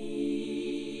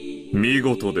見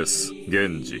事です、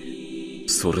源氏。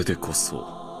それでこ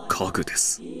そ家具で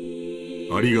す。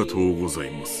ありがとうござ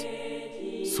います。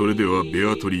それではベ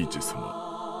アトリーチェ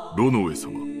様、ロノウェ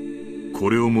様、こ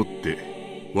れをもっ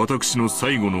て私の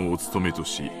最後のお務めと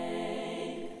し、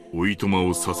おいとま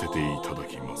をさせていただ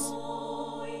きます。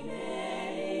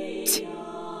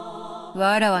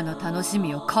わらわの楽し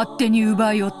みを勝手に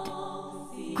奪いおって、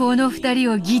この二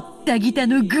人をギッタギタ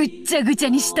のぐっちゃぐちゃ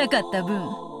にしたかった分、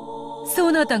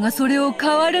そなたがそれを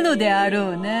変わるのであ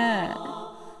ろうな。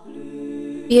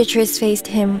Beatrice faced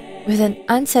him with an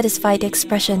unsatisfied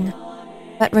expression,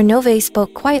 but Renove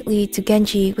spoke quietly to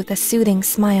Genji with a soothing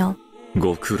smile.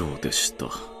 ご苦労でした。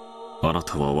あな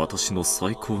たは私の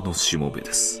最高のしもべ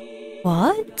です。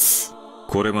What?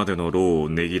 これまでの労を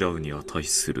ねぎらうに値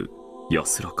する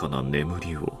安らかな眠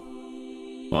りを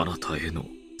あなたへの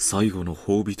最後の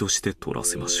褒美として取ら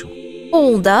せましょう。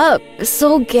Hold up.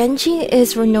 So Genji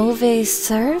is Renove's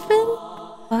servant?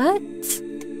 What?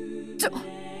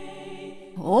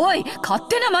 おい、勝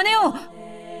手な真似を。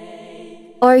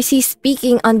Or is he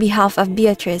speaking on behalf of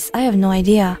Beatrice? I have no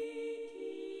idea.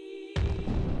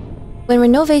 When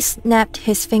Renove snapped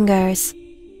his fingers,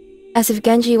 as if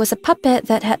Genji was a puppet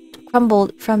that had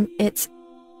crumbled from its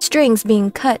strings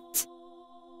being cut,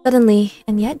 suddenly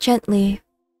and yet gently,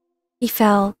 he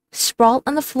fell, sprawled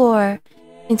on the floor,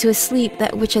 into a sleep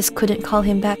that witches couldn't call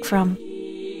him back from.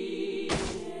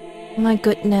 My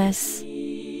goodness.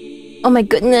 Oh my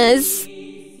goodness!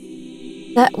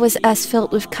 That was as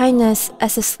filled with kindness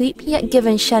as the sleep he had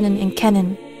given Shannon and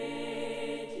Kanon.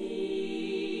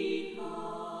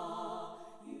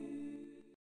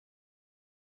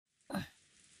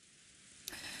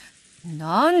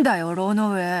 Nanda yo,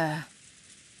 Ronoue.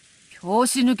 拍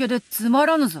子抜けでつま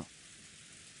らぬぞ。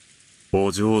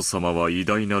お嬢様は偉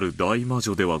大なる大魔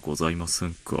女ではございませ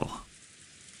んか。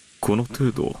この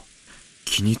程度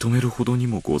気に留めるほどに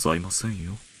もございません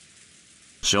よ。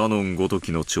シャノンごと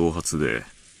きの挑発で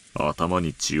頭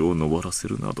に血を上らせ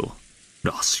るなど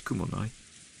らしくもない。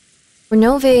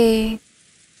Renove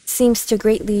seems to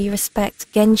greatly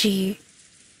respect Genji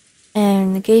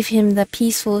and gave him the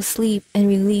peaceful sleep and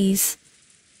release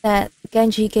that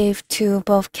Genji gave to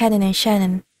both Kanon and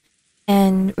Shannon.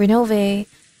 And Renove,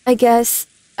 I guess,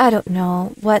 I don't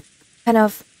know what kind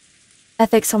of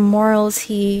ethics or morals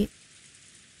he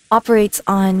operates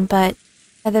on, but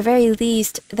at the very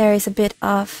least, there is a bit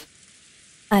of,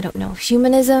 I don't know,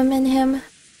 humanism in him,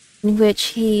 in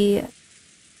which he,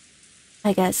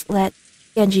 I guess, let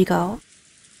Genji go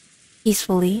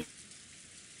peacefully.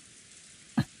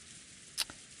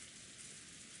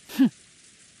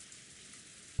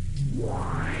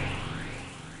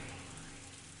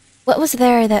 What was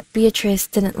there that Beatrice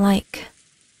didn't like?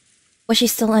 Was she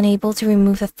still unable to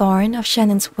remove the thorn of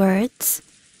Shannon's words?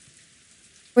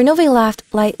 Renove laughed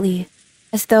lightly,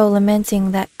 as though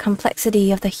lamenting that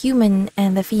complexity of the human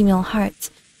and the female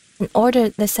hearts, and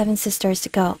ordered the seven sisters to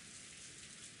go.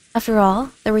 After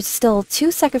all, there were still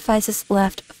 2 sacrifices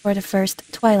left for the first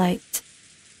twilight.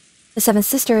 The 7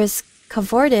 sisters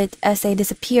cavorted as they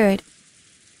disappeared.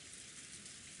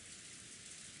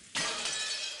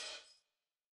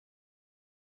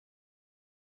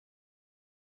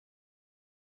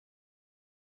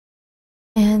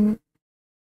 And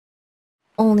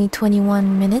only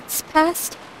 21 minutes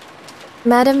passed.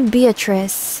 Madame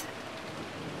Beatrice.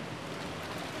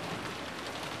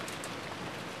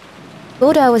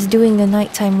 Gohda was doing the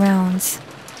nighttime rounds.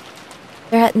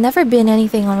 There had never been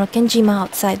anything on Rokkenjima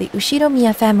outside the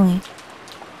Ushiromiya family,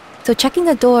 so checking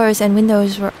the doors and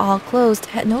windows were all closed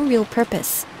had no real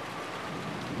purpose.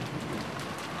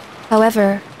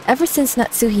 However, ever since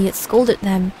Natsuhi had scolded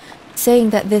them,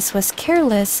 saying that this was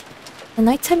careless, the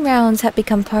nighttime rounds had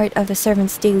become part of the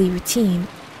servants' daily routine.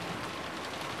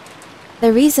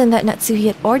 The reason that Natsuhi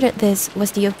had ordered this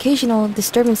was the occasional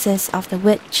disturbances of the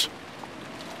witch.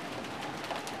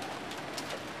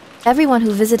 Everyone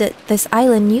who visited this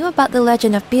island knew about the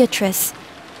legend of Beatrice,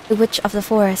 the Witch of the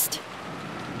Forest.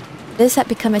 This had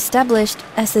become established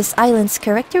as this island's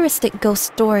characteristic ghost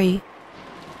story.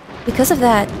 Because of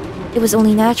that, it was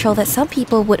only natural that some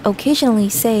people would occasionally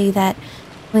say that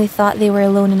when they thought they were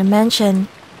alone in a mansion,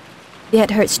 they had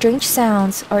heard strange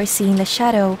sounds or seen the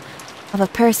shadow of a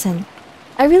person.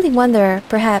 I really wonder,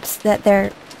 perhaps, that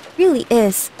there really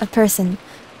is a person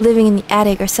living in the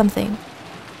attic or something.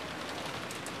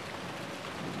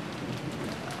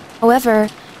 However,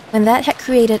 when that had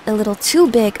created a little too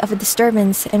big of a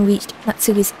disturbance and reached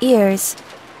Natsuhi's ears,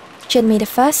 she had made a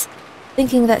fuss,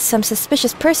 thinking that some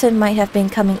suspicious person might have been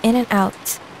coming in and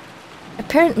out.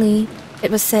 Apparently, it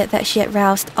was said that she had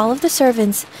roused all of the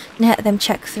servants and had them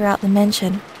check throughout the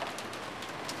mansion.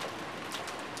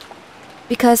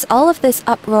 Because all of this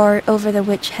uproar over the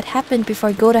witch had happened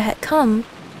before Gohda had come,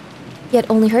 he had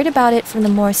only heard about it from the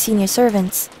more senior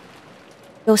servants.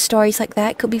 Those stories like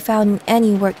that could be found in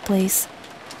any workplace.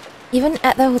 Even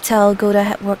at the hotel Gohda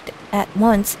had worked at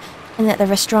once, and at the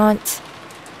restaurant,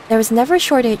 there was never a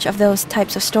shortage of those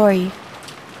types of story.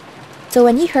 So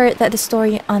when he heard that the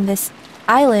story on this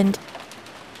island,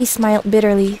 he smiled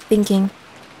bitterly, thinking,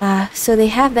 so they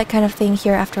have that kind of thing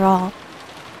here after all.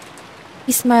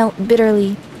 He smiled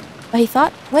bitterly, but he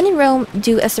thought, when in Rome,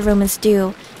 do as the Romans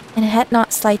do, and had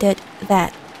not slighted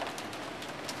that.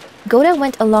 Gohda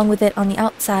went along with it on the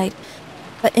outside,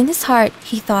 but in his heart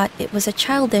he thought it was a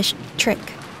childish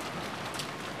trick.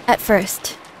 At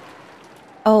first.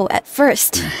 Oh, at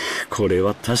first. これ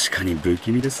は確かに不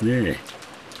気味ですね。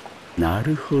な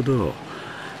るほど。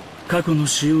過去の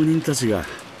使用人たちが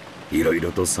いろい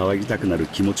ろと騒ぎたくなる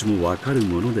気持ちもわかる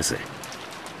ものです。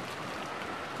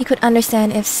He could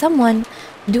understand if someone,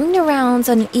 doing the rounds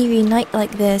on an eerie night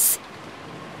like this,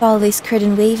 saw this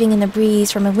curtain waving in the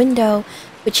breeze from a window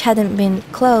which hadn't been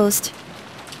closed,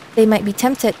 they might be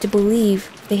tempted to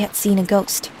believe they had seen a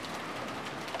ghost.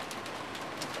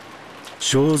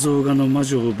 肖像画の魔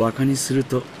女をバカにする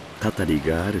とたたり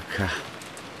があるか。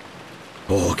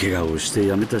大怪我をして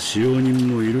辞めた使用人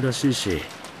もいるらしいし、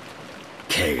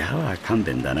怪我は勘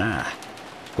弁だな。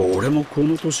俺もこ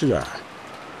の年だ。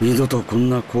二度とこ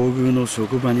んな厚遇の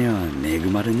職場には恵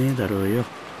まれねえだろうよ。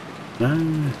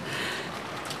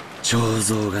肖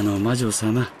像画の魔女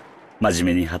様、真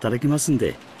面目に働きますん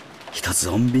で、一つ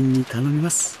穏便に頼みま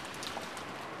す。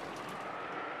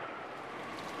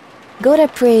Gohda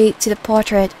prayed to the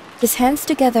portrait, his hands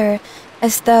together,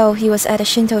 as though he was at a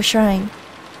Shinto shrine.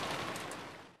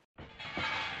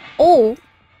 Oh!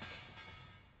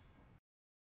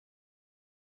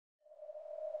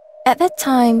 At that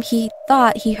time, he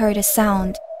thought he heard a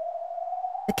sound.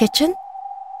 The kitchen?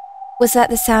 Was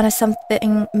that the sound of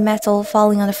something metal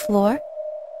falling on the floor?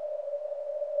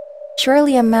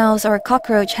 Surely a mouse or a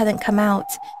cockroach hadn't come out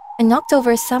and knocked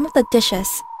over some of the dishes.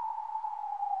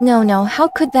 No, how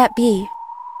could that be?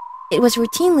 It was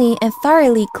routinely and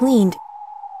thoroughly cleaned.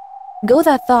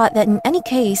 Gohda thought that in any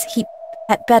case, he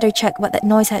had better check what that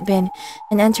noise had been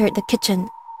and entered the kitchen.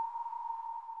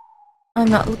 I'm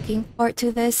not looking forward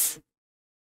to this.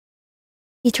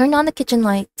 He turned on the kitchen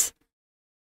lights.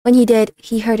 When he did,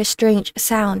 he heard a strange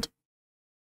sound.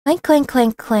 Clank, clank,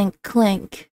 clank, clank,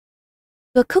 clank.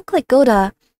 To a cook like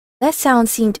Gohda, that sound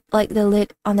seemed like the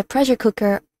lid on the pressure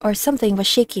cooker or something was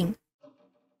shaking.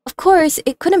 Of course,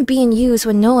 it couldn't be in use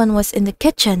when no one was in the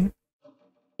kitchen.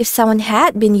 If someone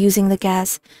had been using the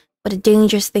gas, what a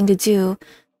dangerous thing to do.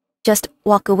 Just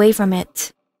walk away from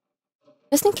it.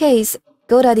 Just in case,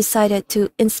 Gohda decided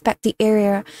to inspect the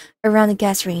area around the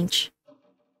gas range.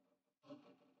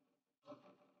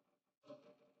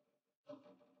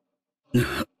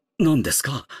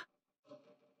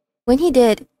 When he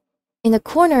did, In the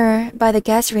corner by the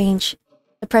gas range,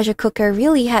 the pressure cooker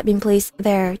really had been placed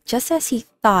there just as he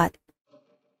thought.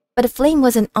 But the flame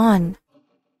wasn't on.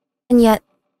 And yet,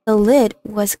 the lid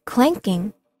was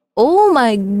clanking. Oh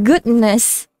my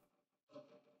goodness!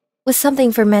 Was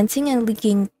something fermenting and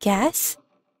leaking gas?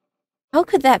 How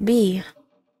could that be?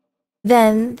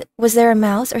 Then, was there a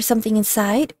mouse or something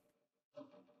inside?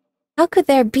 How could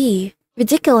there be?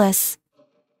 Ridiculous!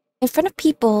 In front of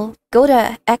people,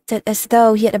 Gohda acted as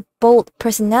though he had a bold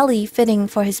personality fitting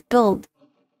for his build.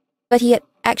 But he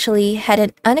actually had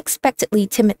an unexpectedly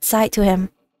timid side to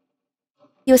him.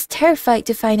 He was terrified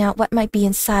to find out what might be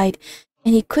inside,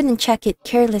 and he couldn't check it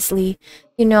carelessly.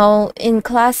 You know, in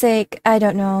classic, I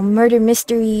don't know, murder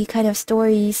mystery kind of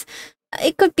stories,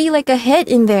 it could be like a head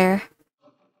in there.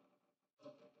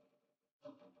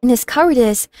 In his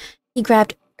cowardice, he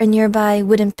grabbed a nearby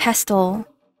wooden pestle,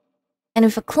 and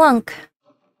with a clunk,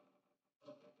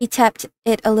 he tapped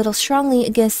it a little strongly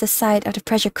against the side of the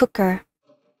pressure cooker.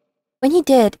 When he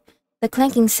did, the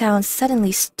clanking sound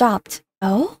suddenly stopped.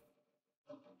 Oh?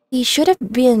 He should have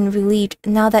been relieved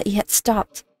now that he had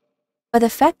stopped. But the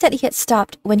fact that he had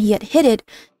stopped when he had hit it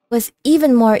was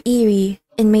even more eerie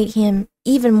and made him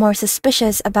even more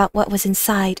suspicious about what was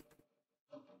inside.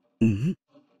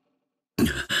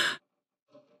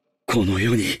 この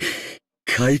世に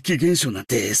怪奇現象なん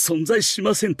て存在し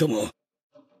ませんとも。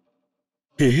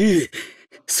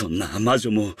そんな魔女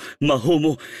も魔法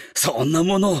もそんな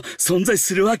もの存在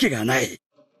するわけがない。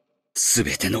す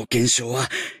べての現象は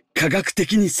科学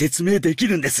的に説明でき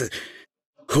るんです。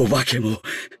お化けも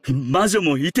魔女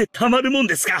もいてたまるもん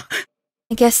ですか。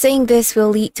I guess saying this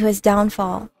will lead to his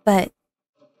downfall, but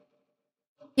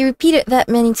he repeated that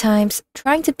many times,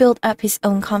 trying to build up his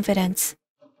own confidence.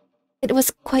 It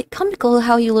was quite comical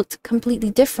how he looked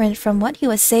completely different from what he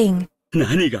was saying.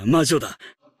 何が魔女だ。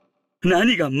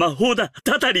何が魔法だ。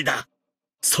たたりだ。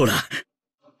そら。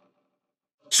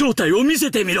正体を見せ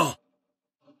てみろ。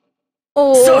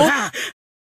そら。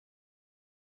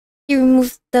He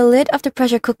removed the lid of the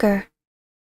pressure cooker,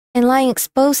 and lying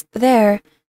exposed there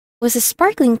was the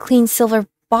sparkling clean silver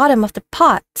bottom of the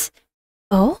pot.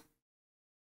 Oh?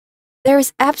 There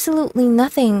was absolutely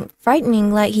nothing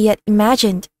frightening like he had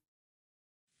imagined.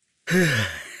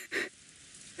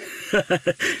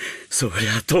 そり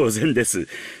ゃ当然です。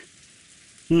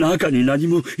中に何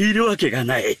もいるわけが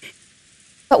ない。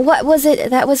But what was it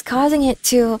that was causing it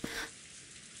to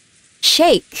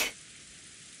shake?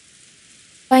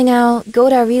 By now,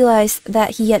 Gohda realized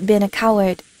that he had been a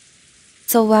coward.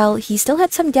 So while he still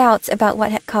had some doubts about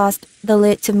what had caused the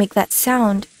lid to make that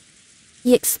sound,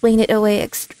 he explained it away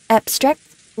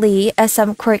abstractly as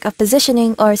some quirk of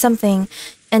positioning or something,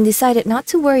 and decided not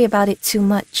to worry about it too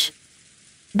much.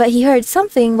 But he heard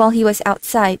something while he was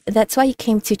outside, that's why he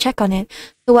came to check on it,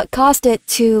 so what caused it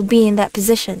to be in that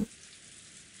position.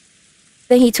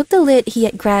 Then he took the lid he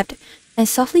had grabbed and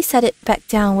softly set it back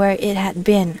down where it had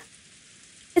been.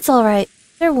 It's alright,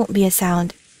 there won't be a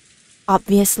sound.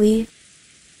 Obviously.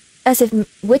 As if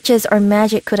witches or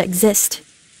magic could exist.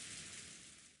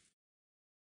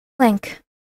 Clank.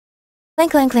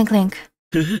 Clank, clank, clank, clank.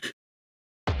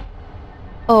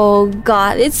 Oh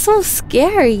god, it's so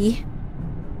scary.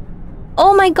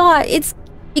 Oh my god, it's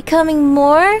becoming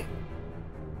more?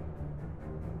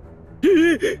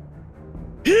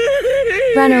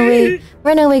 Run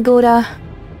away, Gohda.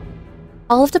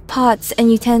 All of the pots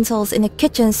and utensils in the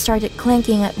kitchen started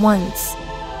clanking at once.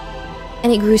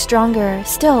 And it grew stronger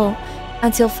still,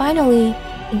 until finally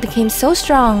it became so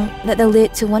strong that the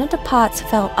lid to one of the pots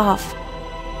fell off.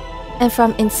 And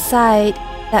from inside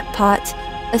that pot,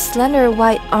 a slender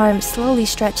white arm slowly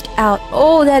stretched out.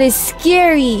 Oh, that is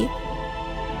scary!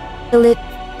 The lid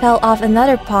fell off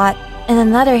another pot, and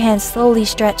another hand slowly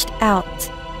stretched out.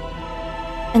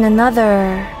 And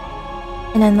another...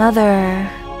 and another...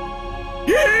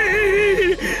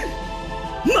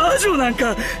 魔女なん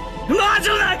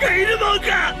かいるもん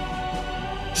か。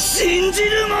信じ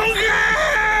るもん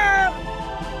か。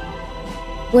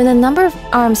 When the number of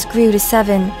arms grew to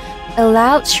 7, a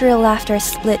loud shrill laughter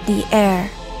split the air.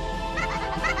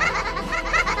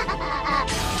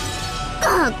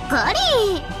 かっこ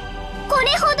いい。これ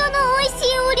ほどの美味し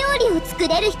いお料理を作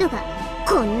れる人が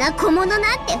こんな小物なん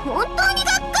て本当に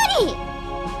がっかり。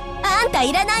あんた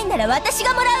いらないんなら私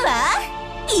がもらうわ。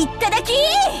いっただき。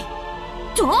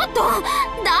ちょっと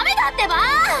ダメだってば。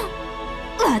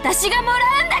私がもら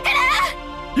うんだから。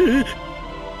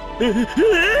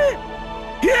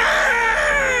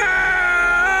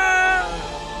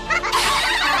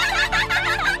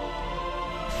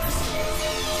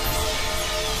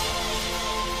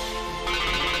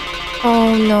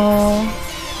Oh no.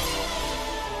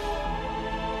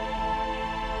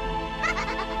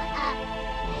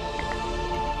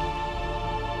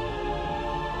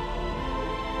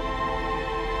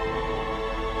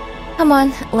 Come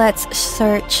on, let's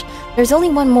search. There's only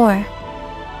one more.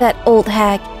 That old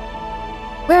hag.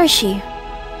 Where is she?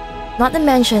 Not the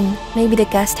mansion, maybe the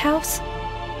guest house?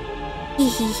 Hee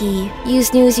hee hee. You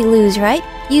snooze, you lose, right?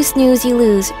 You snooze, you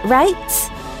lose,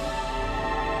 right?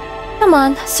 Come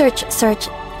on, search, search.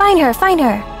 Find her, find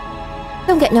her.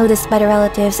 Don't get noticed by the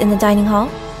relatives in the dining hall.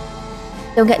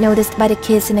 Don't get noticed by the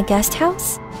kids in the guest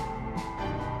house.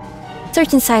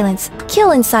 Search in silence,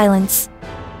 kill in silence.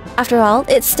 After all,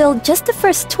 it's still just the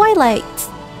first twilight.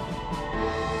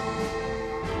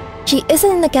 She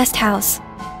isn't in the guest house,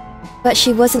 but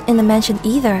she wasn't in the mansion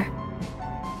either.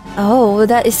 Oh,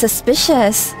 that is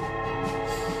suspicious.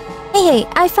 Hey,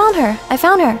 I found her. I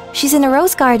found her. She's in the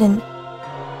rose garden.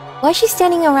 Why is she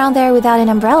standing around there without an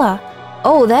umbrella?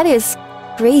 Oh, that is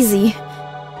crazy.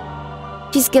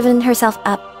 She's given herself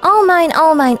up. All mine,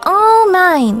 all mine, all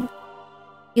mine.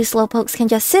 You slowpokes can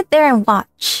just sit there and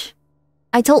watch.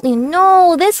 I told you,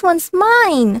 no, this one's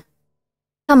mine.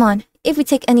 Come on, if we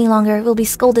take any longer, we'll be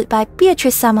scolded by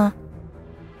Beatrice-sama.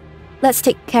 Let's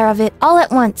take care of it all at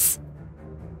once.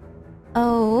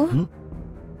 Oh.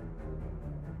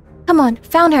 Come on,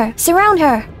 found her. Surround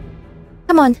her.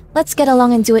 Come on, let's get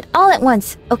along and do it all at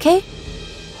once, okay?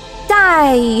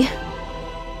 Die!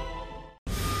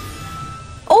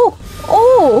 Oh!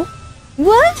 Oh!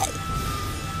 What?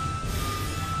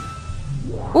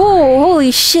 Oh,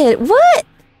 holy shit, what?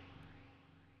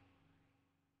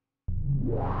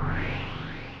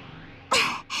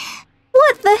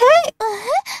 What the heck?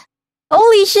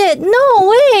 Holy shit,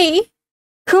 no way!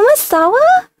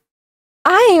 Kumasawa?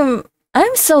 I'm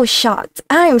so shocked.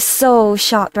 I'm so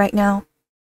shocked right now.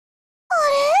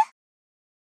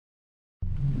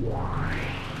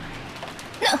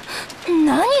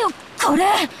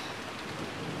 What?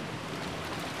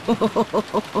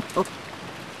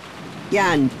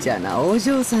 やんちゃなお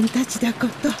嬢さんたちだこ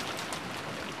と。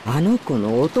あの子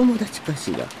のお友達か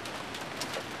しら。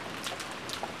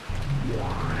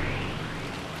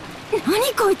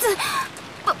何こいつ、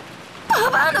バ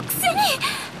バアのくせに。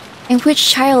 And which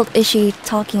child is she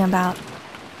talking about?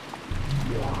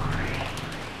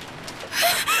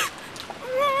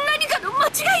 何かの間違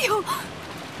いよ。も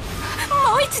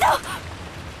う一度。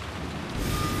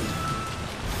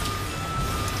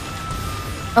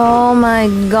 Oh my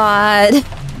god.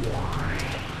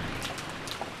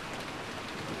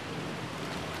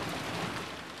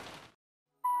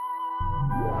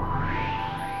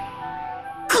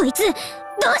 こいつ、どう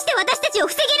して私たちを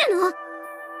防げるの？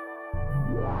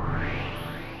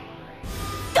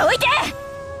どいて！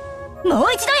も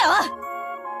う一度よ！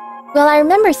 Well, I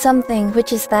remember something,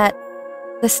 which is that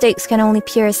the stakes can only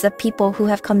pierce the people who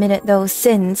have committed those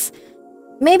sins.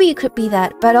 Maybe it could be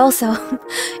that, but also,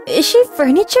 is she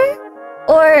furniture?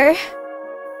 Or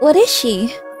what is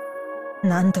she?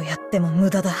 何度やっても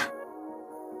無駄だ。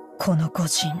この個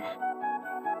人、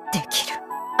できる。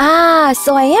Ah,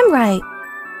 so I am right.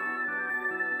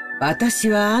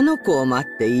 私はあの子を待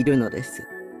っているのです。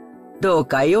どう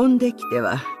か呼んできて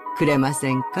はくれま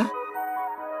せんか？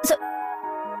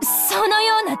その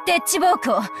ようなデッチ暴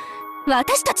行、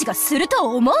私たちがすると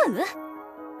思う？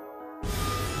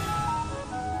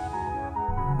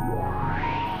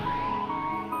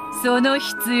その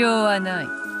必要はない。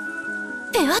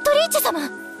ベアトリーチェ様。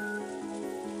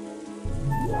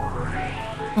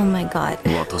Oh my god.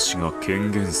 私が権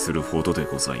限するほどで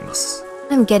ございます。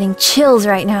I'm getting chills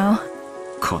right now.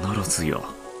 必ずや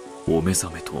お目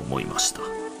覚めと思いました。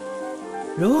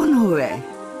ロノウェイ、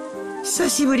久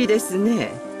しぶりです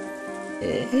ね。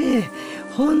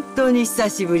本当に久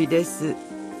しぶりです。こ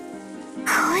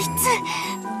いつ、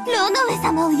ロノウェ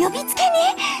様を呼びつけに。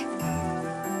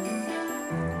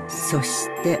そし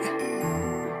て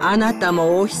あなた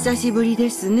もお久しぶりで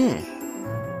すね、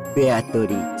ベアト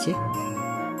リーチェ。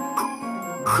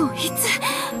こいつ、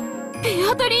ベ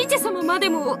アトリーチェ様まで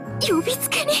も呼びつ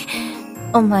けに。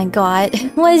Oh my god,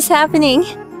 what is happening?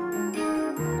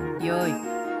 よい、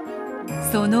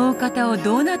そのお方を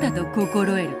どなたと心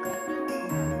得るか。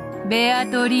ベア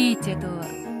トリーチェとは、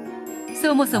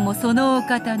そもそもそのお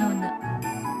方の名。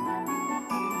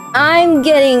I'm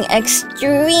getting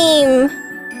extreme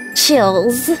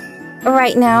chills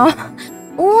right now.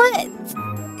 What?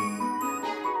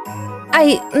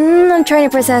 I'm trying to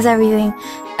process everything.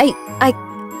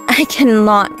 I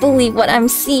cannot believe what I'm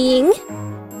seeing.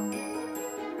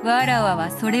 わらわ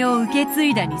はそれを受け継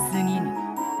いだに過ぎぬ。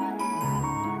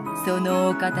その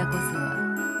お方こそ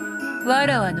はわ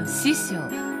らわの師匠。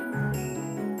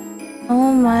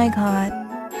Oh my god.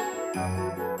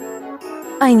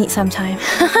 I need some time.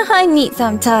 I need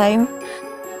some time.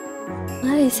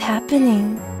 What is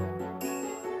happening?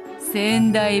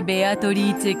 先代ベアト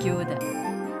リーチェ卿だ。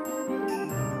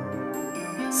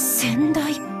先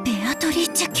代ベアトリ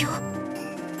ーチェ卿。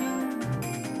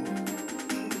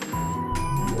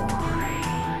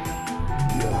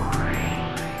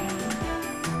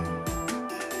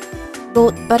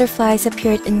Gold butterflies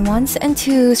appeared in ones and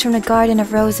twos from the Garden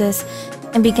of Roses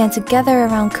and began to gather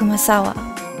around Kumasawa.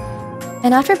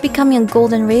 And after becoming a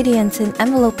golden radiance and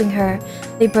enveloping her,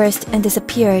 they burst and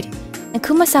disappeared, and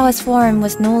Kumasawa's form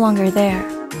was no longer there.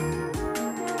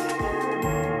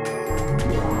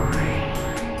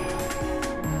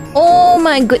 Oh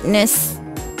my goodness.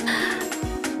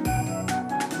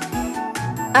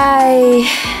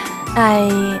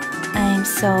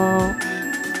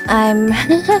 I'm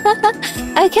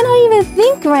I cannot even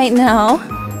think right now.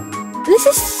 This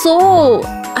is so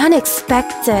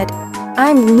unexpected.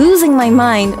 I'm losing my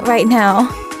mind right now.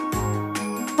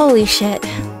 Holy shit.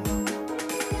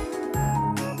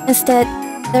 Instead,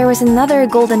 there was another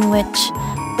golden witch,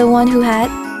 the one who had,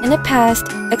 in the past,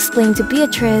 explained to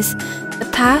Beatrice the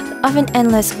path of an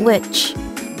endless witch.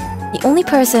 The only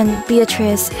person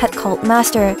Beatrice had called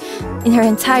master in her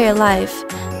entire life.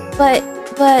 But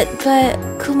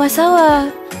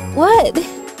Kumasawa, what?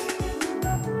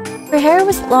 Her hair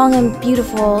was long and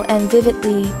beautiful and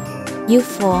vividly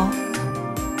youthful,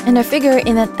 and her figure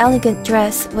in that elegant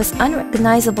dress was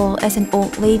unrecognizable as an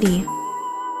old lady.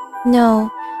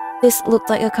 No, this looked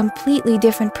like a completely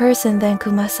different person than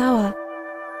Kumasawa.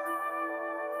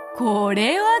 こ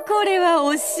れは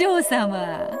お師匠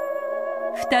様。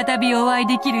再びお会い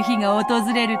できる日が訪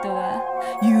れるとは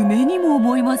夢にも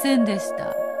思いませんでし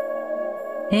た。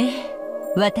ええ、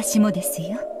私もです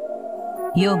よ。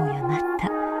よもやま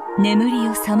た眠り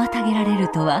を妨げられる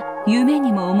とは夢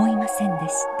にも思いませんで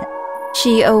した。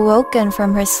She awoken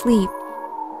from her sleep,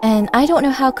 and I don't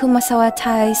know how Kumasawa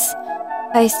ties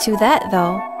to that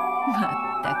though. まっ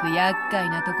たく厄介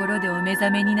なところでお目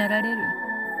覚めになられる。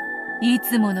い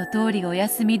つもの通りお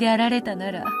休みであられた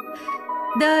なら、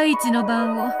第一の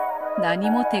晩を何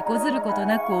も手こずること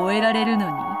なく終えられるの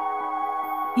に。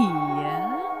いや、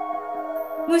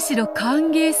むしろ歓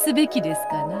迎すべきです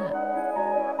かな。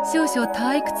少々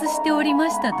退屈しておりま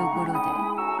したところで。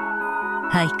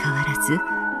相変わらず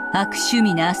悪趣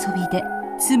味な遊びで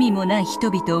罪もない人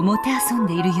々をもてあそん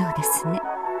でいるようですね。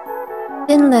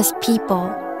Sinless people.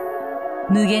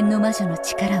 無限の魔女の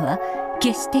力は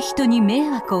決して人に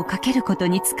迷惑をかけること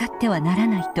に使ってはなら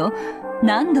ないと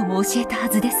何度も教えたは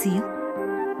ずですよ。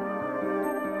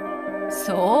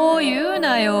そう言う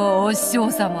なよ、お師匠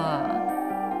様。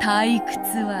退屈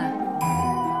は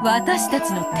私た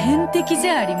ちの天敵じ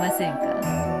ゃありませんか。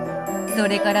そ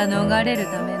れから逃れる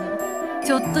ための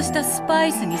ちょっとしたスパ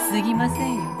イスに過ぎませ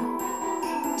んよ。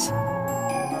侵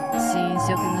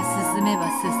食が進めば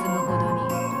進むほど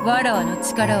にわらわの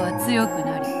力は強く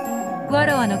なり、わ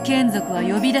らわの眷属は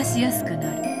呼び出しやすく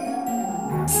なる。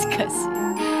しかし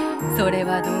それ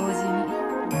は同時に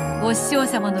お師匠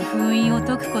様の封印を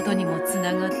解くことにもつ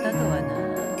ながったとはな。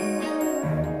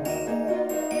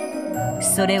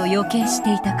それを予見し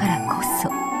ていたからこそ、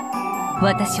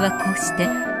私はこうして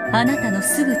あなたの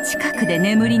すぐ近くで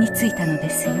眠りについたので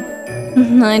すよ。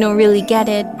I don't really get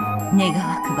it. 願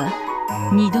わくば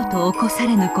二度と起こさ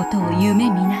れぬことを夢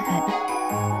見ながら、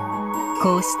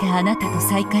こうしてあなたと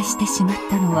再会してしまっ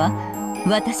たのは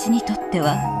私にとって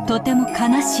はとても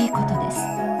悲しいことです。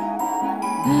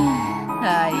相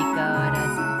変わら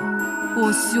ず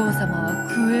お師匠様は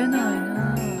食えない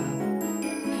な。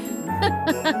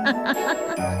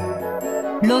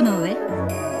炉の上、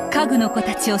家具の子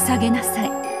たちを下げなさ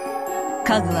い。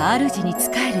家具は主に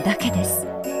仕えるだけです。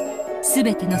す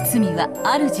べての罪は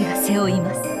主が背負い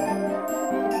ます。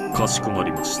かしこま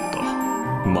りました、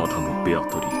マダム・ベア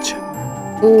トリーチェ。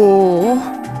おお。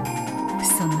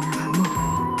その名はも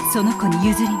うその子に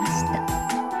譲りました。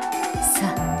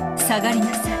さあ下がりな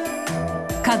さい、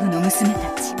家具の娘た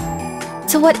ち。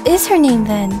 So what is her name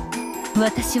then?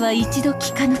 私は一度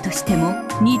聞かぬとしても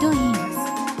二度言いま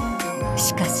す。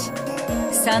しかし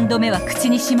三度目は口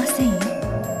にしませんよ。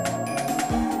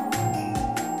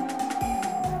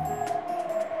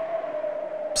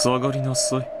下がりな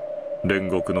さい、煉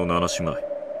獄の七姉妹。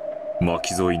巻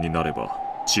き添いになれば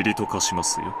塵と化しま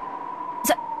すよ。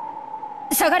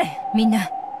下がれみんな。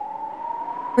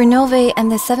Renove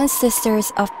and the seven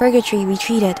sisters of Purgatory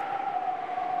retreated.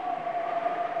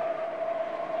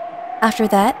 After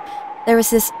that, there was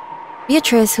this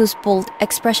Beatrice whose bold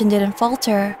expression didn't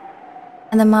falter,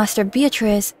 and the master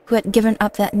Beatrice who had given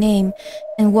up that name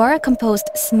and wore a composed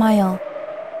smile.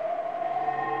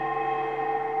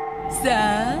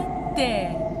 さ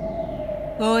て、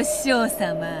お師匠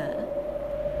様、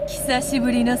久し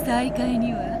ぶりの再会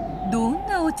にはどん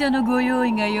なお茶のご用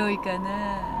意が良いか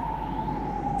な。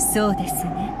そうです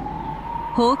ね。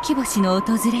ほうき星の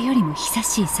訪れよりも久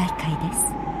しい再会で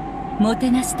す。も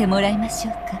てなしてもらいまし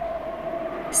ょうか。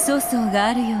粗相が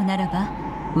あるようならば、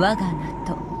我が名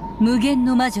と無限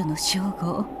の魔女の称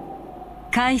号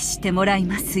返してもらい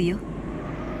ますよ。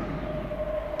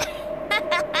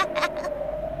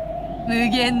無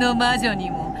限の魔女に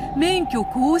も免許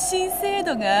更新制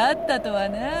度があったとは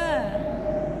な。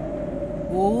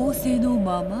仰せの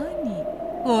ままに、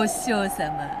お師匠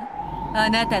様、あ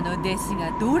なたの弟子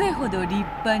がどれほど立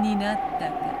派になった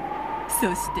か、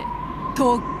そして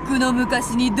とっくの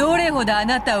昔にどれほどあ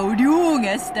なたを凌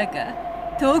駕したか、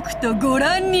とくとご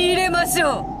覧に入れまし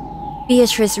ょう。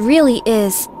Beatrice really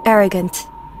is arrogant.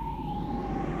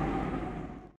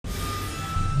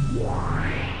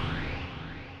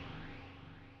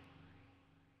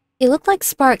 It looked like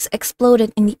sparks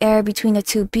exploded in the air between the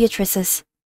two Beatrices.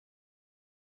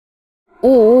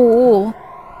 Oh,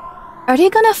 are they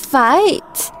gonna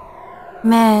fight?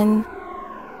 Man,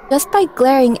 just by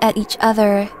glaring at each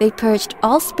other, they purged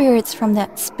all spirits from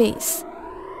that space.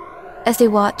 As they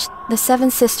watched, the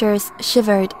seven sisters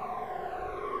shivered,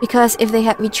 because if they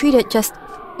had retreated just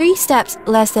 3 steps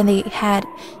less than they had,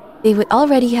 they would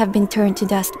already have been turned to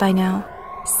dust by now.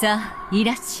 さあ、い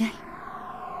らっしゃい。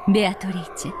ベアトリ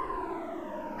ーチェ。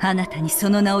あなたにそ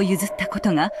の名を譲ったこ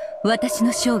とが私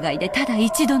の生涯でただ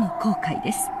一度の後悔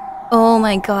です。Oh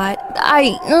my god.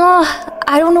 I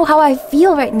don't know how I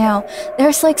feel right now.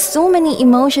 There's like so many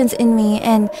emotions in me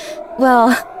and,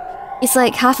 well, it's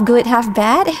like half good, half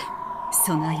bad.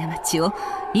 その過ちを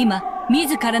今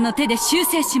自らの手で修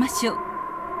正しましょう。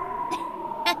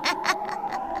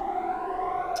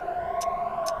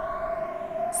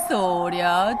そり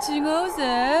ゃあ違う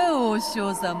ぜ、お師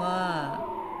匠様。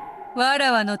わ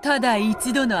らわのただ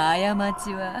一度の過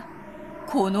ちは、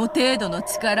この程度の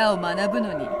力を学ぶ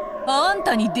のに、あん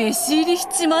たに弟子入りし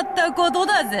ちまったこと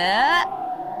だぜ。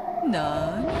何が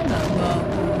魔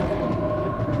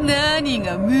法、何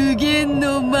が無限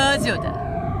の魔女だ。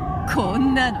こ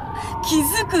んなの気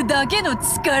づくだけの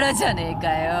力じゃねえか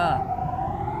よ。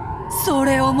そ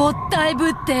れをもったいぶ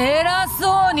って偉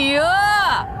そうによ。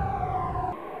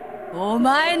お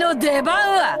前の出番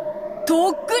はと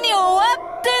っくに終わっ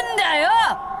てんだよ、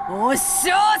お師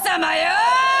匠様よ。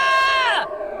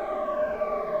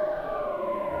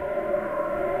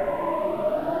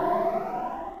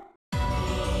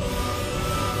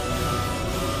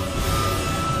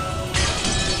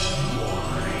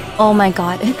Oh my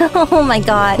god. Oh my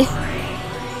god.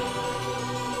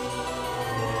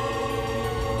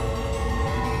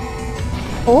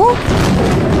 Oh?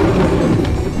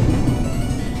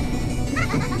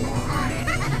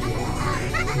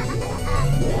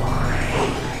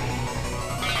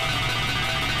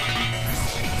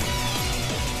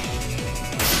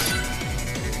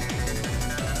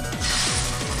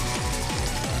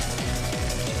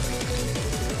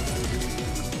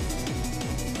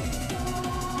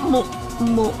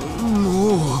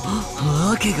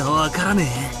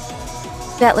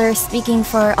 Battler speaking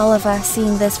for all of us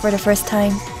seeing this for the first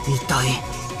time. 一体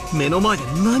目の前で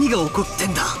何が起こって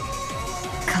んだ。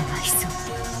かわいそ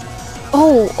う。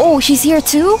Oh, she's here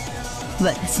too?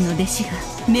 私の弟子が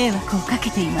迷惑をかけ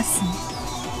ていますね。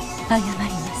謝りま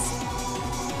す。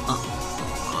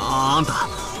あんた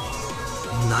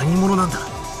何者なんだ。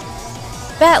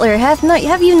Battler,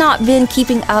 have you not been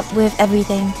keeping up with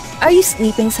everything? Are you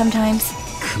sleeping sometimes?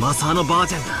 熊沢のばあ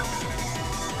ちゃんが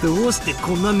どうして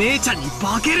こんな姉ちゃんに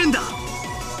化けるんだ。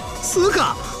つう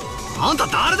かあんた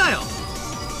誰だよ。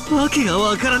わけが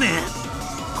わからねえ。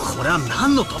これは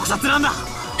何の特撮なんだ。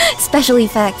Special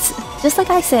effects, just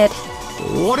like I said.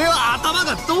 俺は頭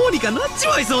がどうにかなっち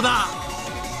まいそうだ。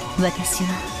私は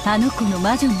あの子の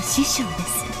魔女の師匠で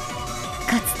す。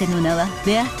かつての名は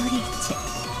ベアトリーチ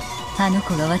ェ。あの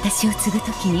子が私を継ぐ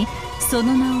時にそ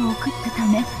の名を送ったた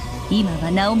め、今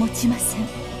は名を持ちません。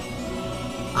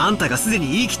あんたがすで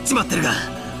に言い切っちまってるが、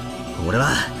俺は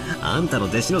あんたの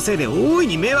弟子のせいで大い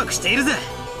に迷惑しているぜ。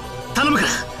頼むから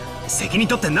責任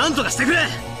取って何とかしてくれ。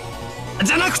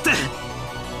じゃなくて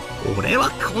俺は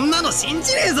こんなの信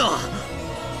じねえぞ。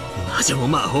魔女も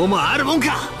魔法もあるもん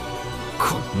か。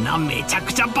こんなめちゃ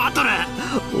くちゃバトル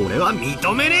俺は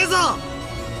認めねえぞ。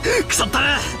くそった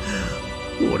な。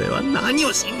俺は何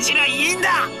を信じりゃいいんだ。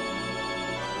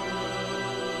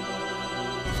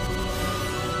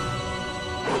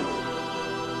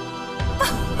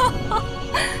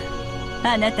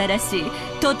あなたらしい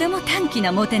とても短気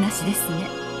なもてなしですね。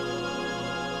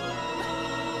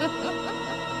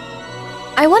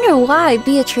I wonder why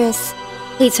Beatrice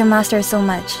hates her master so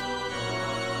much.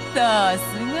 さす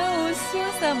がお師匠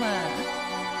様。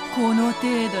この程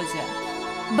度じ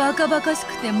ゃバカバカし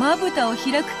くてまぶたを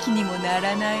開く気にもな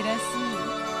らないらしい。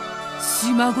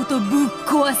島ごとぶっ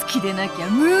壊す気でなきゃ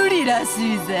無理ら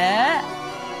しいぜ。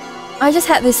I just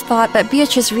had this thought, but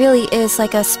Beatrice really is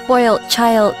like a spoiled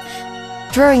child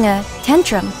throwing a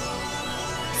tantrum.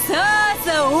 さあ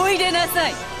さあおいでなさ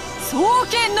い。双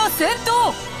剣の戦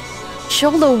闘。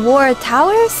Shoulder War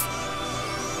Towers?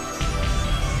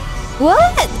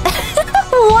 What?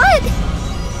 What?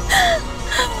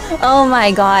 Oh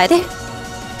my god.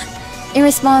 In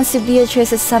response to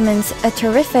Beatrice's summons, a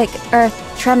terrific earth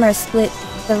tremor split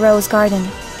the rose garden.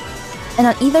 And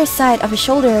on either side of his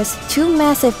shoulders, 2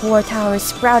 massive war towers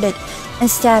sprouted and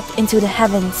stabbed into the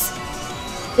heavens.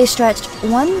 They stretched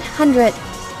 100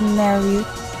 marute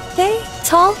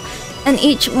tall, and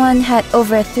each one had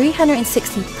over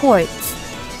 360 ports.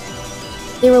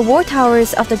 They were war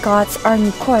towers of the gods'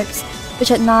 army corps, which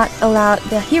had not allowed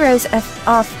the heroes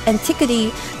of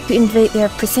antiquity to invade their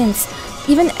precincts,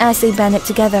 even as they banded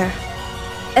together.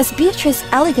 As Beatrice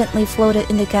elegantly floated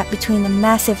in the gap between the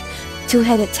massive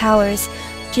 2-headed towers,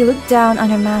 she looked down on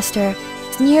her master,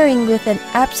 sneering with an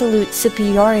absolute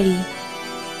superiority.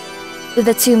 With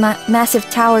the 2 massive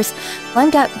towers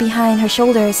lined up behind her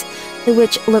shoulders, the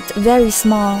witch looked very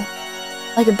small,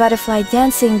 like a butterfly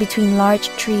dancing between large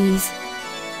trees.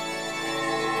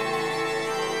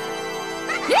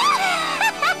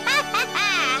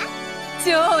 "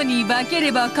蝶に化け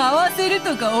ればかわせる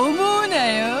とか思うな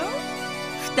よ。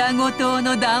双子塔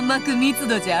の弾幕密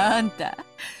度じゃあんた。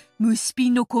虫ピ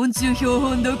ンの昆虫標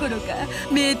本どころか、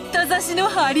めった刺しの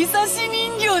針刺し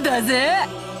人形だぜ。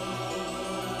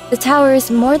The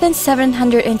tower's more than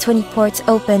 720 ports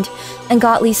opened, and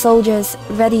godly soldiers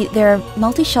readied their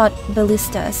multi-shot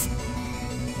ballistas.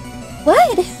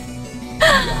 What?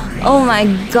 Oh my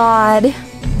god.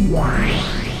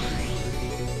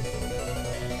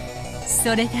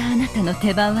 それであなたの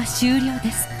手番は終了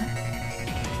ですか？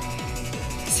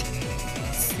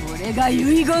それが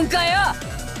遺言かよ。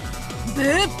ぶっ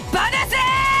放せ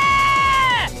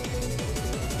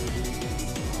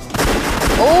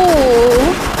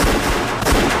Oh!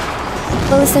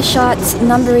 Ballista shots,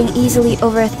 numbering easily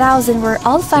over 1,000, were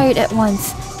all fired at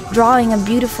once, drawing a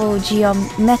beautiful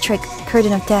geometric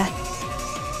curtain of death.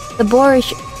 The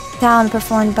boorish sound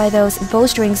performed by those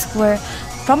bowstrings were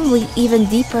probably even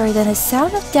deeper than the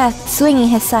sound of death swinging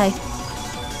his scythe.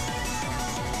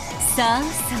 さあ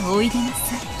さあおいでな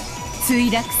さい。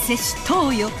墜落せし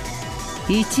塔よ。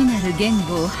いちなる言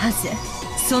語を恥ぜ、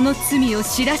その罪を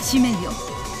知らしめよ。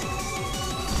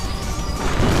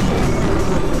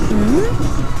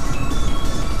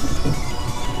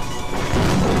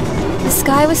The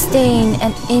sky was stained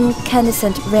an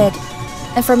incandescent red,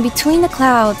 and from between the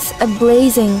clouds, a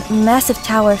blazing, massive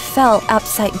tower fell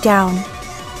upside down.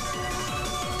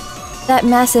 That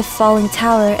massive falling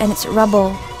tower and its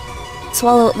rubble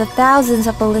swallowed the thousands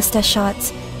of ballista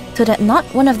shots, so that not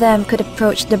one of them could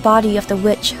approach the body of the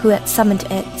witch who had summoned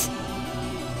it.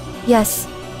 Yes,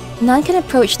 none can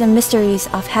approach the mysteries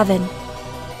of heaven.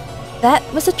 That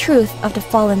was the truth of the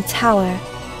fallen tower.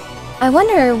 I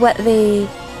wonder what they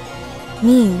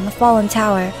mean, the fallen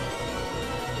tower.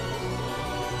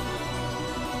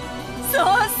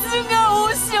 さすがお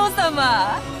師匠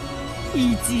様。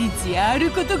いちいちや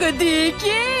ることがでけ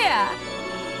えや。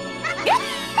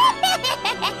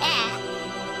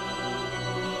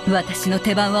私の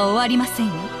手番は終わりません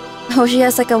よ。Oh, she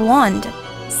has like a wand.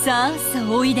 さあさあ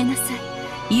おいでなさ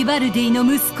い。イバルディの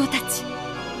息子たち。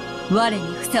我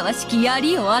にふさわしき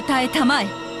槍を与えたまえ。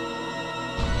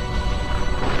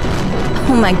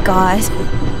Oh my god.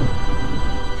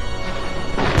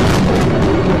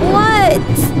 What?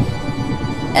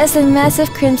 As the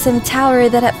massive crimson tower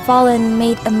that had fallen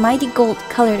made a mighty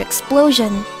gold-colored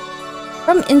explosion,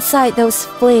 from inside those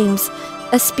flames,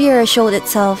 a spear showed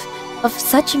itself, of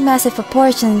such massive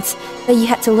proportions that you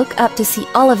had to look up to see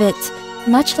all of it,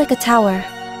 much like a tower.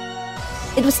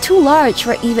 It was too large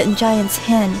for even a giant's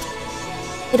hand.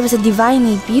 It was a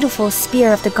divinely beautiful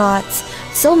spear of the gods,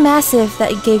 so massive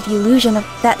that it gave the illusion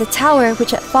that the tower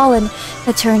which had fallen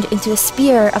had turned into a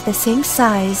spear of the same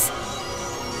size.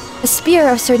 A spear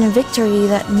of certain victory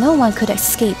that no one could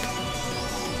escape.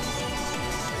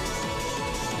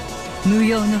 無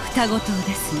用の双子塔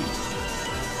ですね。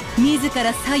自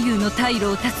ら左右の退路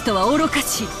を断つとは愚か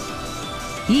し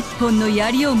い。一本の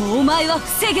槍をもお前は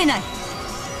防げない。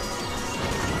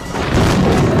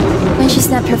When she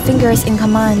snapped her fingers in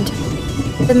command,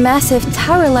 the massive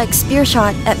tower-like spear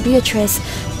shot at Beatrice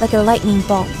like a lightning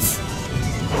bolt.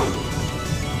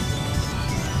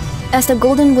 As the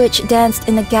Golden Witch danced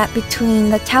in the gap between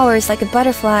the towers like a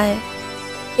butterfly,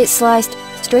 it sliced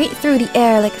straight through the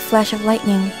air like a flash of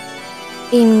lightning,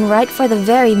 aiming right for the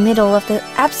very middle of the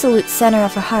absolute center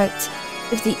of her heart.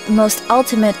 with the most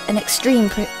ultimate and extreme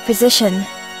precision.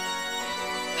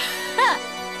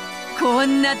 こ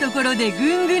んなところで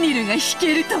グングニルが弾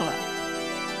けるとは。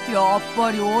やっ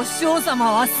ぱりお師匠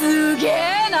様はすげ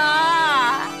えな。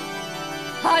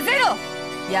ハゼロ、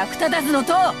役立たずの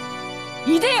塔、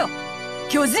いでよ、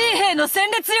巨人兵の戦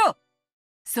列よ。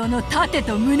その盾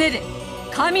と胸で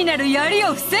神なる槍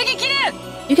を防ぎきれ。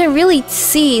You can really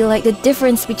see like the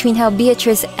difference between how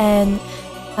Beatrice and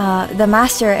the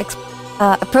master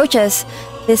approaches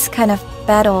this kind of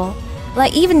battle.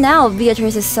 Like even now,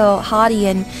 Beatrice is so haughty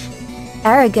and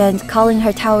arrogant, calling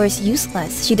her towers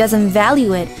useless. She doesn't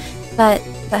value it, but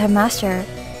her master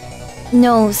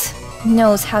knows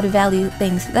how to value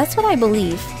things. That's what I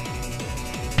believe.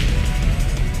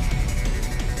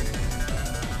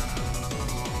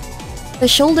 The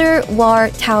shoulder war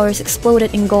towers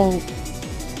exploded in gold.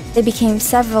 They became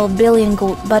several billion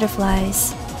gold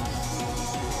butterflies.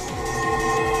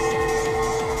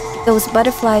 Those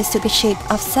butterflies took the shape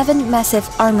of 7 massive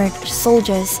armored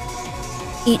soldiers.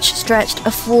 Each stretched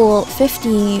a full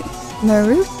 50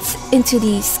 maroots into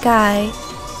the sky,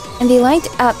 and they lined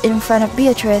up in front of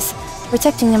Beatrice,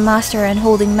 protecting the master and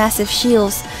holding massive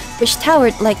shields, which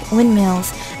towered like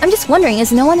windmills. I'm just wondering,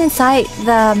 is no one inside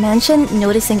the mansion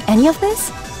noticing any of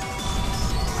this?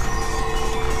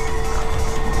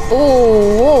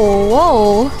 Oh,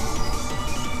 whoa,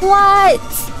 whoa!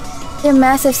 What? Their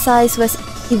massive size was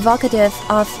evocative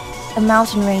of a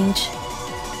mountain range.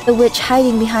 The witch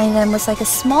hiding behind them was like a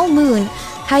small moon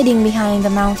hiding behind the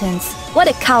mountains. What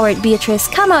a coward, Beatrice!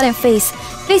 Come out and face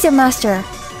your master!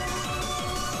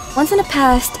 Once in the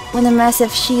past, when the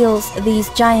massive shields these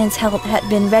giants held had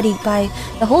been readied by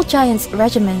the whole giant's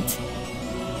regiment,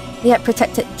 they had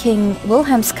protected King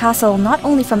Wilhelm's castle not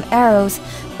only from arrows,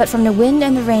 but from the wind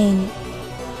and the rain.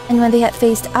 And when they had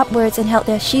faced upwards and held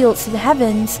their shields to the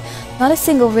heavens, not a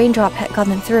single raindrop had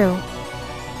gotten through.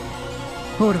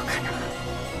 愚かな、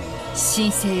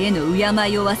神聖への敬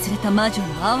いを忘れた魔女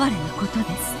の哀れなことで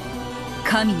す。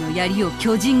神の槍を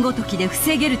巨人ごときで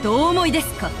防げるとお思いです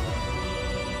か？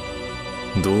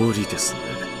道理ですね。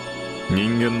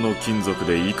人間の金属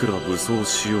でいくら武装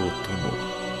しようとも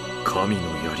神の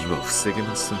槍は防げ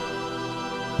ません。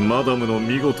マダムの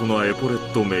見事なエポレ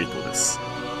ットメイトです。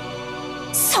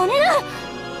そんな、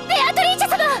ベアトリーチェ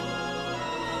様！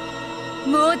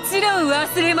もちろん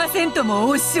忘れませんとも、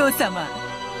お師匠様。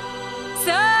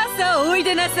さあさあおい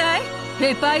でなさい、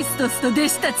ヘパイストスと弟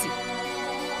子たち。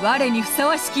我にふさ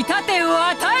わしき盾を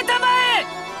与えたま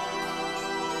え。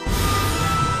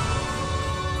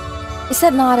 Is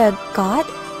that not a god?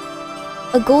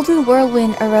 A golden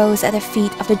whirlwind arose at the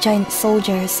feet of the giant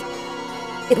soldiers.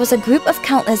 It was a group of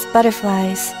countless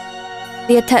butterflies.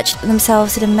 They attached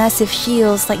themselves to the massive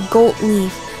shields like gold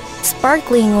leaf,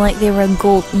 sparkling like they were a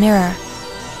gold mirror.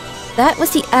 That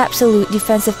was the absolute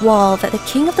defensive wall that the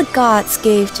king of the gods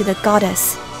gave to the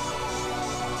goddess.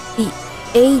 The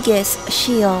Aegis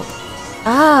shield.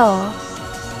 Oh.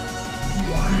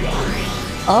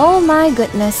 Oh my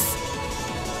goodness.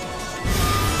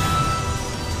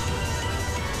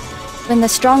 When the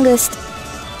strongest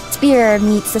spear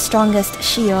meets the strongest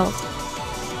shield.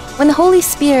 When the holy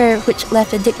spear, which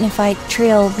left a dignified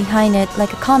trail behind it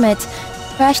like a comet,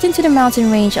 crashed into the mountain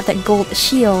range of that gold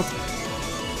shield,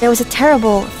 there was a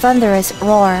terrible, thunderous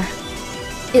roar.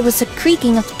 It was the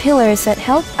creaking of the pillars that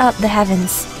held up the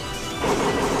heavens.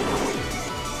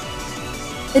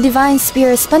 The divine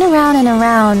spear spun around and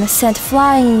around, sent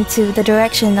flying into the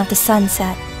direction of the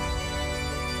sunset.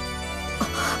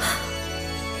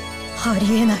 あ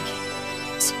りえない。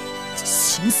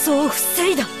真相を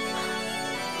防いだ。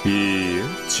いいえ、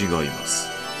違います。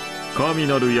神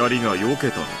なる槍が避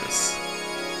けたのです。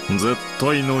絶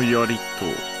対の槍と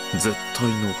絶対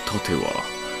の盾は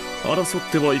争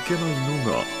ってはいけない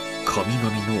のが神々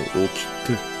の掟。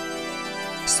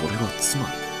それはつま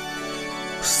り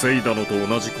防いだのと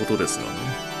同じことですがね。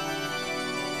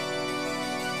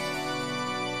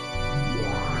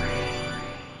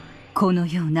この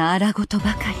ような荒事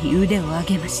ばかり腕を上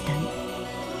げましたね。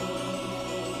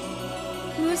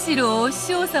むしろお師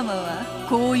匠様は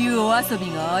こういうお遊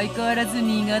びが相変わらず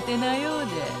苦手なよう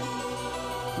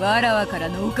で、わらわから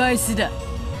のお返しだ。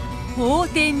法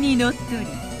典にのっと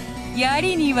り、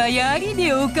槍には槍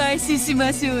でお返しし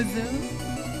ましょうぞ。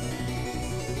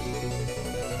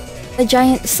 The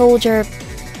giant soldier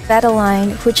battle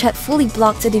line, which had fully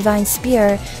blocked the divine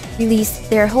spear, released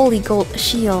their holy gold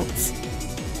shields.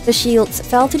 The shields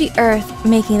fell to the earth,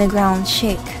 making the ground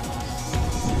shake.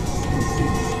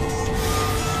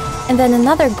 And then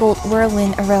another gold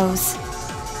whirlwind arose,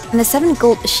 and the 7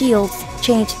 gold shields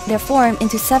changed their form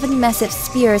into 7 massive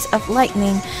spears of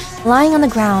lightning lying on the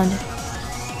ground.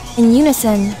 In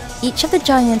unison, each of the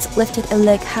giants lifted a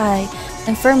leg high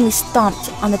and firmly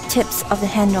stomped on the tips of the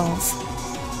handles.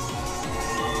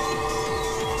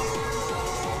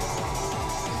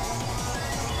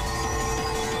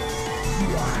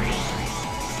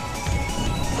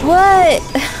 What?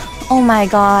 Oh my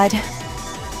god.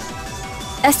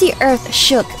 As the earth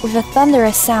shook with a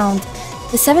thunderous sound,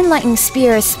 the 7 lightning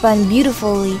spears spun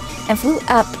beautifully and flew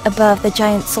up above the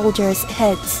giant soldiers'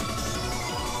 heads.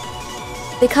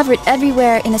 They covered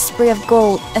everywhere in a spray of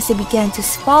gold as they began to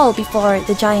fall before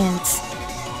the giants.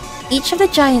 Each of the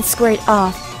giants squared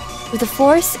off. With the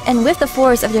force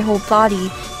of their whole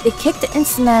body, they kicked and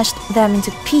smashed them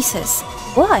into pieces.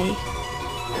 Why?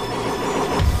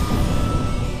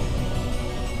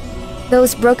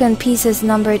 Those broken pieces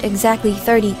numbered exactly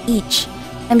 30 each,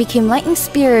 and became lightning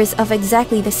spears of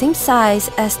exactly the same size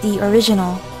as the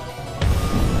original,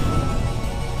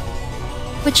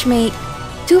 which made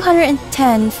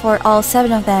 210 for all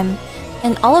 7 of them,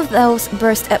 and all of those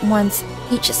burst at once,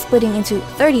 each splitting into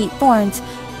 30 thorns,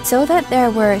 so that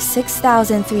there were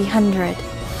 6,300.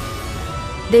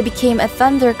 They became a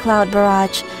thundercloud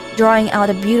barrage, drawing out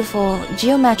a beautiful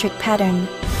geometric pattern.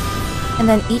 And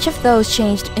then each of those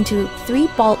changed into 3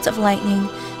 bolts of lightning,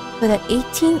 so that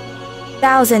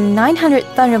 18,900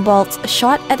 thunderbolts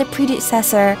shot at the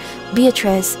predecessor,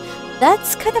 Beatrice.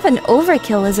 That's kind of an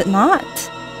overkill, is it not?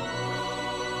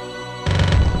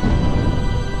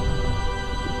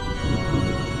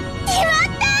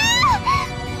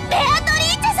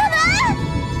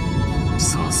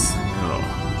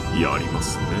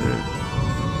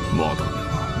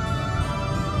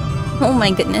 Oh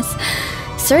my goodness.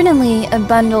 Certainly, a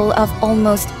bundle of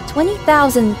almost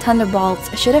 20,000 thunderbolts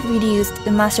should have reduced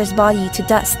the master's body to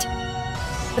dust.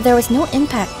 But there was no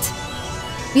impact.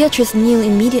 Beatrice knew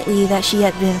immediately that she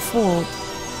had been fooled.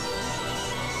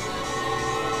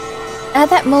 At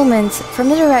that moment, from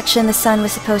the direction the sun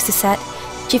was supposed to set,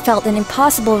 she felt an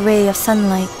impossible ray of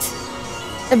sunlight.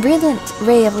 A brilliant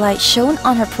ray of light shone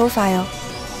on her profile.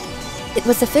 It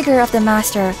was the figure of the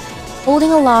master,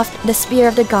 holding aloft the spear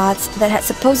of the gods that had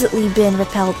supposedly been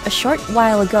repelled a short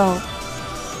while ago.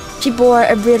 She bore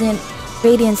a brilliant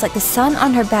radiance like the sun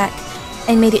on her back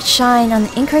and made it shine on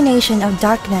the incarnation of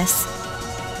darkness.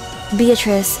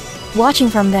 Beatrice, watching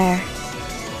from there,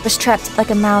 was trapped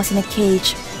like a mouse in a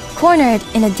cage, cornered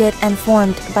in a dead end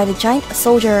formed by the giant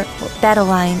soldier battle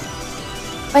line.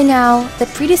 By now, the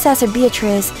predecessor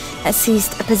Beatrice had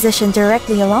seized a position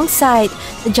directly alongside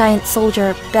the giant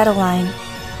soldier battle line.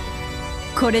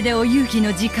 これでお遊戯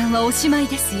の時間はおしまい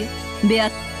ですよ、ベア。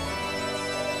こ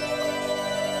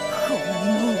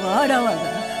のわらわが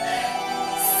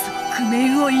側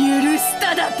面を許し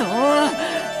ただと。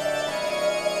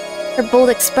Her bold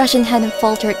expression hadn't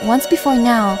faltered once before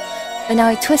now, but now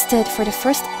it twisted for the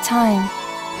first time.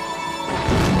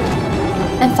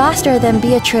 And faster than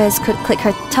Beatrice could click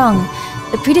her tongue,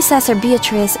 the predecessor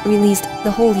Beatrice released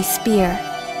the holy spear.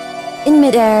 In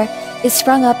midair, it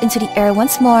sprung up into the air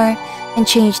once more and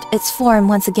changed its form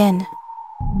once again.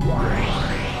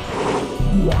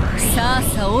 さあ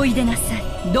さあおいでなさい、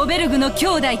ドベルグの兄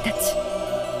弟たち。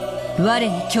我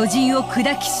に巨人を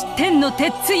砕きし天の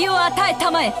鉄槌を与えた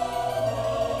まえ。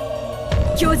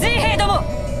巨人兵ども、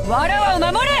わらわを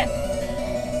守れ。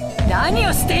何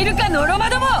をしているかノロマ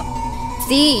ども。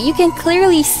 See, you can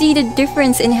clearly see the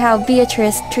difference in how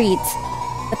Beatrice treats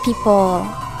the people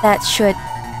that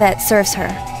serves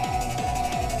her.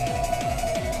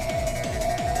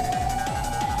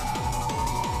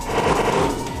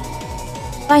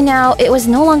 By now, it was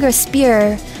no longer a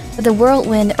spear, but the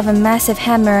whirlwind of a massive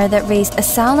hammer that raised a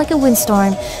sound like a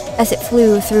windstorm as it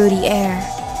flew through the air.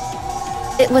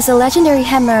 It was a legendary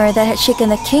hammer that had shaken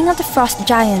the king of the frost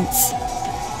giants,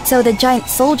 so the giant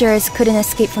soldiers couldn't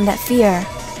escape from that fear.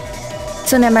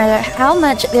 So no matter how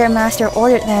much their master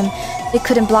ordered them, they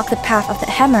couldn't block the path of the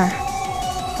hammer.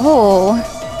 Oh.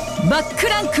 バック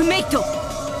ランクメイト、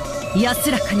安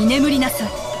らかに眠りなさい。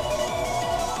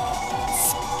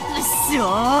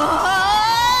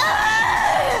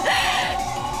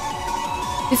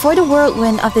 Before the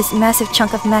whirlwind of this massive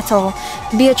chunk of metal,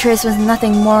 Beatrice was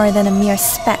nothing more than a mere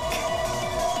speck.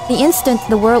 The instant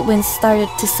the whirlwind started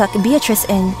to suck Beatrice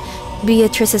in,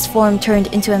 Beatrice's form turned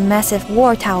into a massive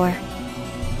war tower.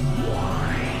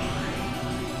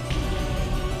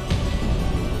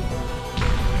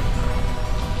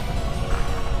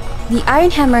 The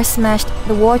iron hammer smashed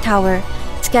the war tower,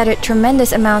 scattered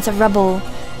tremendous amounts of rubble,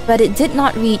 but it did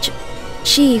not reach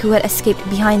she who had escaped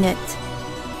behind it.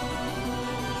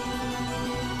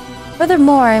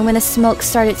 Furthermore, when the smoke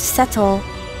started to settle,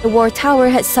 the war tower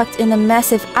had sucked in a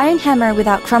massive iron hammer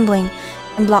without crumbling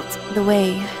and blocked the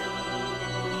way.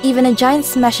 Even a giant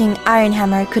smashing iron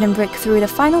hammer couldn't break through the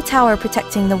final tower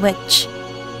protecting the witch.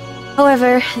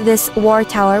 However, this war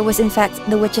tower was in fact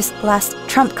the witch's last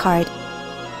trump card.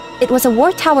 It was a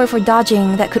war tower for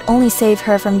dodging that could only save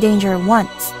her from danger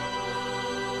once.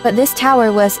 But this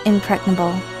tower was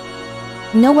impregnable.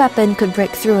 No weapon could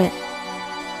break through it.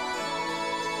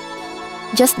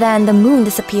 Just then, the moon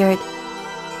disappeared.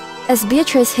 As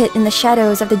Beatrice hid in the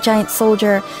shadows of the giant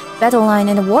soldier battle line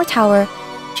in the war tower,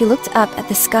 she looked up at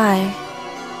the sky.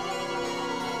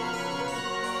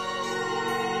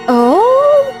 Oh,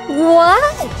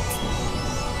 what?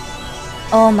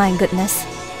 Oh my goodness.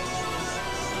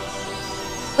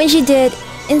 When she did,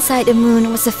 inside the moon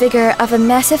was the figure of a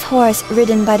massive horse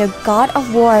ridden by the god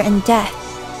of war and death.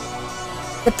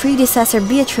 The predecessor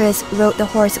Beatrice rode the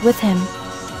horse with him.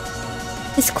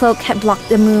 His cloak had blocked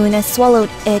the moon and swallowed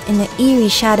it in an eerie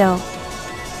shadow.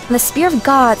 And the spear of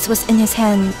gods was in his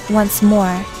hand once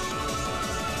more.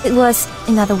 It was,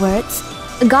 in other words,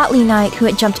 a godly knight who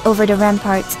had jumped over the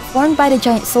ramparts formed by the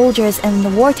giant soldiers and the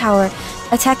war tower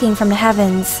attacking from the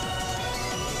heavens.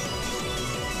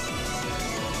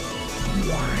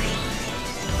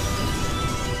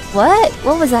 What?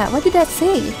 What was that? What did that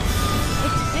say?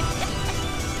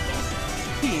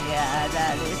 や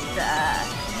られた。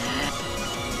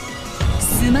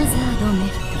スマザードメ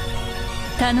ル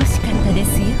ト、楽しかったで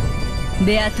すよ、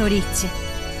ベアトリーチェ。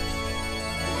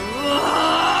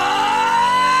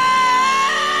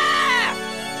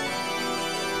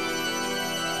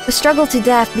The struggle to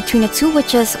death between the two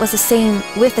witches with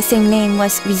the same name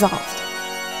was resolved.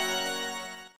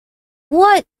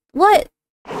 What? What?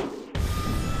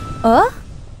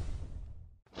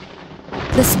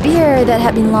 The spear that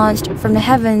had been launched from the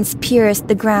heavens pierced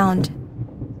the ground.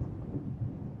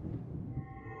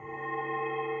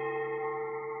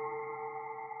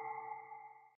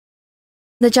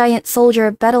 The giant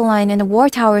soldier battle line in the war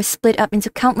tower split up into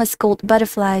countless gold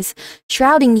butterflies,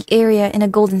 shrouding the area in a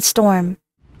golden storm.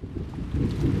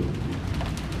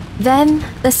 Then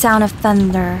the sound of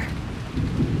thunder,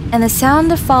 and the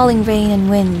sound of falling rain and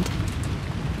wind.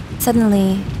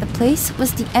 Suddenly, the place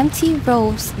was the empty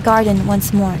rose garden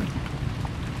once more.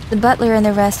 The butler and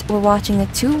the rest were watching the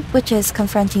two witches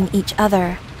confronting each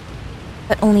other.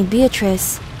 But only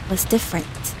Beatrice was different.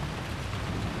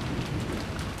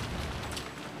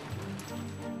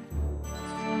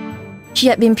 She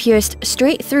had been pierced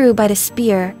straight through by the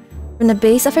spear, from the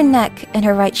base of her neck and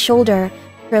her right shoulder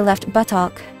to her left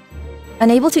buttock,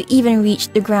 unable to even reach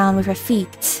the ground with her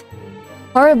feet.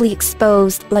 Horribly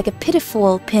exposed like a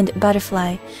pitiful pinned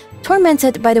butterfly,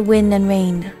 tormented by the wind and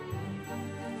rain.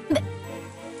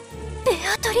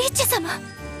 Beatrice 様。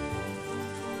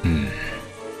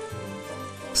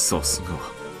さすが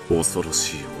恐ろ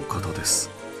しいお方です。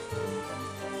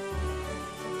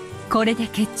これで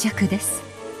決着です、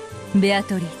ベア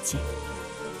トリーチェ。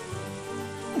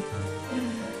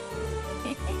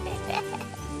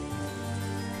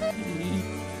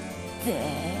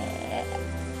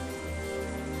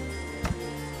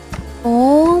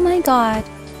Oh my god.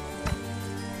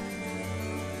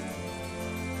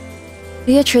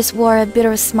 Beatrice wore a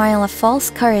bitter smile of false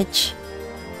courage,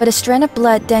 but a strand of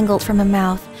blood dangled from her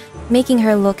mouth, making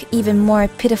her look even more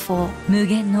pitiful. 無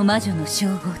限の魔女の称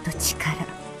号と力、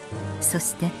そ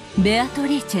してベアト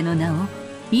リーチェの名を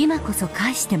今こそ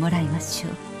返してもらいましょ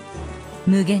う。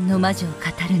無限の魔女を語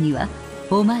るには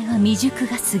お前は未熟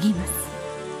が過ぎます。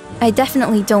 I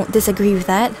definitely don't disagree with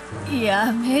that.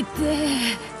 やめ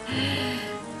て、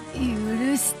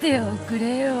許しておく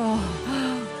れよ、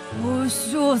お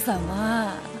嬢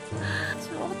様。ち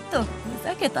ょっとふ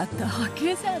ざけただ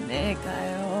けじゃねえか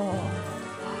よ。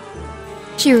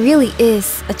 She really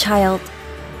is a child.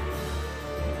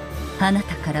 あな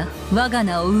たから我が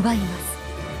名を奪います。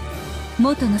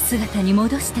元の姿に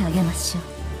戻してあげましょ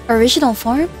う。 Original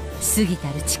form? 過ぎた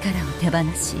る力を手放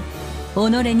し、己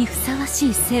にふさわし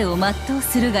い生を全う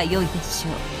するがよいでし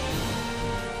ょう。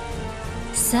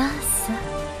さあさ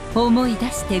あ、思い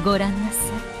出してごらんなさい。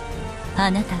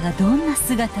あなたがどんな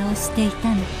姿をしていた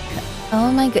のか。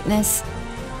 Oh my goodness.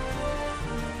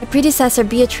 The predecessor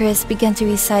Beatrice began to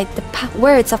recite the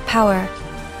words of power.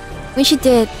 When she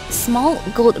did, small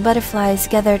gold butterflies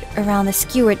gathered around the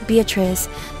skewered Beatrice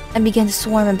and began to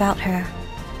swarm about her.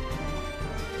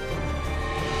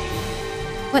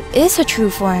 What is her true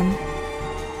form?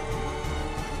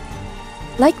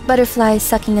 Like butterflies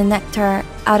sucking the nectar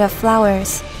out of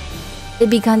flowers, it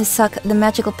began to suck the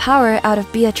magical power out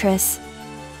of Beatrice,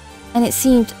 and it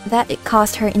seemed that it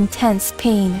caused her intense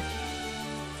pain.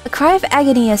 A cry of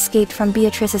agony escaped from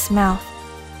Beatrice's mouth.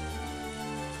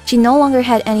 She no longer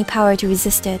had any power to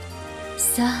resist it.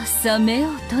 さあさあ、目を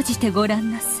閉じてごら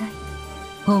んなさい。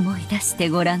思い出して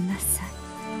ごらんなさい。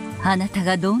あなた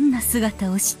がどんな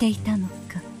姿をしていたのか。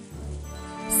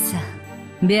さあ、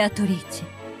ベアトリーチェ、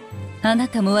あな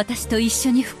たも私と一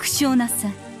緒に復唱なさ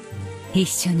い。一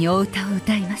緒にお歌を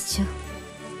歌いましょう。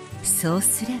そう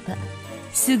すれば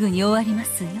すぐに終わりま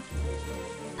すよ。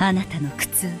あなたの苦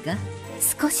痛が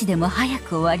少しでも早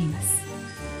く終わります。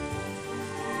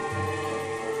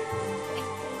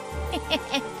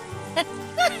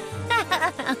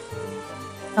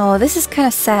Oh, this is kind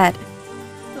of sad.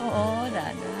 そうだ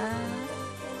な。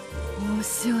お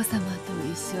師匠様と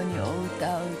一緒にお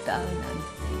歌を歌うなん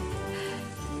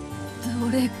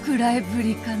てどれくらいぶ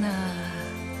りかな。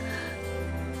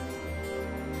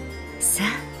さあ、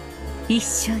一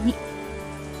緒に。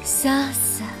さあ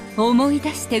さあ、思い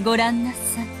出してごらんなさ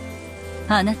い。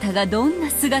あなたがどんな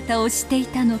姿をしてい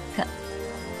たのか。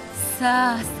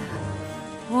さあさ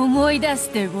あ、思い出し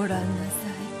てごらんなさい。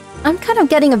I'm kind of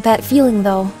getting a bad feeling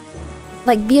though.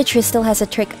 Like Beatrice still has a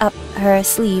trick up her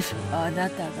sleeve. あな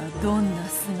たがどんな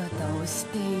姿をし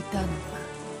ていたのか。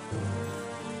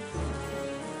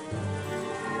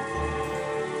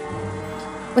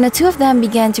When the two of them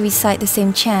began to recite the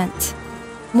same chant,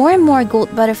 more and more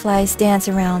gold butterflies danced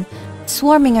around,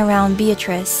 swarming around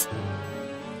Beatrice.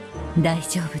 大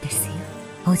丈夫ですよ、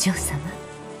お嬢様。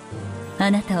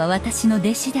あなたは私の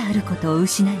弟子であることを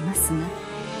失いますが、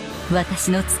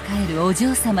私の仕えるお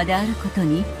嬢様であること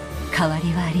に変わ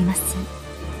りはありません。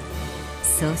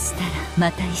そうしたら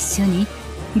また一緒に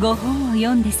ご本を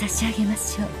読んで差し上げま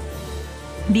しょう。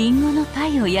リンゴのパ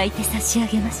イを焼いて差し上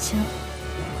げましょう。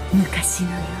昔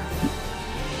のように。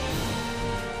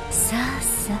さあ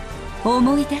さあ、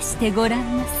思い出してごら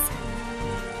んなさい。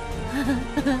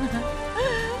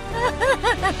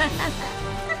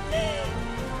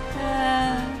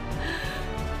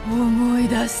思い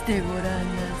出してごらんなさい。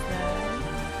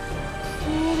そ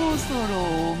ろそろ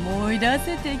思い出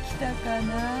せてきたか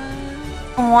な。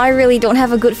Oh, I really don't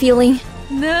have a good feeling.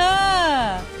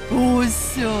 なあ、お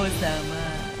師匠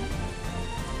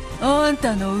様。あん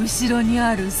たの後ろに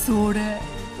あるそれ、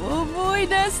思い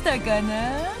出したか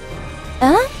な？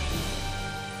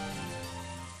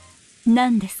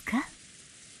何ですか？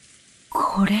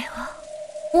これは。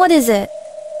What is it?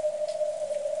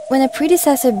 When the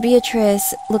predecessor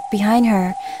Beatrice looked behind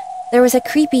her, there was a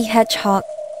creepy hedgehog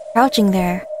crouching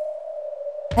there.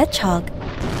 Hedgehog?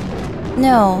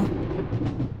 No.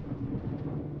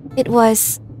 It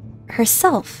was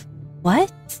herself.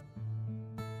 What?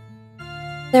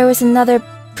 There was another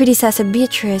predecessor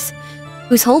Beatrice,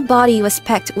 whose whole body was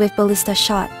packed with ballista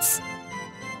shots,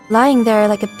 lying there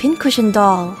like a pincushion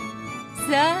doll.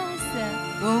 さあさ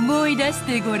あ、思い出し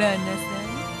てごらんなさい。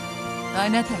あ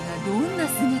なたがどんな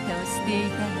姿をしてい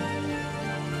たのか。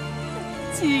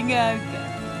違うか。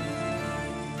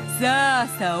さあ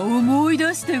さあ、思い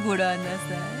出してごらんなさい。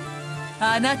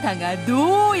あなたが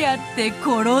どうやって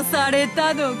殺され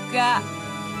たのか。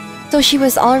So she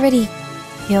was already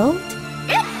killed?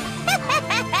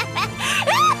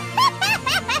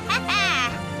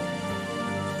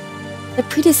 The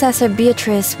predecessor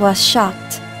Beatrice was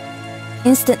shocked.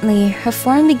 Instantly, her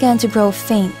form began to grow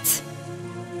faint.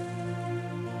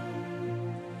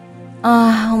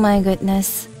 Oh my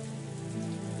goodness.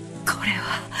 これ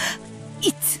は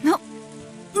いつの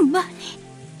間に。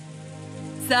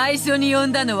最初に呼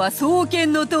んだのは双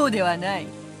剣の塔ではない。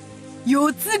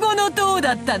四つ子の塔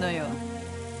だったのよ。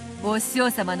お師匠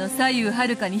様の左右は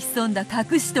るかに潜んだ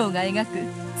隠し塔が描く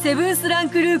セブンスラン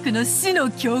クルークの死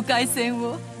の境界線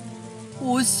を、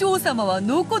お師匠様は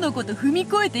のこのこと踏み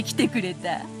越えてきてくれ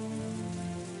た。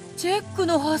チェック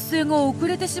の発生が遅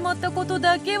れてしまったこと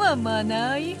だけはマ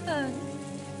ナー違反。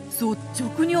率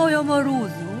直に謝ろう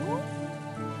ぞ。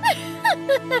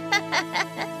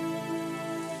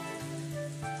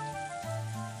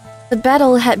The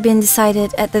battle had been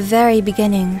decided at the very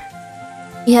beginning.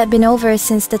 It had been over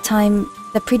since the time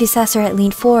the predecessor had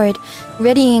leaned forward,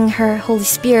 readying her holy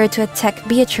spear to attack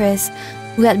Beatrice,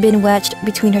 who had been wedged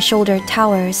between her shoulder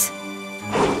towers.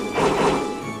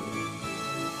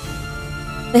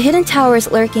 The hidden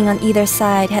towers lurking on either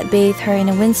side had bathed her in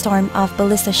a windstorm of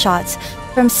ballista shots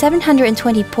from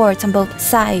 720 ports on both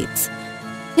sides,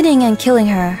 hitting and killing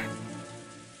her.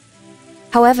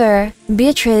 However,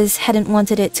 Beatrice hadn't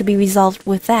wanted it to be resolved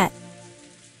with that.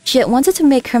 She had wanted to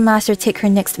make her master take her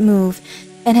next move,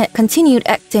 and had continued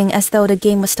acting as though the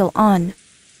game was still on.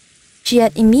 She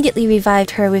had immediately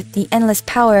revived her with the endless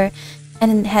power,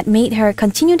 and had made her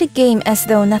continue the game as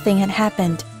though nothing had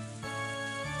happened.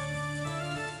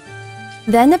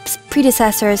 Then the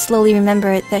predecessor slowly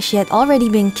remembered that she had already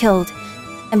been killed,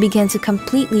 and began to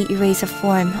completely erase her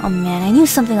form. Oh man, I knew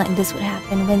something like this would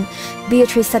happen when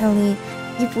Beatrice suddenly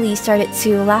deeply started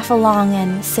to laugh along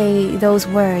and say those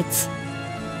words.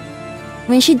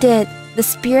 When she did, the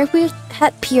spirit which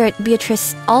had pierced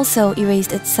Beatrice also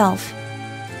erased itself.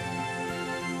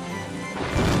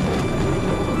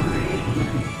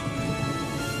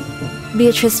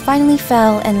 Beatrice finally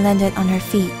fell and landed on her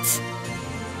feet.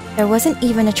 There wasn't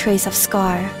even a trace of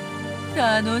scar.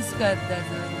 楽しかった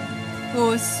ぞ、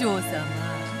お師匠様。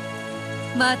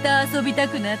また遊びた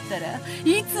くなったら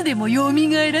いつでも蘇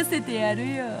らせてや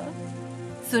るよ。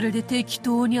それで適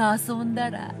当に遊んだ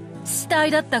ら死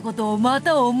体だったことをま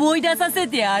た思い出させ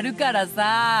てやるから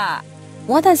さ。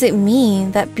What does it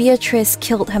mean that Beatrice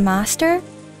killed her master?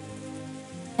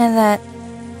 And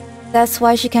that's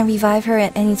why she can revive her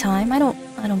at any time? I don't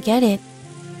get it.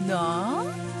 なあ、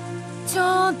ち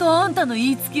ゃんとあんたの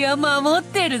言いつけは守っ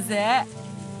てるぜ。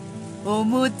お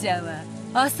もちゃは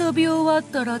遊び終わっ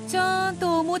たらちゃん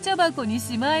とおもちゃ箱に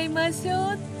しまいましょ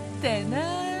うってな。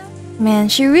Man,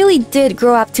 she really did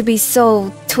grow up to be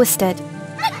so twisted.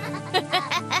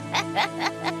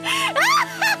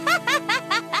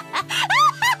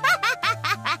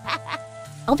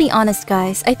 I'll be honest,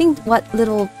 guys. I think what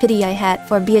little pity I had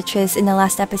for Beatrice in the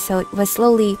last episode was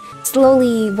slowly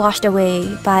washed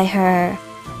away by her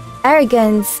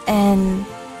arrogance and,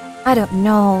 I don't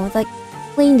know, like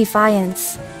plain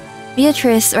defiance.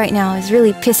 Beatrice right now is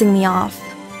really pissing me off.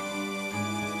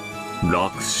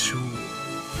 楽勝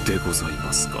でござい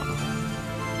ますか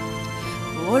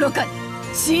な。愚かに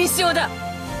心象だ。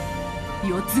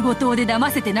四つ子島で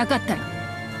騙せてなかったら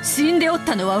死んでおっ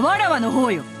たのはわらわの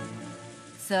方よ。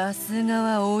さすが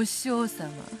はお師匠様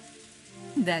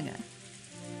だが、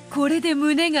これで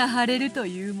胸が張れると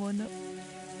いうもの。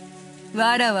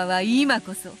わらわは今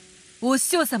こそお師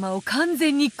匠様を完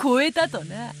全に超えたと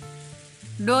な。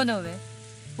ロノウェ、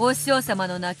お師匠様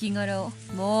の亡骸を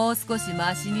もう少し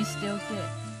マシにしておけ。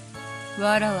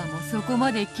わらわもそこ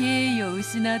まで敬意を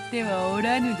失ってはお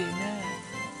らぬでな。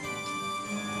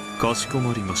かしこ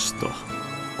まりました。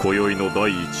今宵の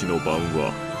第一の晩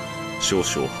は少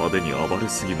々派手に暴れ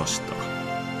すぎました。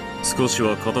少し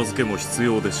は片付けも必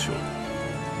要でしょう。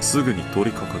すぐに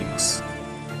取り掛かります。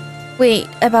 Wait,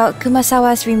 about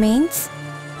Kumasawa's remains?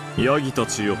 ヤギた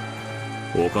ちよ、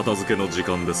お片付けの時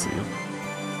間ですよ。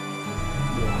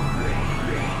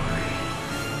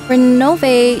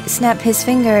Renove snapped his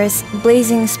fingers.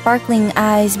 Blazing, sparkling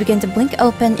eyes began to blink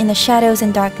open in the shadows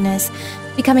and darkness,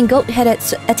 becoming goat-headed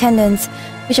attendants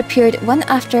which appeared one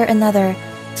after another,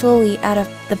 slowly out of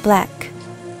the black.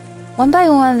 One by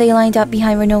one they lined up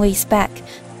behind Renove's back,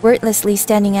 wordlessly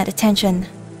standing at attention.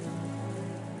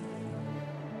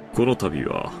 この度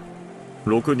は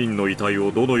6人の遺体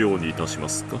をどのようにいたしま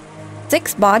すか？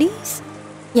 6 bodies?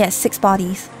 Yes, 6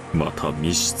 bodies. また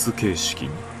密室形式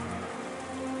に。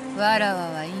わら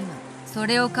わは今そ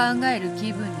れを考える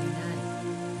気分にな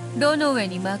い。ロノウェ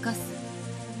に任す。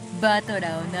バトラ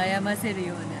ーを悩ませる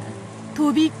ような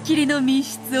とびっきりの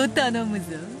密室を頼むぞ。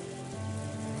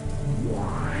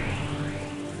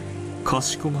か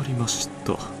しこまりまし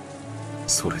た。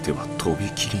それではとび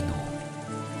きりの。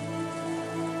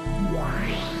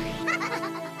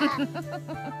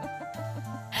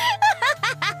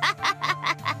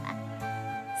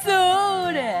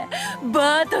それ、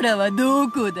バトラはど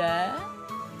こだ？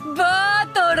バ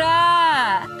ト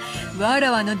ラー、わ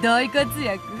らわの大活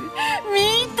躍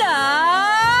見た？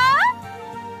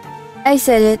 I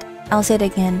said it, I'll say it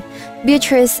again.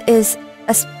 Beatrice is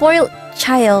a spoiled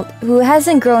child who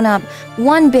hasn't grown up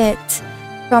one bit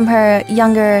from her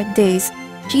younger days.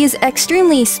 She is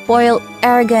extremely spoiled,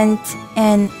 arrogant,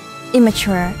 and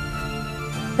immature.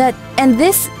 And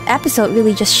this episode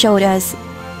really just showed us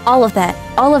all of that.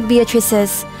 All of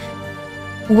Beatrice's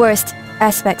worst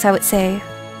aspects, I would say.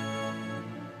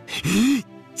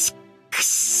 く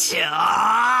しょ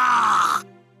ー、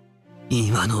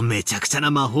今のめちゃくちゃ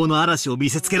な魔法の嵐を見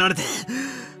せつけられて、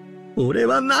俺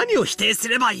は何を否定す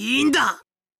ればいいんだ。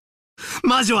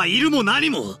魔女はいるも何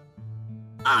も。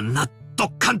あんなド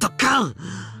ッカンドッカン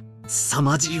凄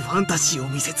まじいファンタジーを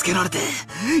見せつけられて、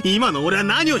今の俺は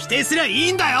何を否定すりゃい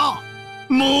いんだよ。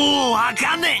もうわ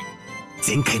かんね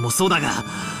え。前回もそうだが、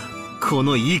こ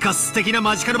のイーカス的な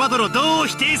マジカルバトルをどう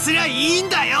否定すりゃいいん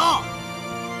だよ。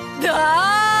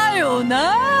だよ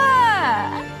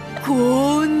な。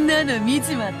こんなの見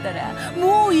ちまったら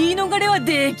もう言い逃れは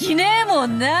できねえも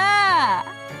んな。さ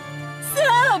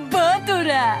あバト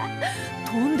ラ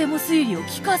ー、とんでも推理を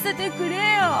聞かせてく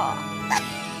れよ。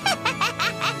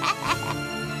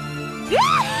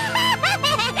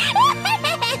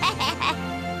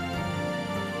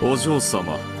お嬢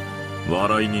様、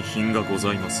笑いに品がご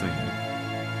ざいませんよ。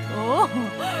おお、こ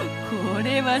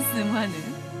れはすまぬ。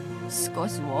しか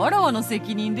しわらわの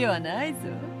責任ではないぞ。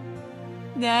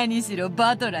何しろ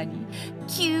バトラに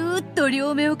キューッと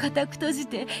両目を固く閉じ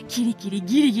てキリキリ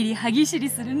ギリギリ歯ぎしり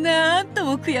するなんと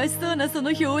も悔しそうなその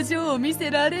表情を見せ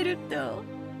られると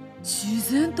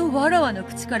自然とわらわの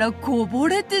口からこぼ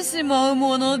れてしまう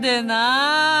もので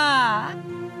な。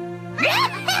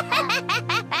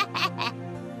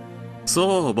さ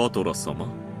あバトラ様、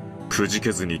くじ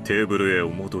けずにテーブルへお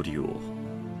戻りを。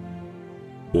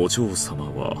お嬢様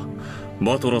は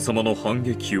バトラ様の反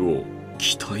撃を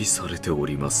期待されてお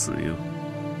りますよ。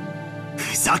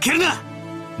ふざけるな。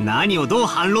何をどう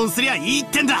反論すりゃいいっ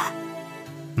てんだ。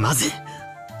まず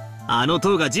あの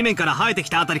塔が地面から生えてき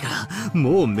たあたりから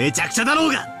もうめちゃくちゃだろ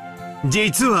うが、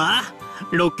実は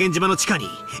六軒島の地下に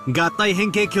合体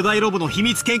変形巨大ロボの秘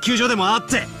密研究所でもあっ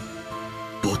て、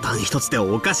ボタン一つで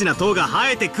おかしな塔が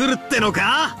生えてくるっての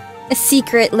か。 A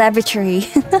secret laboratory.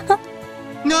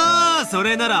 ああ、そ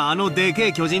れならあのでけ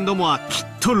え巨人どもはきっ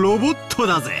とロボット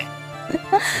だぜ。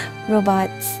Robots.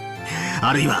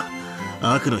 あるいは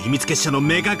悪の秘密結社の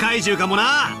メカ怪獣かも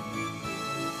な。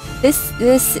This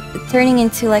turning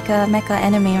into like a mecha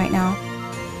anime right now.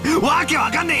 わけ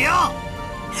わかんねえよ。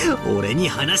俺に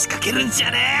話しかけるんじ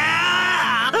ゃね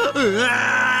え。うわ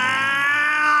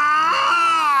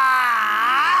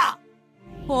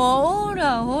ー。ほ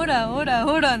らほらほら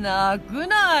ほら泣く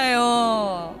な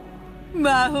よ。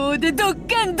魔法でドッ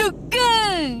カンドッカ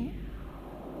ン。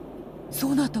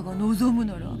そなたが望む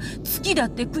なら月だっ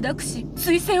て砕くし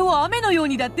水星を雨のよう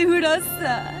にだって降らす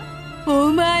さ。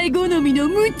お前好みの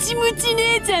ムチムチ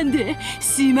姉ちゃんで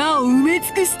島を埋め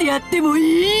尽くしてやっても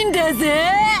いいんだ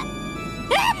ぜ。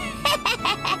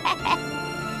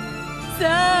さ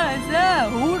あさあ、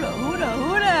ほらほら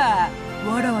ほら、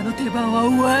わらわの手番は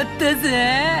終わった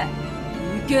ぜ。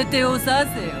受け手をさ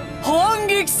せよ、反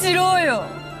撃しろよ。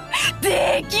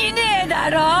できねえだ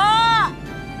ろ。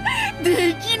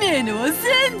できねえのは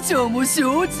船長も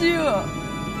承知よ。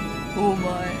お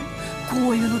前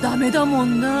こういうのダメだも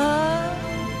んな。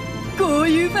こう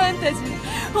いうファンタジ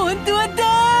ー本当は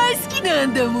大好きな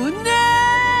んだもんな。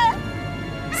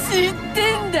知っ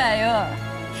てんだよ。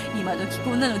今時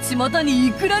こんなの巷に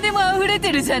いくらでも溢れ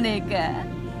てるじゃねえか。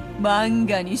漫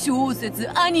画に小説、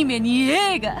アニメに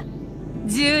映画。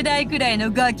10代くらい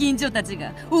のガキンチョたち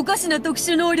がおかしな特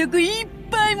殊能力いっ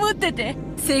ぱい持ってて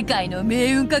世界の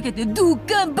命運かけてドッ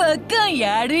カンバッカン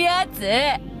やるやつ。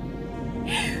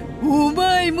お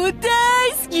前も大好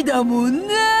きだもん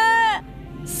な。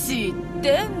知っ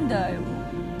てんだよ。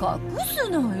隠す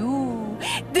なよ。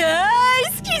大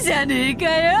好きじゃねえか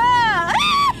よ。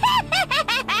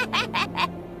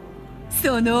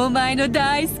そのお前の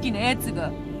大好きなやつ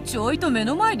がちょいと目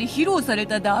の前で披露され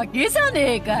ただけじゃ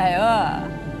ねえかよ。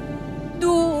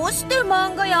どうして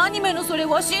漫画やアニメのそれ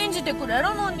は信じてくれ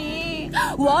るのに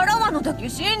わらわのだけ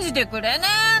信じてくれね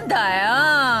えんだ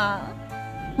よ。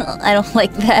I don't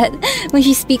like that. When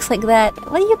she speaks like that.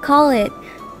 What do you call it?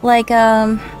 Like,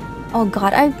 oh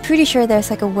god, I'm pretty sure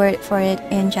there's like a word for it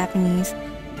in Japanese.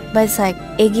 But it's like,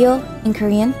 egyo in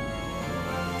Korean.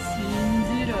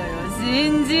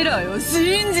 信じろよ、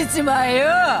信じちまえよ。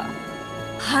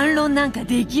反論なんか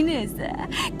できねえさ。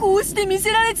こうして見せ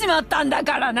られちまったんだ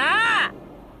からな。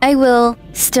I will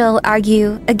still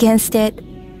argue against it.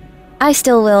 I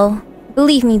still will.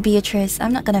 Believe me, Beatrice,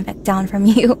 I'm not gonna back down from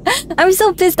you. I'm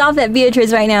so pissed off at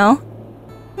Beatrice right now.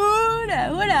 ほら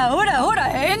ほらほらほら、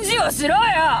返事をしろよ。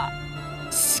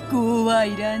思考は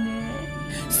いらね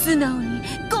え。素直に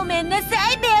ごめんな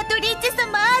さいベアトリーチェ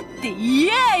様って言え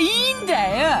ばいいんだ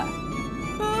よ。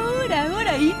ほらほ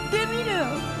ら言ってみろ。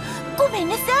ごめん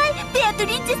なさいベアト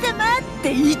リーチェ様っ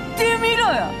て言ってみろ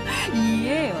よ。言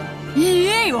えよ言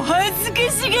えよ、恥ずか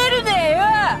しがるなよ。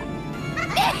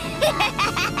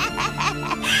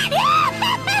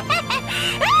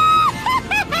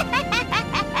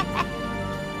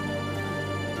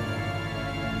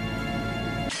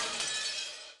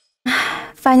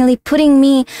Finally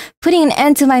putting an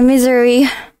end to my misery.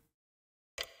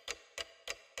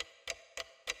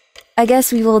 I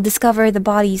guess we will discover the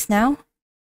bodies now.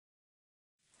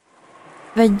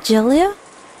 Virgilia?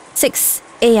 6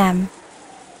 a.m.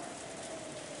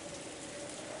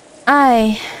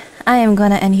 I am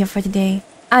gonna end here for today.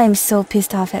 I am so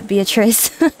pissed off at Beatrice.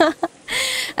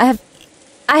 I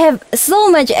have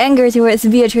so much anger towards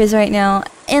Beatrice right now.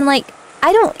 And like,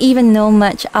 I don't even know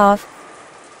much of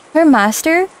her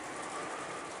master,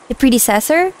 the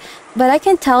predecessor, but I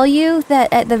can tell you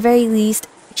that at the very least,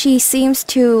 she seems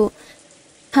to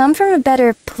come from a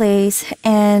better place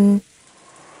and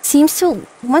seems to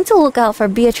want to look out for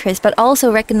Beatrice, but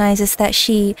also recognizes that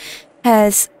she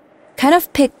has kind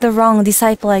of picked the wrong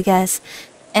disciple, I guess.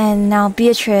 And now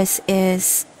Beatrice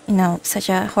is, you know, such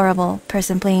a horrible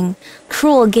person playing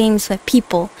cruel games with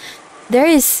people. There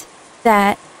is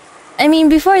that. I mean,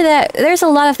 before that, there's a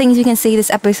lot of things we can say this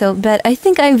episode, but I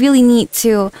think I really need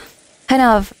to kind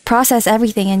of process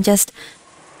everything and just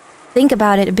think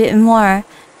about it a bit more.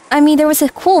 I mean, there was a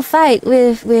cool fight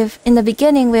with in the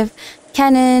beginning with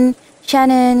Kanon,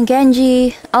 Shannon,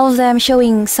 Genji, all of them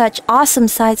showing such awesome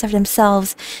sides of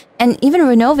themselves. And even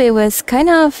Renove was kind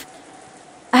of,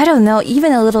 I don't know,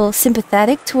 even a little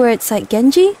sympathetic towards like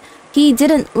Genji. He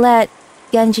didn't let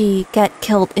Genji get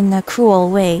killed in a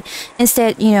cruel way.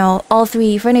 Instead, you know, all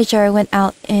three furniture went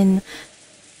out in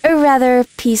a rather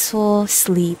peaceful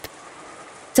sleep.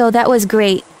 So that was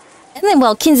great. And then,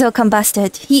 well, Kinzo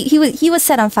combusted. He was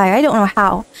set on fire. I don't know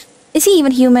how. Is he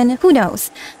even human? Who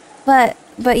knows? But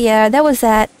yeah, that was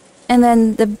that. And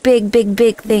then the big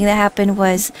thing that happened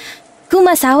was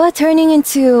Kumasawa turning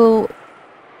into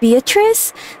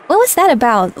Beatrice? What was that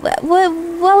about?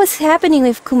 What was happening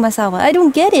with Kumasawa? I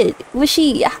don't get it. Was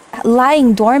she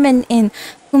lying dormant in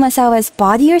Kumasawa's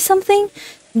body or something?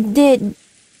 Did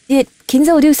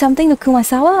Kinzo do something to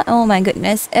Kumasawa? Oh my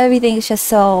goodness. Everything is just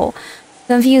so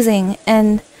confusing.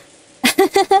 And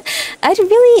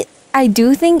I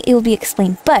do think it will be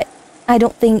explained, but I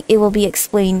don't think it will be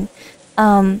explained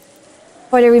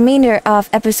for the remainder of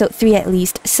episode 3 at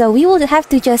least. So we will have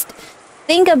to just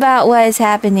think about what is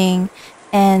happening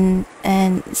and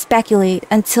speculate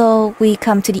until we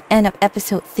come to the end of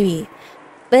episode 3.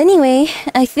 But anyway,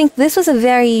 I think this was a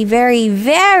very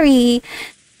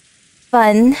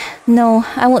fun. No,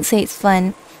 I won't say it's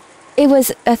fun. It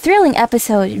was a thrilling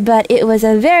episode, but it was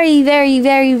a very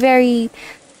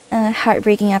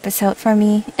heartbreaking episode for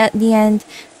me at the end.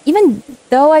 Even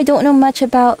though I don't know much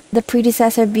about the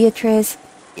predecessor Beatrice,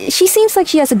 she seems like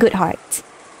she has a good heart.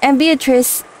 And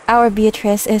Beatrice, our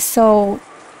Beatrice, is so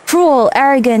cruel,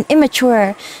 arrogant,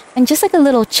 immature, and just like a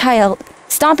little child,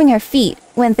 stomping her feet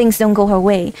when things don't go her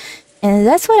way. And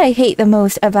that's what I hate the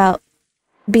most about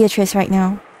Beatrice right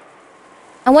now.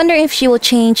 I wonder if she will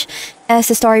change as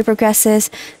the story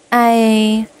progresses.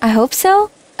 I hope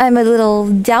so. I'm a little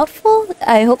doubtful.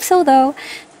 I hope so though.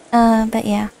 But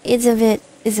yeah, it's a bit.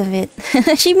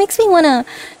 She makes me wanna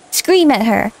scream at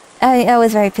her. I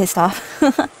was very pissed off.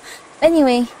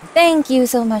 Anyway, thank you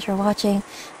so much for watching.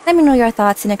 Let me know your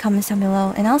thoughts in the comments down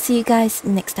below, and I'll see you guys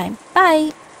next time.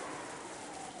 Bye!